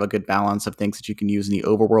like they have a good balance of things that you can use in the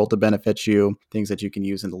overworld to benefit you, things that you can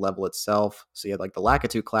use in the level itself. So you have like the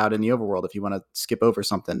Lakitu Cloud in the overworld. If you want to skip over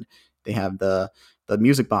something, they have the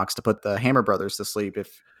music box to put the Hammer Brothers to sleep.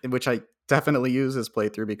 Which I definitely use this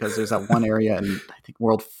playthrough because there's that one area in I think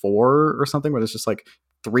World 4 or something where there's just like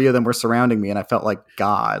 3 of them were surrounding me and I felt like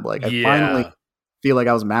God. Like I finally feel like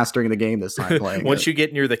I was mastering the game this time playing. Once you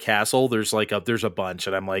get near the castle, there's a bunch,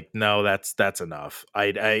 and I'm like, no, that's enough.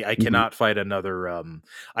 I cannot fight another.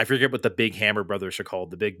 I forget what the big Hammer Brothers are called,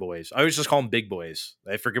 the big boys. I always just call them big boys.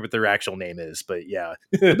 I forget what their actual name is, but yeah,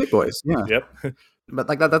 the big boys. Yeah. Yep. But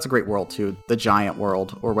like that's a great world too. The giant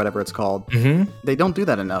world or whatever it's called. They don't do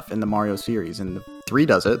that enough in the Mario series, and the 3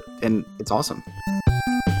 does it, and it's awesome.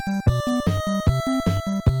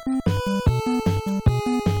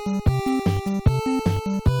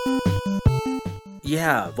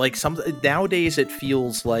 Yeah, like nowadays it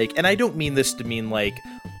feels like, and I don't mean this to mean like,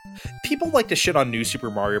 people like to shit on New Super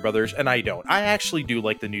Mario Brothers, and I don't. I actually do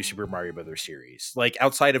like the New Super Mario Brothers series. Like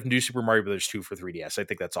outside of New Super Mario Brothers 2 for 3DS, I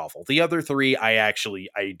think that's awful. The other 3, I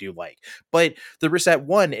do like. But there was that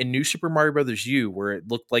one in New Super Mario Brothers U where it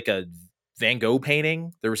looked like a Van Gogh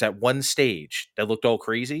painting. There was that one stage that looked all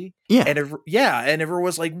crazy. Yeah. And everyone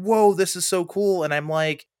was like, "Whoa, this is so cool." And I'm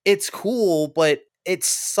like, "It's cool, but it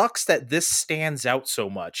sucks that this stands out so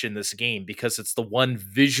much in this game because it's the one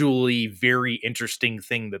visually very interesting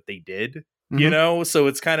thing that they did, you know? So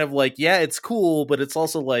it's kind of like, yeah, it's cool, but it's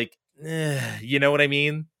also like, you know what I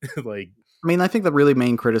mean? Like, I mean, I think the really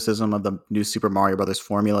main criticism of the New Super Mario Brothers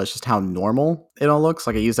formula is just how normal it all looks.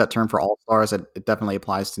 Like I use that term for All Stars. It definitely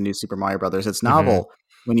applies to New Super Mario Brothers. It's novel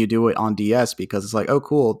when you do it on DS because it's like, oh,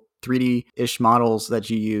 cool. 3D-ish models that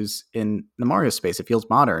you use in the Mario space. It feels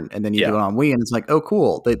modern. And then you do it on Wii and it's like, oh,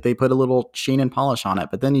 cool. They put a little sheen and polish on it.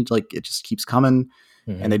 But then it just keeps coming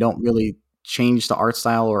and they don't really change the art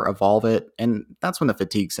style or evolve it, and that's when the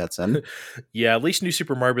fatigue sets in. Yeah, at least New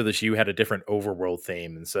Super Mario Bros. U had a different overworld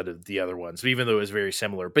theme instead of the other ones, even though it was very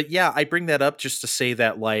similar. But yeah, I bring that up just to say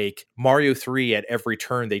that like Mario 3 at every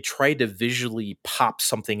turn, they tried to visually pop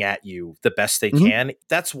something at you the best they can.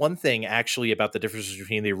 That's one thing actually about the differences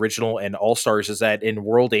between the original and All-Stars is that in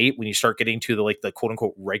World 8, when you start getting to the quote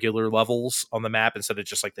unquote regular levels on the map instead of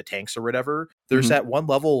just like the tanks or whatever, there's that one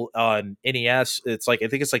level on NES. It's like, I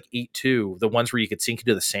think it's like 8-2. The ones where you could sink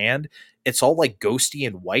into the sand, it's all like ghosty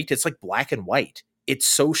and white. It's like black and white. It's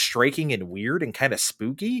so striking and weird and kind of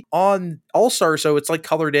spooky. On All-Star, so it's like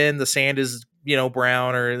colored in. The sand is,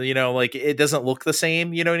 brown or, like it doesn't look the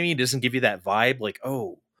same. You know what I mean? It doesn't give you that vibe. Like,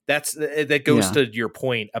 oh, that goes to your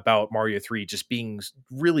point about Mario 3 just being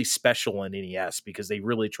really special in NES because they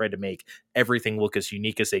really tried to make everything look as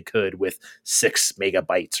unique as they could with 6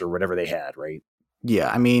 megabytes or whatever they had, right? Yeah,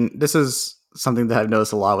 I mean, this is something that I've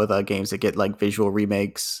noticed a lot with games that get like visual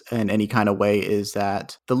remakes in any kind of way is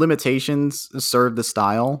that the limitations serve the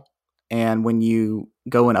style. And when you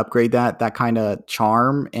go and upgrade that kind of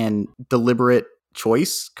charm and deliberate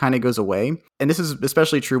choice kind of goes away. And this is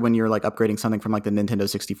especially true when you're like upgrading something from like the Nintendo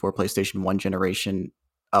 64, PlayStation 1 generation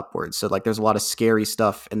upwards. So like there's a lot of scary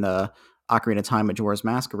stuff in the Ocarina of Time Majora's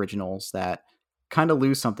Mask originals that kind of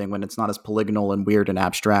lose something when it's not as polygonal and weird and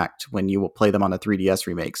abstract when you will play them on the 3DS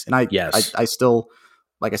remakes. And I still,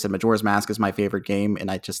 like I said, Majora's Mask is my favorite game,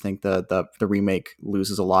 and I just think the remake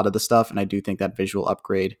loses a lot of the stuff, and I do think that visual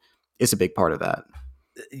upgrade is a big part of that.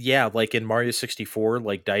 Yeah, like in Mario 64,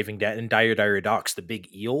 like diving down in Dire Docks, the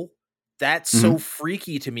big eel, that's so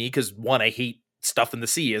freaky to me because one, I hate stuff in the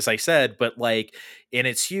sea, as I said, but like, and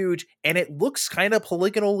it's huge and it looks kind of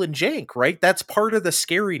polygonal and jank, right? That's part of the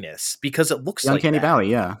scariness because it looks like Uncanny Valley,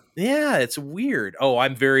 yeah. Yeah, it's weird. Oh,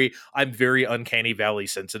 I'm very Uncanny Valley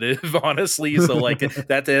sensitive, honestly. So like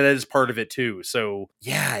that is part of it too. So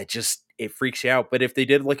yeah, it freaks you out. But if they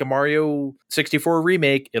did like a Mario 64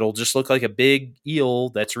 remake, it'll just look like a big eel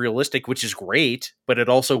that's realistic, which is great, but it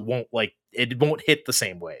also won't hit the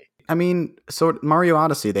same way. I mean, so Mario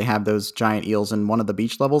Odyssey, they have those giant eels in one of the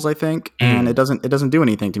beach levels, I think, and it doesn't do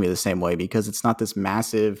anything to me the same way because it's not this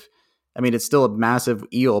massive. I mean, it's still a massive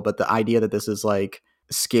eel, but the idea that this is like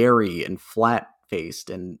scary and flat faced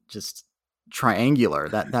and just triangular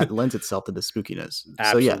that lends itself to the spookiness.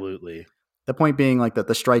 Absolutely. So, yeah, the point being like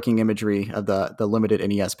the striking imagery of the limited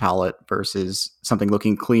NES palette versus something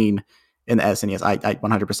looking clean in the SNES. I 100%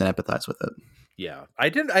 empathize with it. Yeah.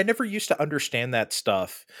 I never used to understand that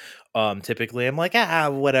stuff. Typically I'm like,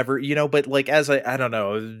 whatever, but like as I don't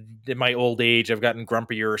know, in my old age I've gotten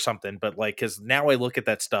grumpier or something, but like cuz now I look at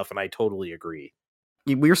that stuff and I totally agree.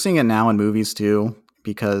 We're seeing it now in movies too,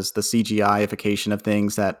 because the CGIification of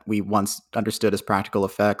things that we once understood as practical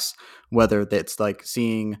effects, whether that's like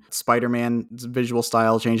seeing Spider-Man's visual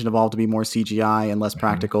style change and evolve to be more CGI and less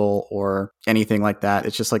practical or anything like that.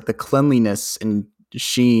 It's just like the cleanliness and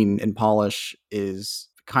sheen and polish is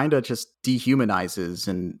kind of just dehumanizes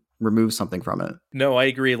and removes something from it. No, I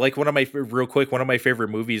agree. Like one of my favorite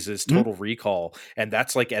movies is Total Recall, and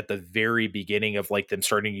that's like at the very beginning of like them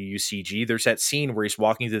starting to use CG. There's that scene where he's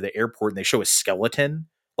walking through the airport and they show a skeleton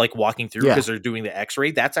like walking through because they're doing the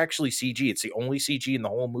X-ray. That's actually CG. It's the only CG in the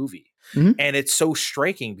whole movie. And it's so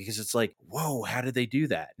striking because it's like, whoa, how did they do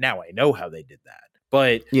that? Now I know how they did that.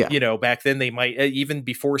 But, back then they might, even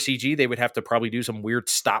before CG, they would have to probably do some weird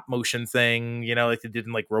stop motion thing, like they did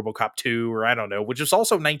in like RoboCop 2 or I don't know, which was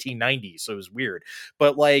also 1990. So it was weird.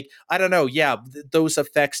 But like, I don't know. Yeah, those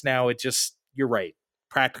effects now, you're right.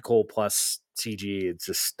 Practical plus CG. It's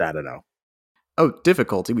just, I don't know. Oh,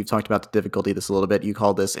 difficulty. We've talked about the difficulty this a little bit. You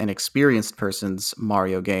call this an experienced person's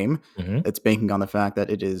Mario game. It's banking on the fact that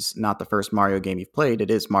it is not the first Mario game you've played. It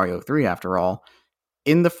is Mario 3 after all.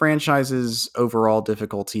 In the franchise's overall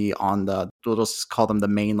difficulty on we'll just call them the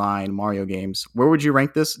mainline Mario games, where would you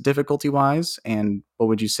rank this difficulty-wise? And what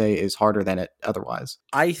would you say is harder than it otherwise?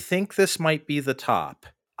 I think this might be the top.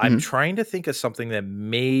 I'm trying to think of something that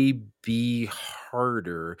may be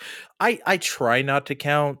harder. I try not to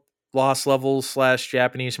count Lost Levels /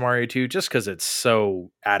 Japanese Mario 2 just because it's so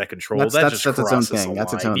out of control. That's its own thing.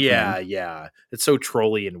 That's its own thing. Yeah. It's so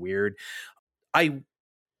trolly and weird.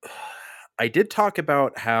 I did talk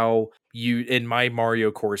about how in my Mario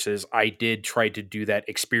courses, I did try to do that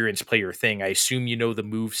experienced player thing. I assume you know the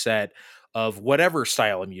move set of whatever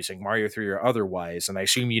style I'm using, Mario 3 or otherwise, and I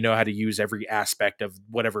assume you know how to use every aspect of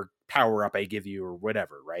whatever power up I give you or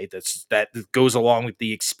whatever, right? That goes along with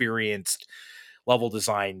the experienced level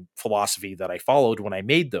design philosophy that I followed when I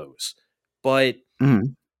made those. But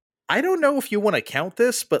I don't know if you want to count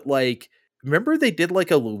this, but like, remember they did like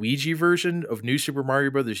a Luigi version of New Super Mario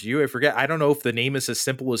Brothers U? I forget. I don't know if the name is as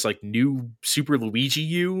simple as like New Super Luigi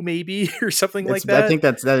U maybe or something like that. I think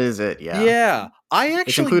that is it. Yeah. Yeah.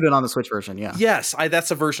 It's included on the Switch version. Yeah. Yes. That's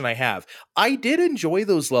a version I have. I did enjoy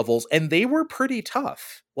those levels and they were pretty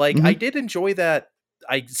tough. Like I did enjoy that.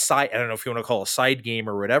 I don't know if you want to call it a side game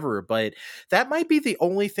or whatever, but that might be the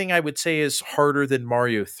only thing I would say is harder than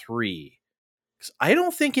Mario 3. I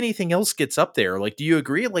don't think anything else gets up there. Like, do you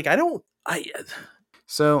agree? Like,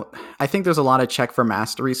 So I think there's a lot of check for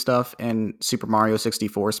mastery stuff in Super Mario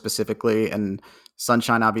 64 specifically, and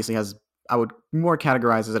Sunshine obviously has, I would more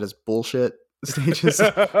categorize it as bullshit stages.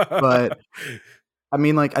 But I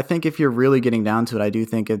mean, like, I think if you're really getting down to it, I do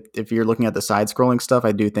think if you're looking at the side-scrolling stuff,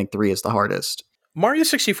 I do think 3 is the hardest. Mario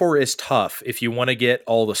 64 is tough if you want to get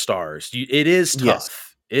all the stars. It is tough. Yes.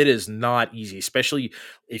 It is not easy, especially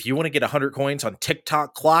if you want to get 100 coins on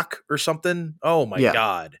TikTok clock or something. Oh my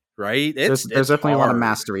God. Right? There's definitely hard. A lot of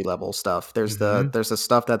mastery level stuff. There's the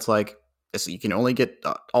stuff that's like, you can only get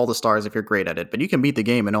all the stars if you're great at it, but you can beat the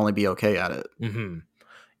game and only be okay at it.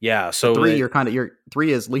 Yeah, so 3,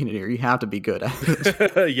 3 is linear. You have to be good at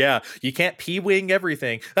it. Yeah, you can't P-wing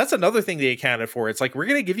everything. That's another thing they accounted for. It's like, we're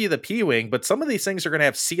going to give you the P-wing, but some of these things are going to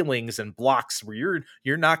have ceilings and blocks where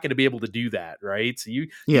you're not going to be able to do that, right? So you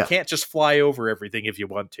can't just fly over everything if you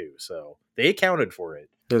want to. So they accounted for it.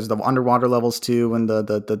 There's the underwater levels too, and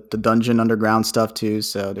the dungeon underground stuff too.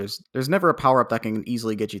 So there's never a power up that can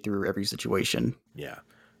easily get you through every situation. Yeah.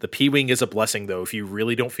 The P-Wing is a blessing, though, if you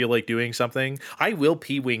really don't feel like doing something. I will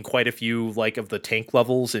P-Wing quite a few, like, of the tank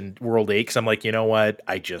levels in World 8, because I'm like, you know what?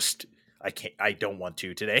 I don't want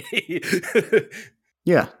to today.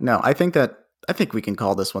 Yeah, no, I think we can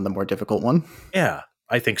call this one the more difficult one. Yeah,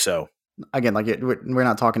 I think so. Again, like, we're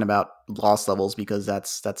not talking about Lost levels, because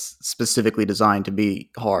that's specifically designed to be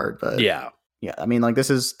hard, but... Yeah, I mean, like,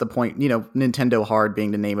 this is the point, Nintendo hard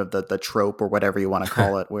being the name of the trope or whatever you want to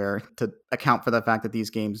call it, where to account for the fact that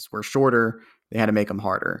these games were shorter, they had to make them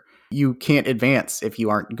harder. You can't advance if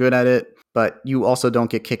you aren't good at it, but you also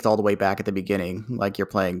don't get kicked all the way back at the beginning like you're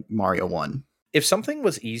playing Mario 1. If something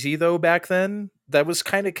was easy, though, back then, that was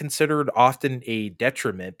kind of considered often a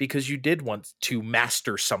detriment because you did want to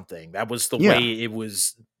master something. That was the way it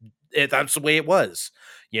was. That's the way it was,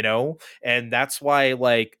 and that's why,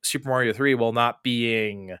 like, Super Mario 3, while not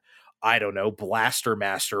being I don't know, Blaster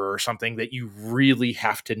Master or something that you really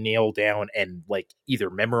have to nail down and like either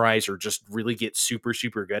memorize or just really get super,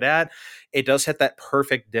 super good at. It does hit that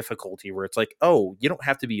perfect difficulty where it's like, oh, you don't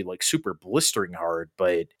have to be like super blistering hard,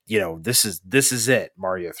 but you know, this is it,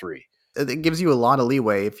 Mario 3. It gives you a lot of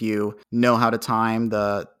leeway if you know how to time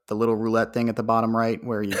the little roulette thing at the bottom right,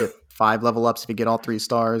 where you get 5 level ups if you get all 3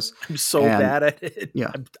 stars. I'm so bad at it.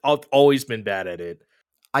 Yeah. I've always been bad at it.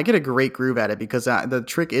 I get a great groove at it because the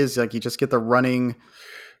trick is like you just get the running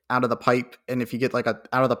out of the pipe, and if you get like a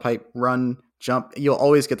out of the pipe run jump, you'll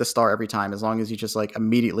always get the star every time as long as you just like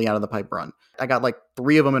immediately out of the pipe run. I got like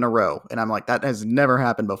 3 of them in a row, and I'm like, that has never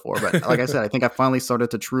happened before. But like I said, I think I finally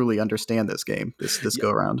started to truly understand this game this go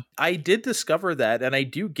around. I did discover that, and I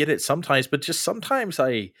do get it sometimes, but just sometimes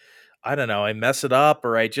I don't know, I mess it up,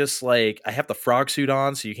 or I just like, I have the frog suit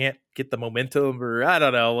on, so you can't get the momentum, or I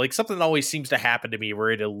don't know, like something always seems to happen to me where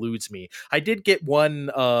it eludes me. I did get one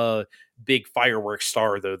big fireworks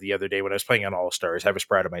star though the other day when I was playing on All Stars. I was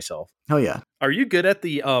proud of myself. Oh yeah. Are you good at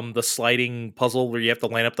the sliding puzzle where you have to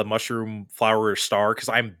line up the mushroom flower star? Because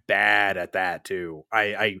I'm bad at that too.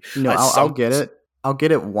 I'll get it. I'll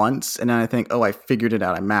get it once, and then I think, oh, I figured it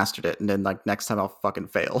out. I mastered it. And then, like, next time I'll fucking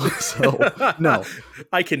fail. So, no.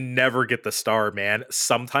 I can never get the star, man.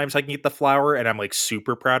 Sometimes I can get the flower, and I'm, like,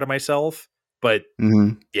 super proud of myself. But,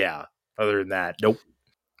 yeah, other than that, nope.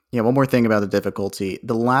 Yeah, one more thing about the difficulty.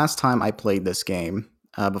 The last time I played this game,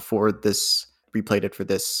 before we played it for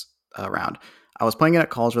this round, I was playing it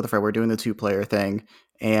at college with a friend. We were doing the 2-player thing,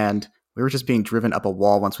 and we were just being driven up a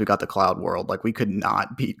wall once we got to Cloud World. Like, we could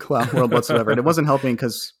not beat Cloud World whatsoever. And it wasn't helping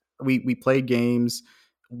because we played games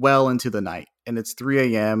well into the night, and it's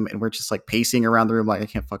 3 a.m. and we're just like pacing around the room like, I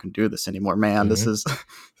can't fucking do this anymore, man. This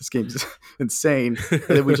game's insane. And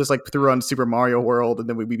then we just like threw on Super Mario World, and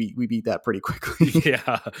then we beat that pretty quickly.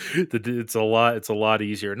 Yeah, it's a lot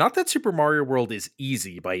easier. Not that Super Mario World is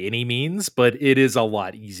easy by any means, but it is a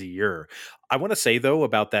lot easier. I want to say though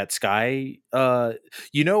about that sky,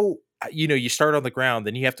 you start on the ground,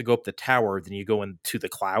 then you have to go up the tower, then you go into the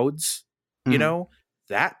clouds. You know,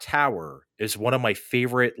 that tower is one of my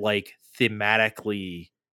favorite, like, thematically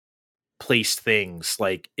placed things,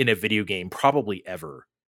 like, in a video game, probably ever.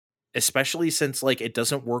 Especially since, like, it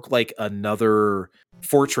doesn't work like another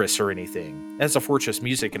fortress or anything. It has a fortress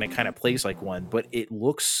music, and it kind of plays like one, but it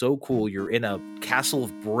looks so cool. You're in a castle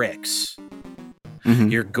of bricks.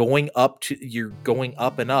 You're going up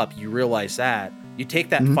and up. You realize that. You take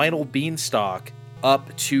that final beanstalk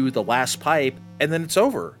up to the last pipe, and then it's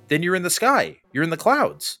over. Then you're in the sky. You're in the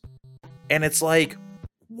clouds. And it's like,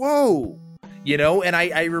 whoa. You know, and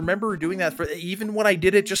I remember doing that even when I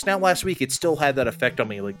did it just now last week, it still had that effect on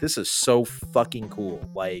me. Like, this is so fucking cool.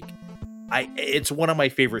 Like, it's one of my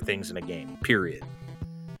favorite things in a game, period.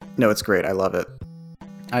 No, it's great. I love it.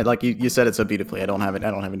 I like you said it so beautifully. I don't have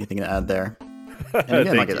anything to add there. And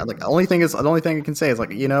again, the only thing I can say is,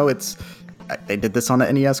 like, you know, they did this on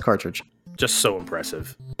the NES cartridge. Just so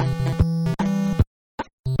impressive.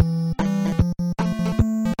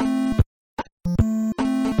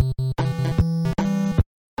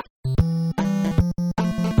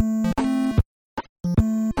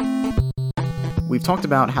 We've talked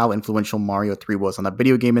about how influential Mario 3 was on the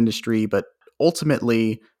video game industry, but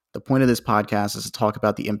ultimately, the point of this podcast is to talk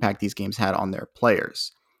about the impact these games had on their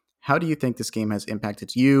players. How do you think this game has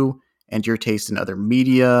impacted you and your taste in other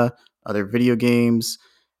media, other video games,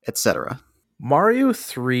 etc.? Mario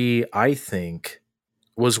 3, I think,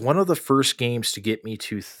 was one of the first games to get me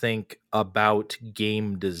to think about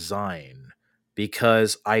game design,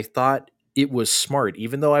 because I thought it was smart.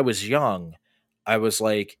 Even though I was young, I was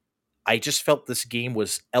like, I just felt this game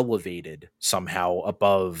was elevated somehow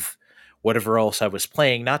above whatever else I was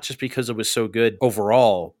playing, not just because it was so good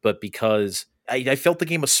overall, but because I felt the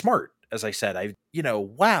game was smart. As I said,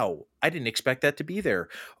 wow, I didn't expect that to be there.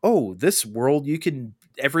 Oh, this world,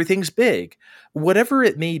 everything's big. Whatever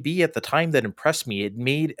it may be at the time that impressed me, it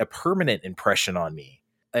made a permanent impression on me.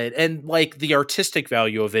 And like, the artistic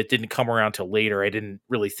value of it didn't come around till later. I didn't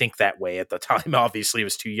really think that way at the time. Obviously, I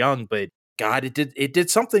was too young, but God, it did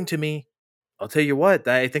something to me. I'll tell you what,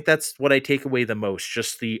 I think that's what I take away the most,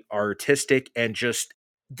 just the artistic and just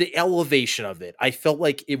the elevation of it. I felt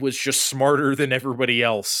like it was just smarter than everybody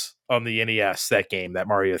else on the NES, that game, that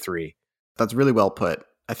Mario 3. That's really well put.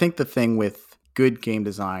 I think the thing with good game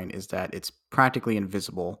design is that it's practically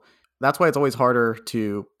invisible. That's why it's always harder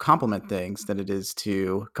to compliment things than it is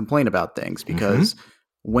to complain about things, because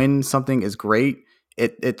when something is great,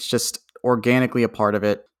 it's just organically a part of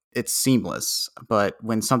it. It's seamless. But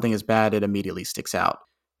when something is bad, it immediately sticks out.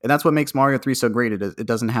 And that's what makes Mario 3 so great. It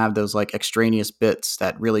doesn't have those like extraneous bits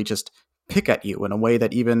that really just pick at you in a way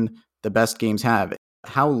that even the best games have.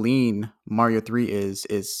 How lean Mario 3 is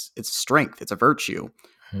it's strength. It's a virtue.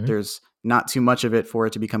 There's not too much of it for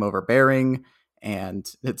it to become overbearing, and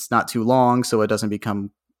it's not too long so it doesn't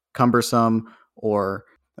become cumbersome or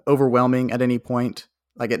overwhelming at any point.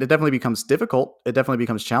 Like it definitely becomes difficult. It definitely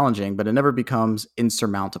becomes challenging, but it never becomes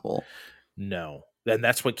insurmountable. No. And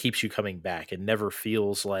that's what keeps you coming back. It never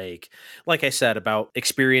feels like I said about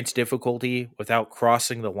experience difficulty without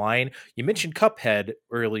crossing the line. You mentioned Cuphead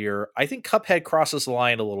earlier. I think Cuphead crosses the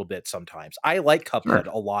line a little bit sometimes. I like Cuphead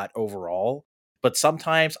a lot overall, but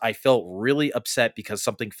sometimes I felt really upset because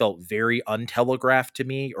something felt very untelegraphed to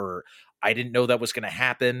me, or I didn't know that was going to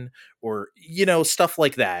happen, or, stuff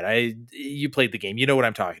like that. You played the game, you know what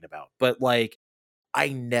I'm talking about. But like, I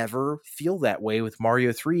never feel that way with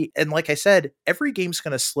Mario 3. And like I said, every game's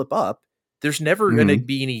going to slip up. There's never going to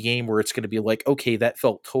be any game where it's going to be like, okay, that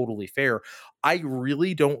felt totally fair. I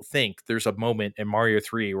really don't think there's a moment in Mario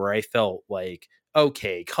 3 where I felt like,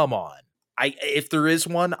 okay, come on. If there is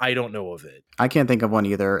one, I don't know of it. I can't think of one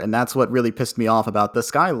either. And that's what really pissed me off about the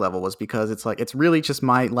Sky level, was because it's like, it's really just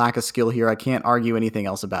my lack of skill here. I can't argue anything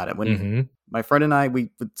else about it. When my friend and I,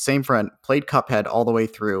 same friend, played Cuphead all the way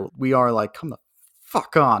through, we are like, come the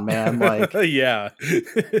fuck on, man. Like, yeah,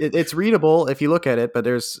 it's readable if you look at it, but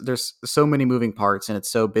there's so many moving parts and it's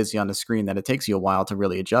so busy on the screen that it takes you a while to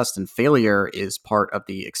really adjust, and failure is part of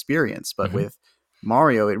the experience. But with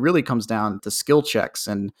Mario, it really comes down to skill checks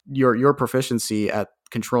and your proficiency at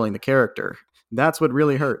controlling the character. That's what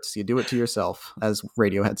really hurts. You do it to yourself, as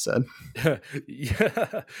Radiohead said.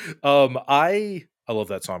 Yeah. I love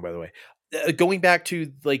that song, by the way. Going back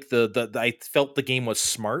to like the I felt the game was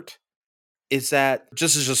smart. Is that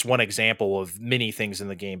just one example of many things in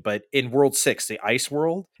the game, but in World 6, the ice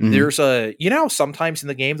world, there's sometimes in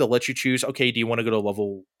the game they'll let you choose, okay, do you want to go to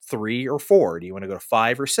level 3 or 4? Do you want to go to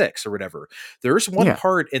 5 or 6 or whatever? There's one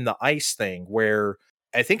part in the ice thing where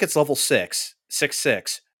I think it's level 6,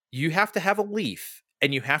 you have to have a leaf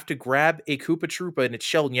and you have to grab a Koopa Troopa in its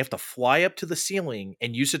shell and you have to fly up to the ceiling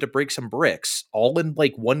and use it to break some bricks all in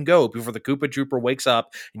like one go before the Koopa Troopa wakes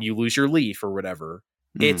up and you lose your leaf or whatever.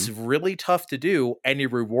 It's really tough to do, and your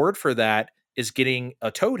reward for that is getting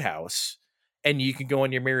a Toad House, and you can go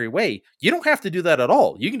on your merry way. You don't have to do that at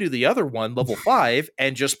all. You can do the other one, level 5,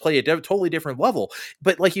 and just play a totally different level.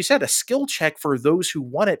 But like you said, a skill check for those who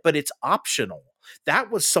want it, but it's optional.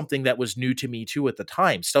 That was something that was new to me too at the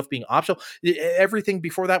time. Stuff being optional. Everything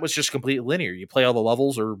before that was just completely linear. You play all the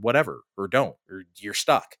levels or whatever, or don't, or you're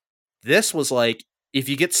stuck. This was like, if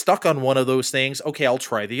you get stuck on one of those things, okay, I'll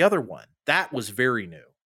try the other one. That was very new.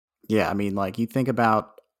 Yeah, I mean, like, you think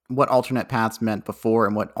about what alternate paths meant before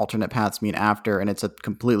and what alternate paths mean after, and it's a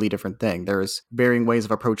completely different thing. There's varying ways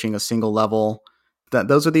of approaching a single level.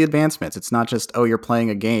 Those are the advancements. It's not just, oh, you're playing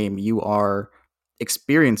a game. You are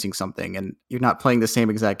experiencing something, and you're not playing the same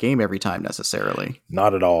exact game every time necessarily.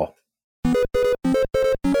 Not at all.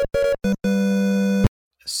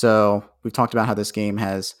 So we've talked about how this game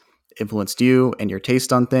has influenced you and your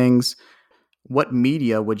taste on things. What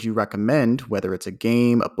media would you recommend, whether it's a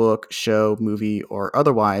game, a book, show, movie, or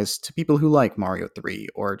otherwise, to people who like Mario 3,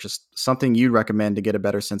 or just something you'd recommend to get a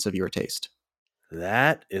better sense of your taste?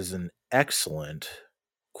 That is an excellent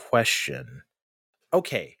question.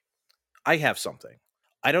 Okay, I have something.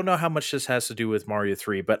 I don't know how much this has to do with Mario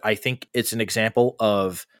 3, but I think it's an example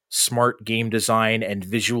of smart game design and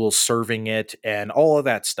visuals serving it and all of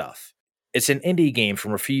that stuff. It's an indie game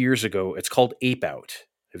from a few years ago. It's called Ape Out.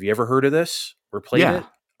 Have you ever heard of this or played it?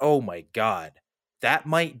 Oh my God. That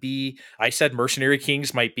might be, I said Mercenary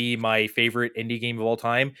Kings might be my favorite indie game of all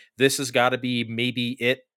time. This has got to be maybe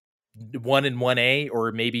it 1 and 1A,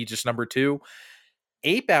 or maybe just number 2.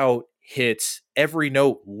 Ape Out hits every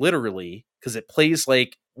note literally, because it plays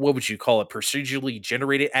like, what would you call it? Procedurally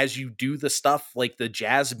generated as you do the stuff, like the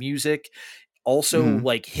jazz music also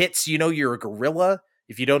like hits, you're a gorilla.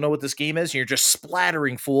 If you don't know what this game is, you're just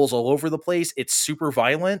splattering fools all over the place. It's super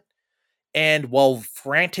violent. And while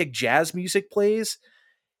frantic jazz music plays,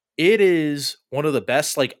 it is one of the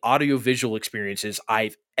best like audio-visual experiences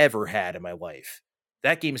I've ever had in my life.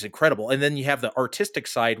 That game is incredible. And then you have the artistic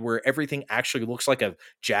side where everything actually looks like a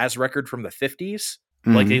jazz record from the 50s.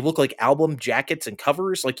 Like they look like album jackets and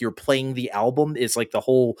covers, like you're playing the album is like the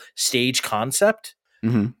whole stage concept.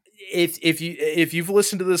 If you've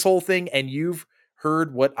listened to this whole thing and you've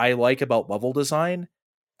heard what I like about level design,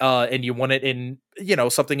 and you want it in,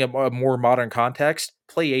 something a more modern context,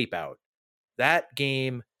 play Ape Out. That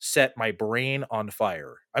game set my brain on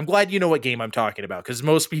fire. I'm glad you know what game I'm talking about, because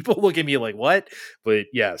most people look at me like, what? But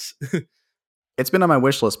yes. It's been on my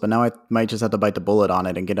wish list, but now I might just have to bite the bullet on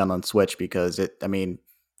it and get it on Switch, because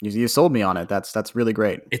You sold me on it. That's really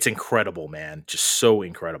great. It's incredible, man. Just so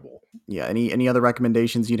incredible. Yeah. Any other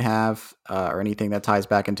recommendations you'd have, or anything that ties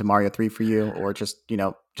back into Mario 3 for you, or just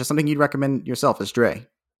something you'd recommend yourself as Dre?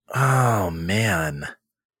 Oh man.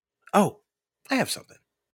 Oh, I have something.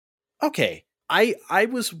 Okay. I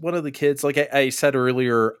was one of the kids, like I said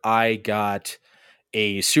earlier, I got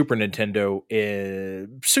a Super Nintendo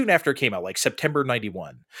soon after it came out, like September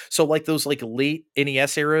 91. So like those like late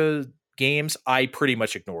NES era games, I pretty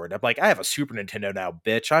much ignored. I'm like, I have a Super Nintendo now,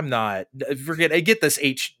 bitch. I'm not forget. I get this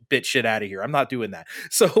 8-bit shit out of here. I'm not doing that.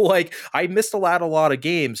 So like, I missed out a lot of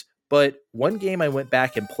games, but one game I went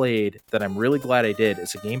back and played that I'm really glad I did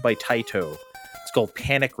is a game by Taito. It's called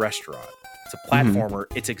Panic Restaurant. It's a platformer.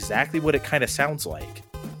 It's exactly what it kind of sounds like.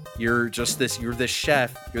 You're this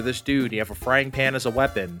chef, you're this dude, you have a frying pan as a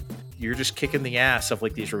weapon. You're just kicking the ass of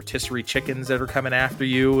like these rotisserie chickens that are coming after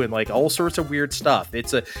you and like all sorts of weird stuff.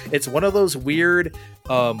 It's one of those weird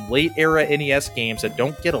late era NES games that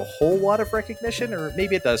don't get a whole lot of recognition, or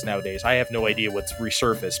maybe it does nowadays. I have no idea what's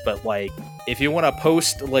resurfaced, but like if you want to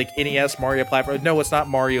post like NES Mario platform, no, it's not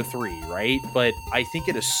Mario 3, right? But I think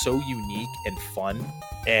it is so unique and fun.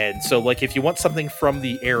 And so like if you want something from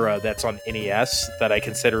the era that's on NES that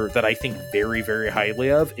I think very, very highly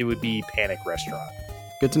of, it would be Panic Restaurant.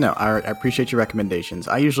 Good to know. I appreciate your recommendations.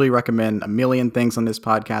 I usually recommend a million things on this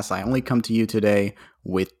podcast. I only come to you today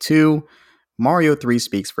with 2. Mario 3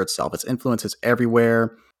 speaks for itself. Its influence is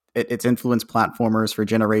everywhere. It's influenced platformers for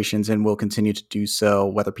generations and will continue to do so,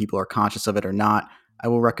 whether people are conscious of it or not. I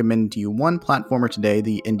will recommend to you one platformer today,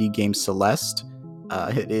 the indie game Celeste.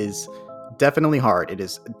 It is definitely hard. It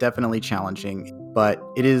is definitely challenging, but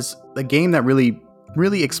it is a game that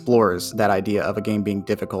really explores that idea of a game being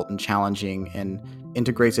difficult and challenging and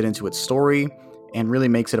integrates it into its story and really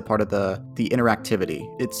makes it a part of the interactivity.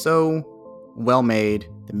 It's so well made.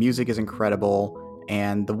 The music is incredible.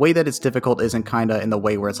 And the way that it's difficult isn't kind of in the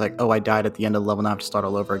way where it's like, oh, I died at the end of the level, now I have to start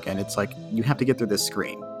all over again. It's like, you have to get through this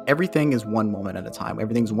screen. Everything is one moment at a time.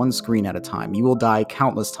 Everything's one screen at a time. You will die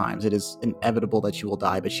countless times. It is inevitable that you will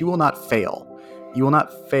die, but you will not fail. You will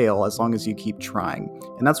not fail as long as you keep trying.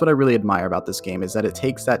 And that's what I really admire about this game, is that it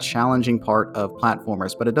takes that challenging part of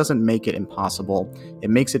platformers, but it doesn't make it impossible. It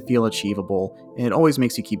makes it feel achievable, and it always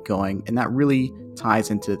makes you keep going. And that really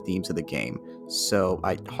ties into the themes of the game. So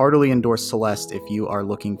I heartily endorse Celeste if you are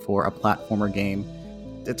looking for a platformer game.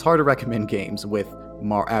 It's hard to recommend games with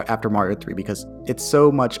after Mario 3 because it's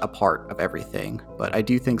so much a part of everything. But I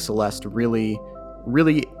do think Celeste really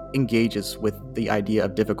engages with the idea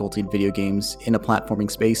of difficulty in video games in a platforming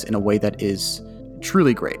space in a way that is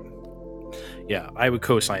truly great. Yeah, I would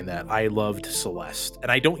co-sign that. I loved Celeste,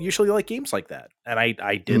 and I don't usually like games like that, and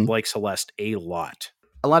I did like Celeste a lot.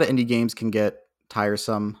 A lot of indie games can get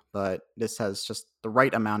tiresome, but this has just the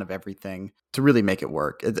right amount of everything to really make it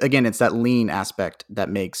work. Again, it's that lean aspect that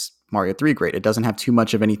makes Mario 3 great. It doesn't have too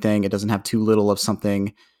much of anything. It doesn't have too little of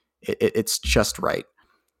something. It's just right.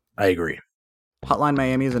 I agree. Hotline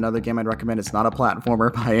Miami is another game I'd recommend. It's not a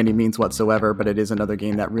platformer by any means whatsoever, but it is another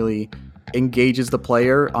game that really engages the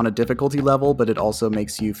player on a difficulty level, but it also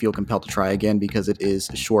makes you feel compelled to try again because it is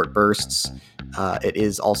short bursts. It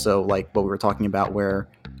is also like what we were talking about, where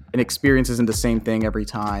an experience isn't the same thing every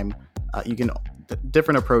time. You can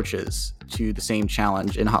different approaches to the same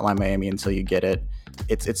challenge in Hotline Miami until you get it.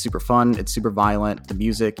 It's super fun. It's super violent. The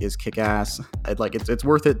music is kick-ass. It's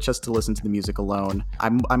worth it just to listen to the music alone. I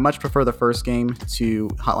much prefer the first game to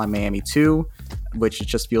Hotline Miami 2, which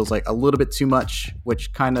just feels like a little bit too much,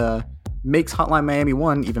 which kind of makes Hotline Miami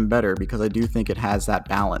 1 even better because I do think it has that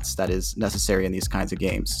balance that is necessary in these kinds of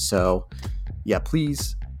games. So yeah,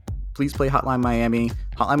 please play Hotline Miami.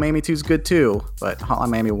 Hotline Miami 2 is good too, but Hotline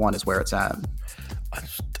Miami 1 is where it's at.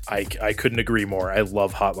 I couldn't agree more. I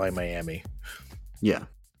love Hotline Miami. Yeah,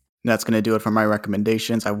 that's going to do it for my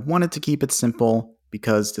recommendations. I wanted to keep it simple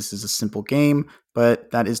because this is a simple game,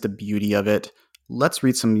 but that is the beauty of it. Let's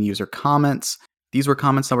read some user comments. These were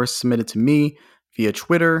comments that were submitted to me via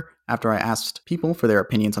Twitter after I asked people for their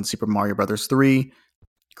opinions on Super Mario Bros. 3.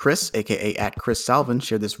 Chris, aka @ChrisSalvin,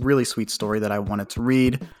 shared this really sweet story that I wanted to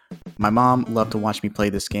read. My mom loved to watch me play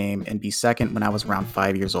this game and be second when I was around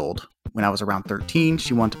 5 years old. When I was around 13,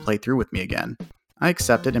 she wanted to play through with me again. I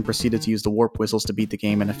accepted and proceeded to use the warp whistles to beat the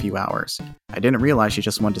game in a few hours. I didn't realize she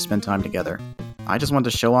just wanted to spend time together. I just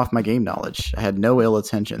wanted to show off my game knowledge. I had no ill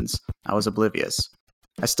intentions. I was oblivious.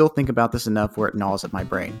 I still think about this enough where it gnaws at my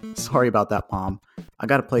brain. Sorry about that, Mom. I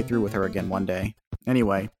gotta play through with her again one day.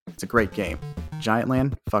 Anyway, it's a great game. Giant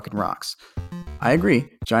Land fucking rocks. I agree,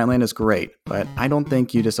 Giant Land is great, but I don't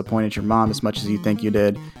think you disappointed your mom as much as you think you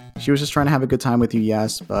did. She was just trying to have a good time with you,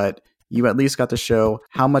 yes, but you at least got to show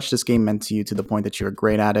how much this game meant to you to the point that you were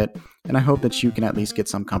great at it, and I hope that you can at least get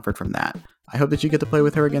some comfort from that. I hope that you get to play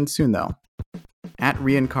with her again soon, though. At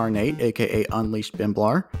Reincarnate, aka Unleashed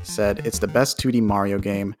Bimblar, said, "It's the best 2D Mario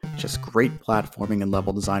game, just great platforming and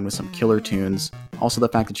level design with some killer tunes. Also, the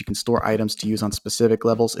fact that you can store items to use on specific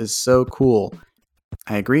levels is so cool."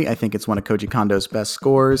 I agree, I think it's one of Koji Kondo's best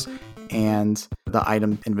scores, and the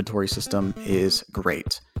item inventory system is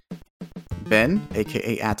great. Ben,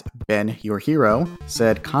 aka at Ben Your Hero,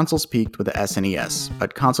 said, "Consoles peaked with the SNES,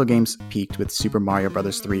 but console games peaked with Super Mario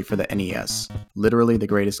Bros. 3 for the NES. Literally the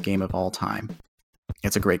greatest game of all time."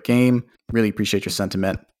 It's a great game. Really appreciate your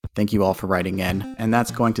sentiment. Thank you all for writing in. And that's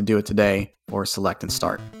going to do it today for Select and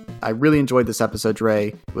Start. I really enjoyed this episode, Dre.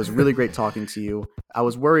 It was really great talking to you. I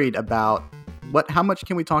was worried about how much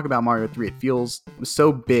can we talk about Mario 3? It feels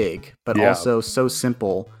so big, but also so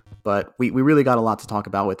simple. But we really got a lot to talk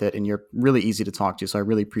about with it, and you're really easy to talk to, so I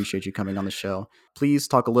really appreciate you coming on the show. Please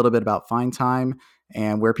talk a little bit about Find Time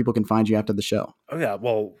and where people can find you after the show. Oh, yeah.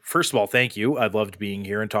 Well, first of all, thank you. I loved being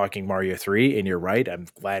here and talking Mario 3, and you're right. I'm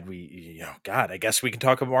glad I guess we can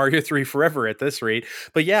talk about Mario 3 forever at this rate.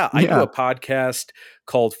 But yeah, I do a podcast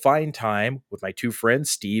called Find Time with my two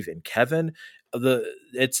friends, Steve and Kevin.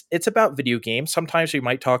 It's about video games. Sometimes we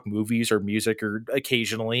might talk movies or music or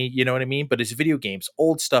occasionally, you know what I mean? But it's video games,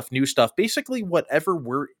 old stuff, new stuff, basically whatever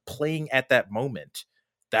we're playing at that moment.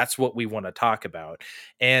 That's what we want to talk about.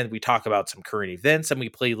 And we talk about some current events and we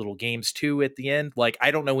play little games too at the end. Like,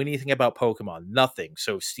 I don't know anything about Pokemon, nothing.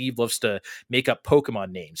 So Steve loves to make up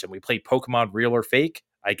Pokemon names and we play Pokemon Real or Fake.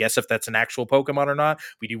 I guess if that's an actual Pokemon or not.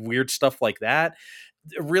 We do weird stuff like that.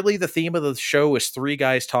 Really, the theme of the show is three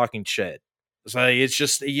guys talking shit. So it's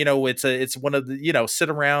just, it's one of the, sit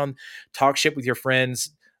around, talk shit with your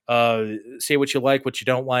friends, say what you like, what you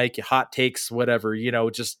don't like, hot takes, whatever,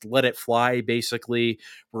 just let it fly. Basically,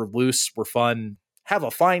 we're loose, we're fun. Have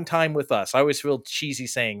a fine time with us. I always feel cheesy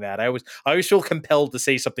saying that. I always feel compelled to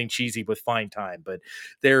say something cheesy with fine time, but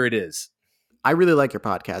there it is. I really like your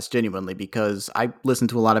podcast, genuinely, because I listen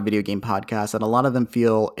to a lot of video game podcasts and a lot of them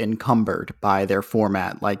feel encumbered by their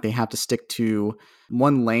format. Like they have to stick to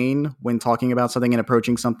one lane when talking about something and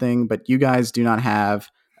approaching something, but you guys do not have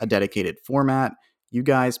a dedicated format. You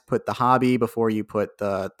guys put the hobby before you put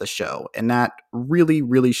the show. And that really,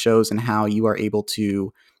 really shows in how you are able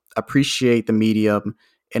to appreciate the medium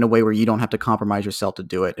in a way where you don't have to compromise yourself to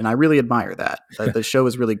do it. And I really admire that. The show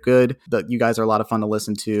is really good. You guys are a lot of fun to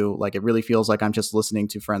listen to. Like, it really feels like I'm just listening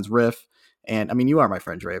to friends riff. And I mean, you are my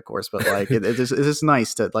friend, Dre, of course, but like, it's just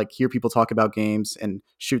nice to like hear people talk about games and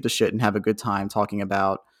shoot the shit and have a good time talking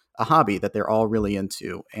about a hobby that they're all really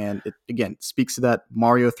into. And it, again, speaks to that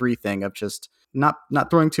Mario 3 thing of just not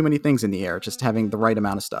throwing too many things in the air, just having the right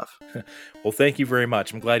amount of stuff. Well, thank you very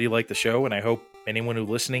much. I'm glad you like the show, and I hope anyone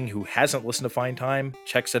who hasn't listened to Find Time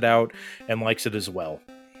checks it out and likes it as well.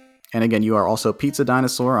 And again, you are also Pizza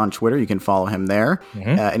Dinosaur on Twitter. You can follow him there.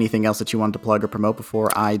 Mm-hmm. Anything else that you wanted to plug or promote before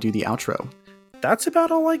I do the outro? That's about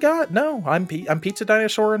all I got. No, I'm Pizza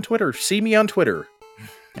Dinosaur on Twitter. See me on Twitter.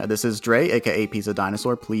 This is Dre, aka Pizza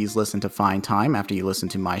Dinosaur. Please listen to Find Time after you listen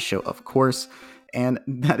to my show, of course. And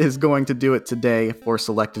that is going to do it today for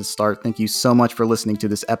Select and Start. Thank you so much for listening to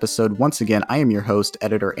this episode. Once again, I am your host,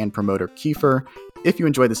 editor, and promoter, Kiefer. If you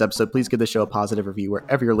enjoyed this episode, please give the show a positive review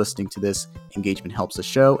wherever you're listening to this. Engagement helps the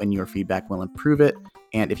show, and your feedback will improve it.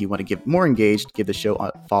 And if you want to get more engaged, give the show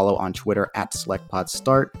a follow on Twitter at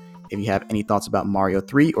SelectPodStart. If you have any thoughts about Mario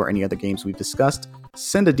 3 or any other games we've discussed,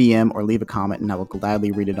 send a DM or leave a comment, and I will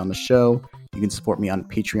gladly read it on the show. You can support me on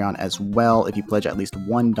Patreon as well. If you pledge at least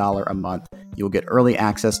 $1 a month, you will get early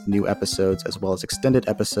access to new episodes as well as extended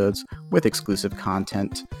episodes with exclusive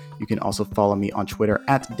content. You can also follow me on Twitter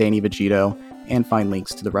at Danny Vegito and find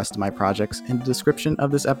links to the rest of my projects in the description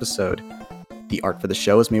of this episode. The art for the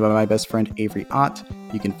show is made by my best friend Avery Ott.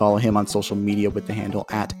 You can follow him on social media with the handle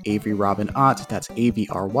at Avery Robin Ott. That's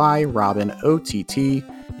AVRY Robin OTT.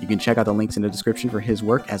 You can check out the links in the description for his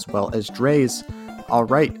work as well as Dre's. All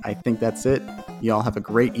right, I think that's it. Y'all have a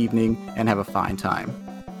great evening and have a fine time.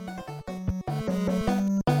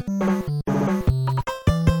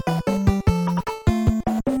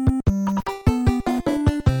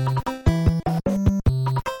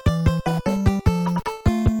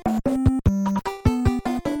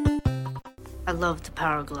 I love the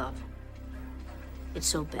Power Glove. It's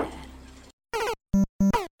so bad.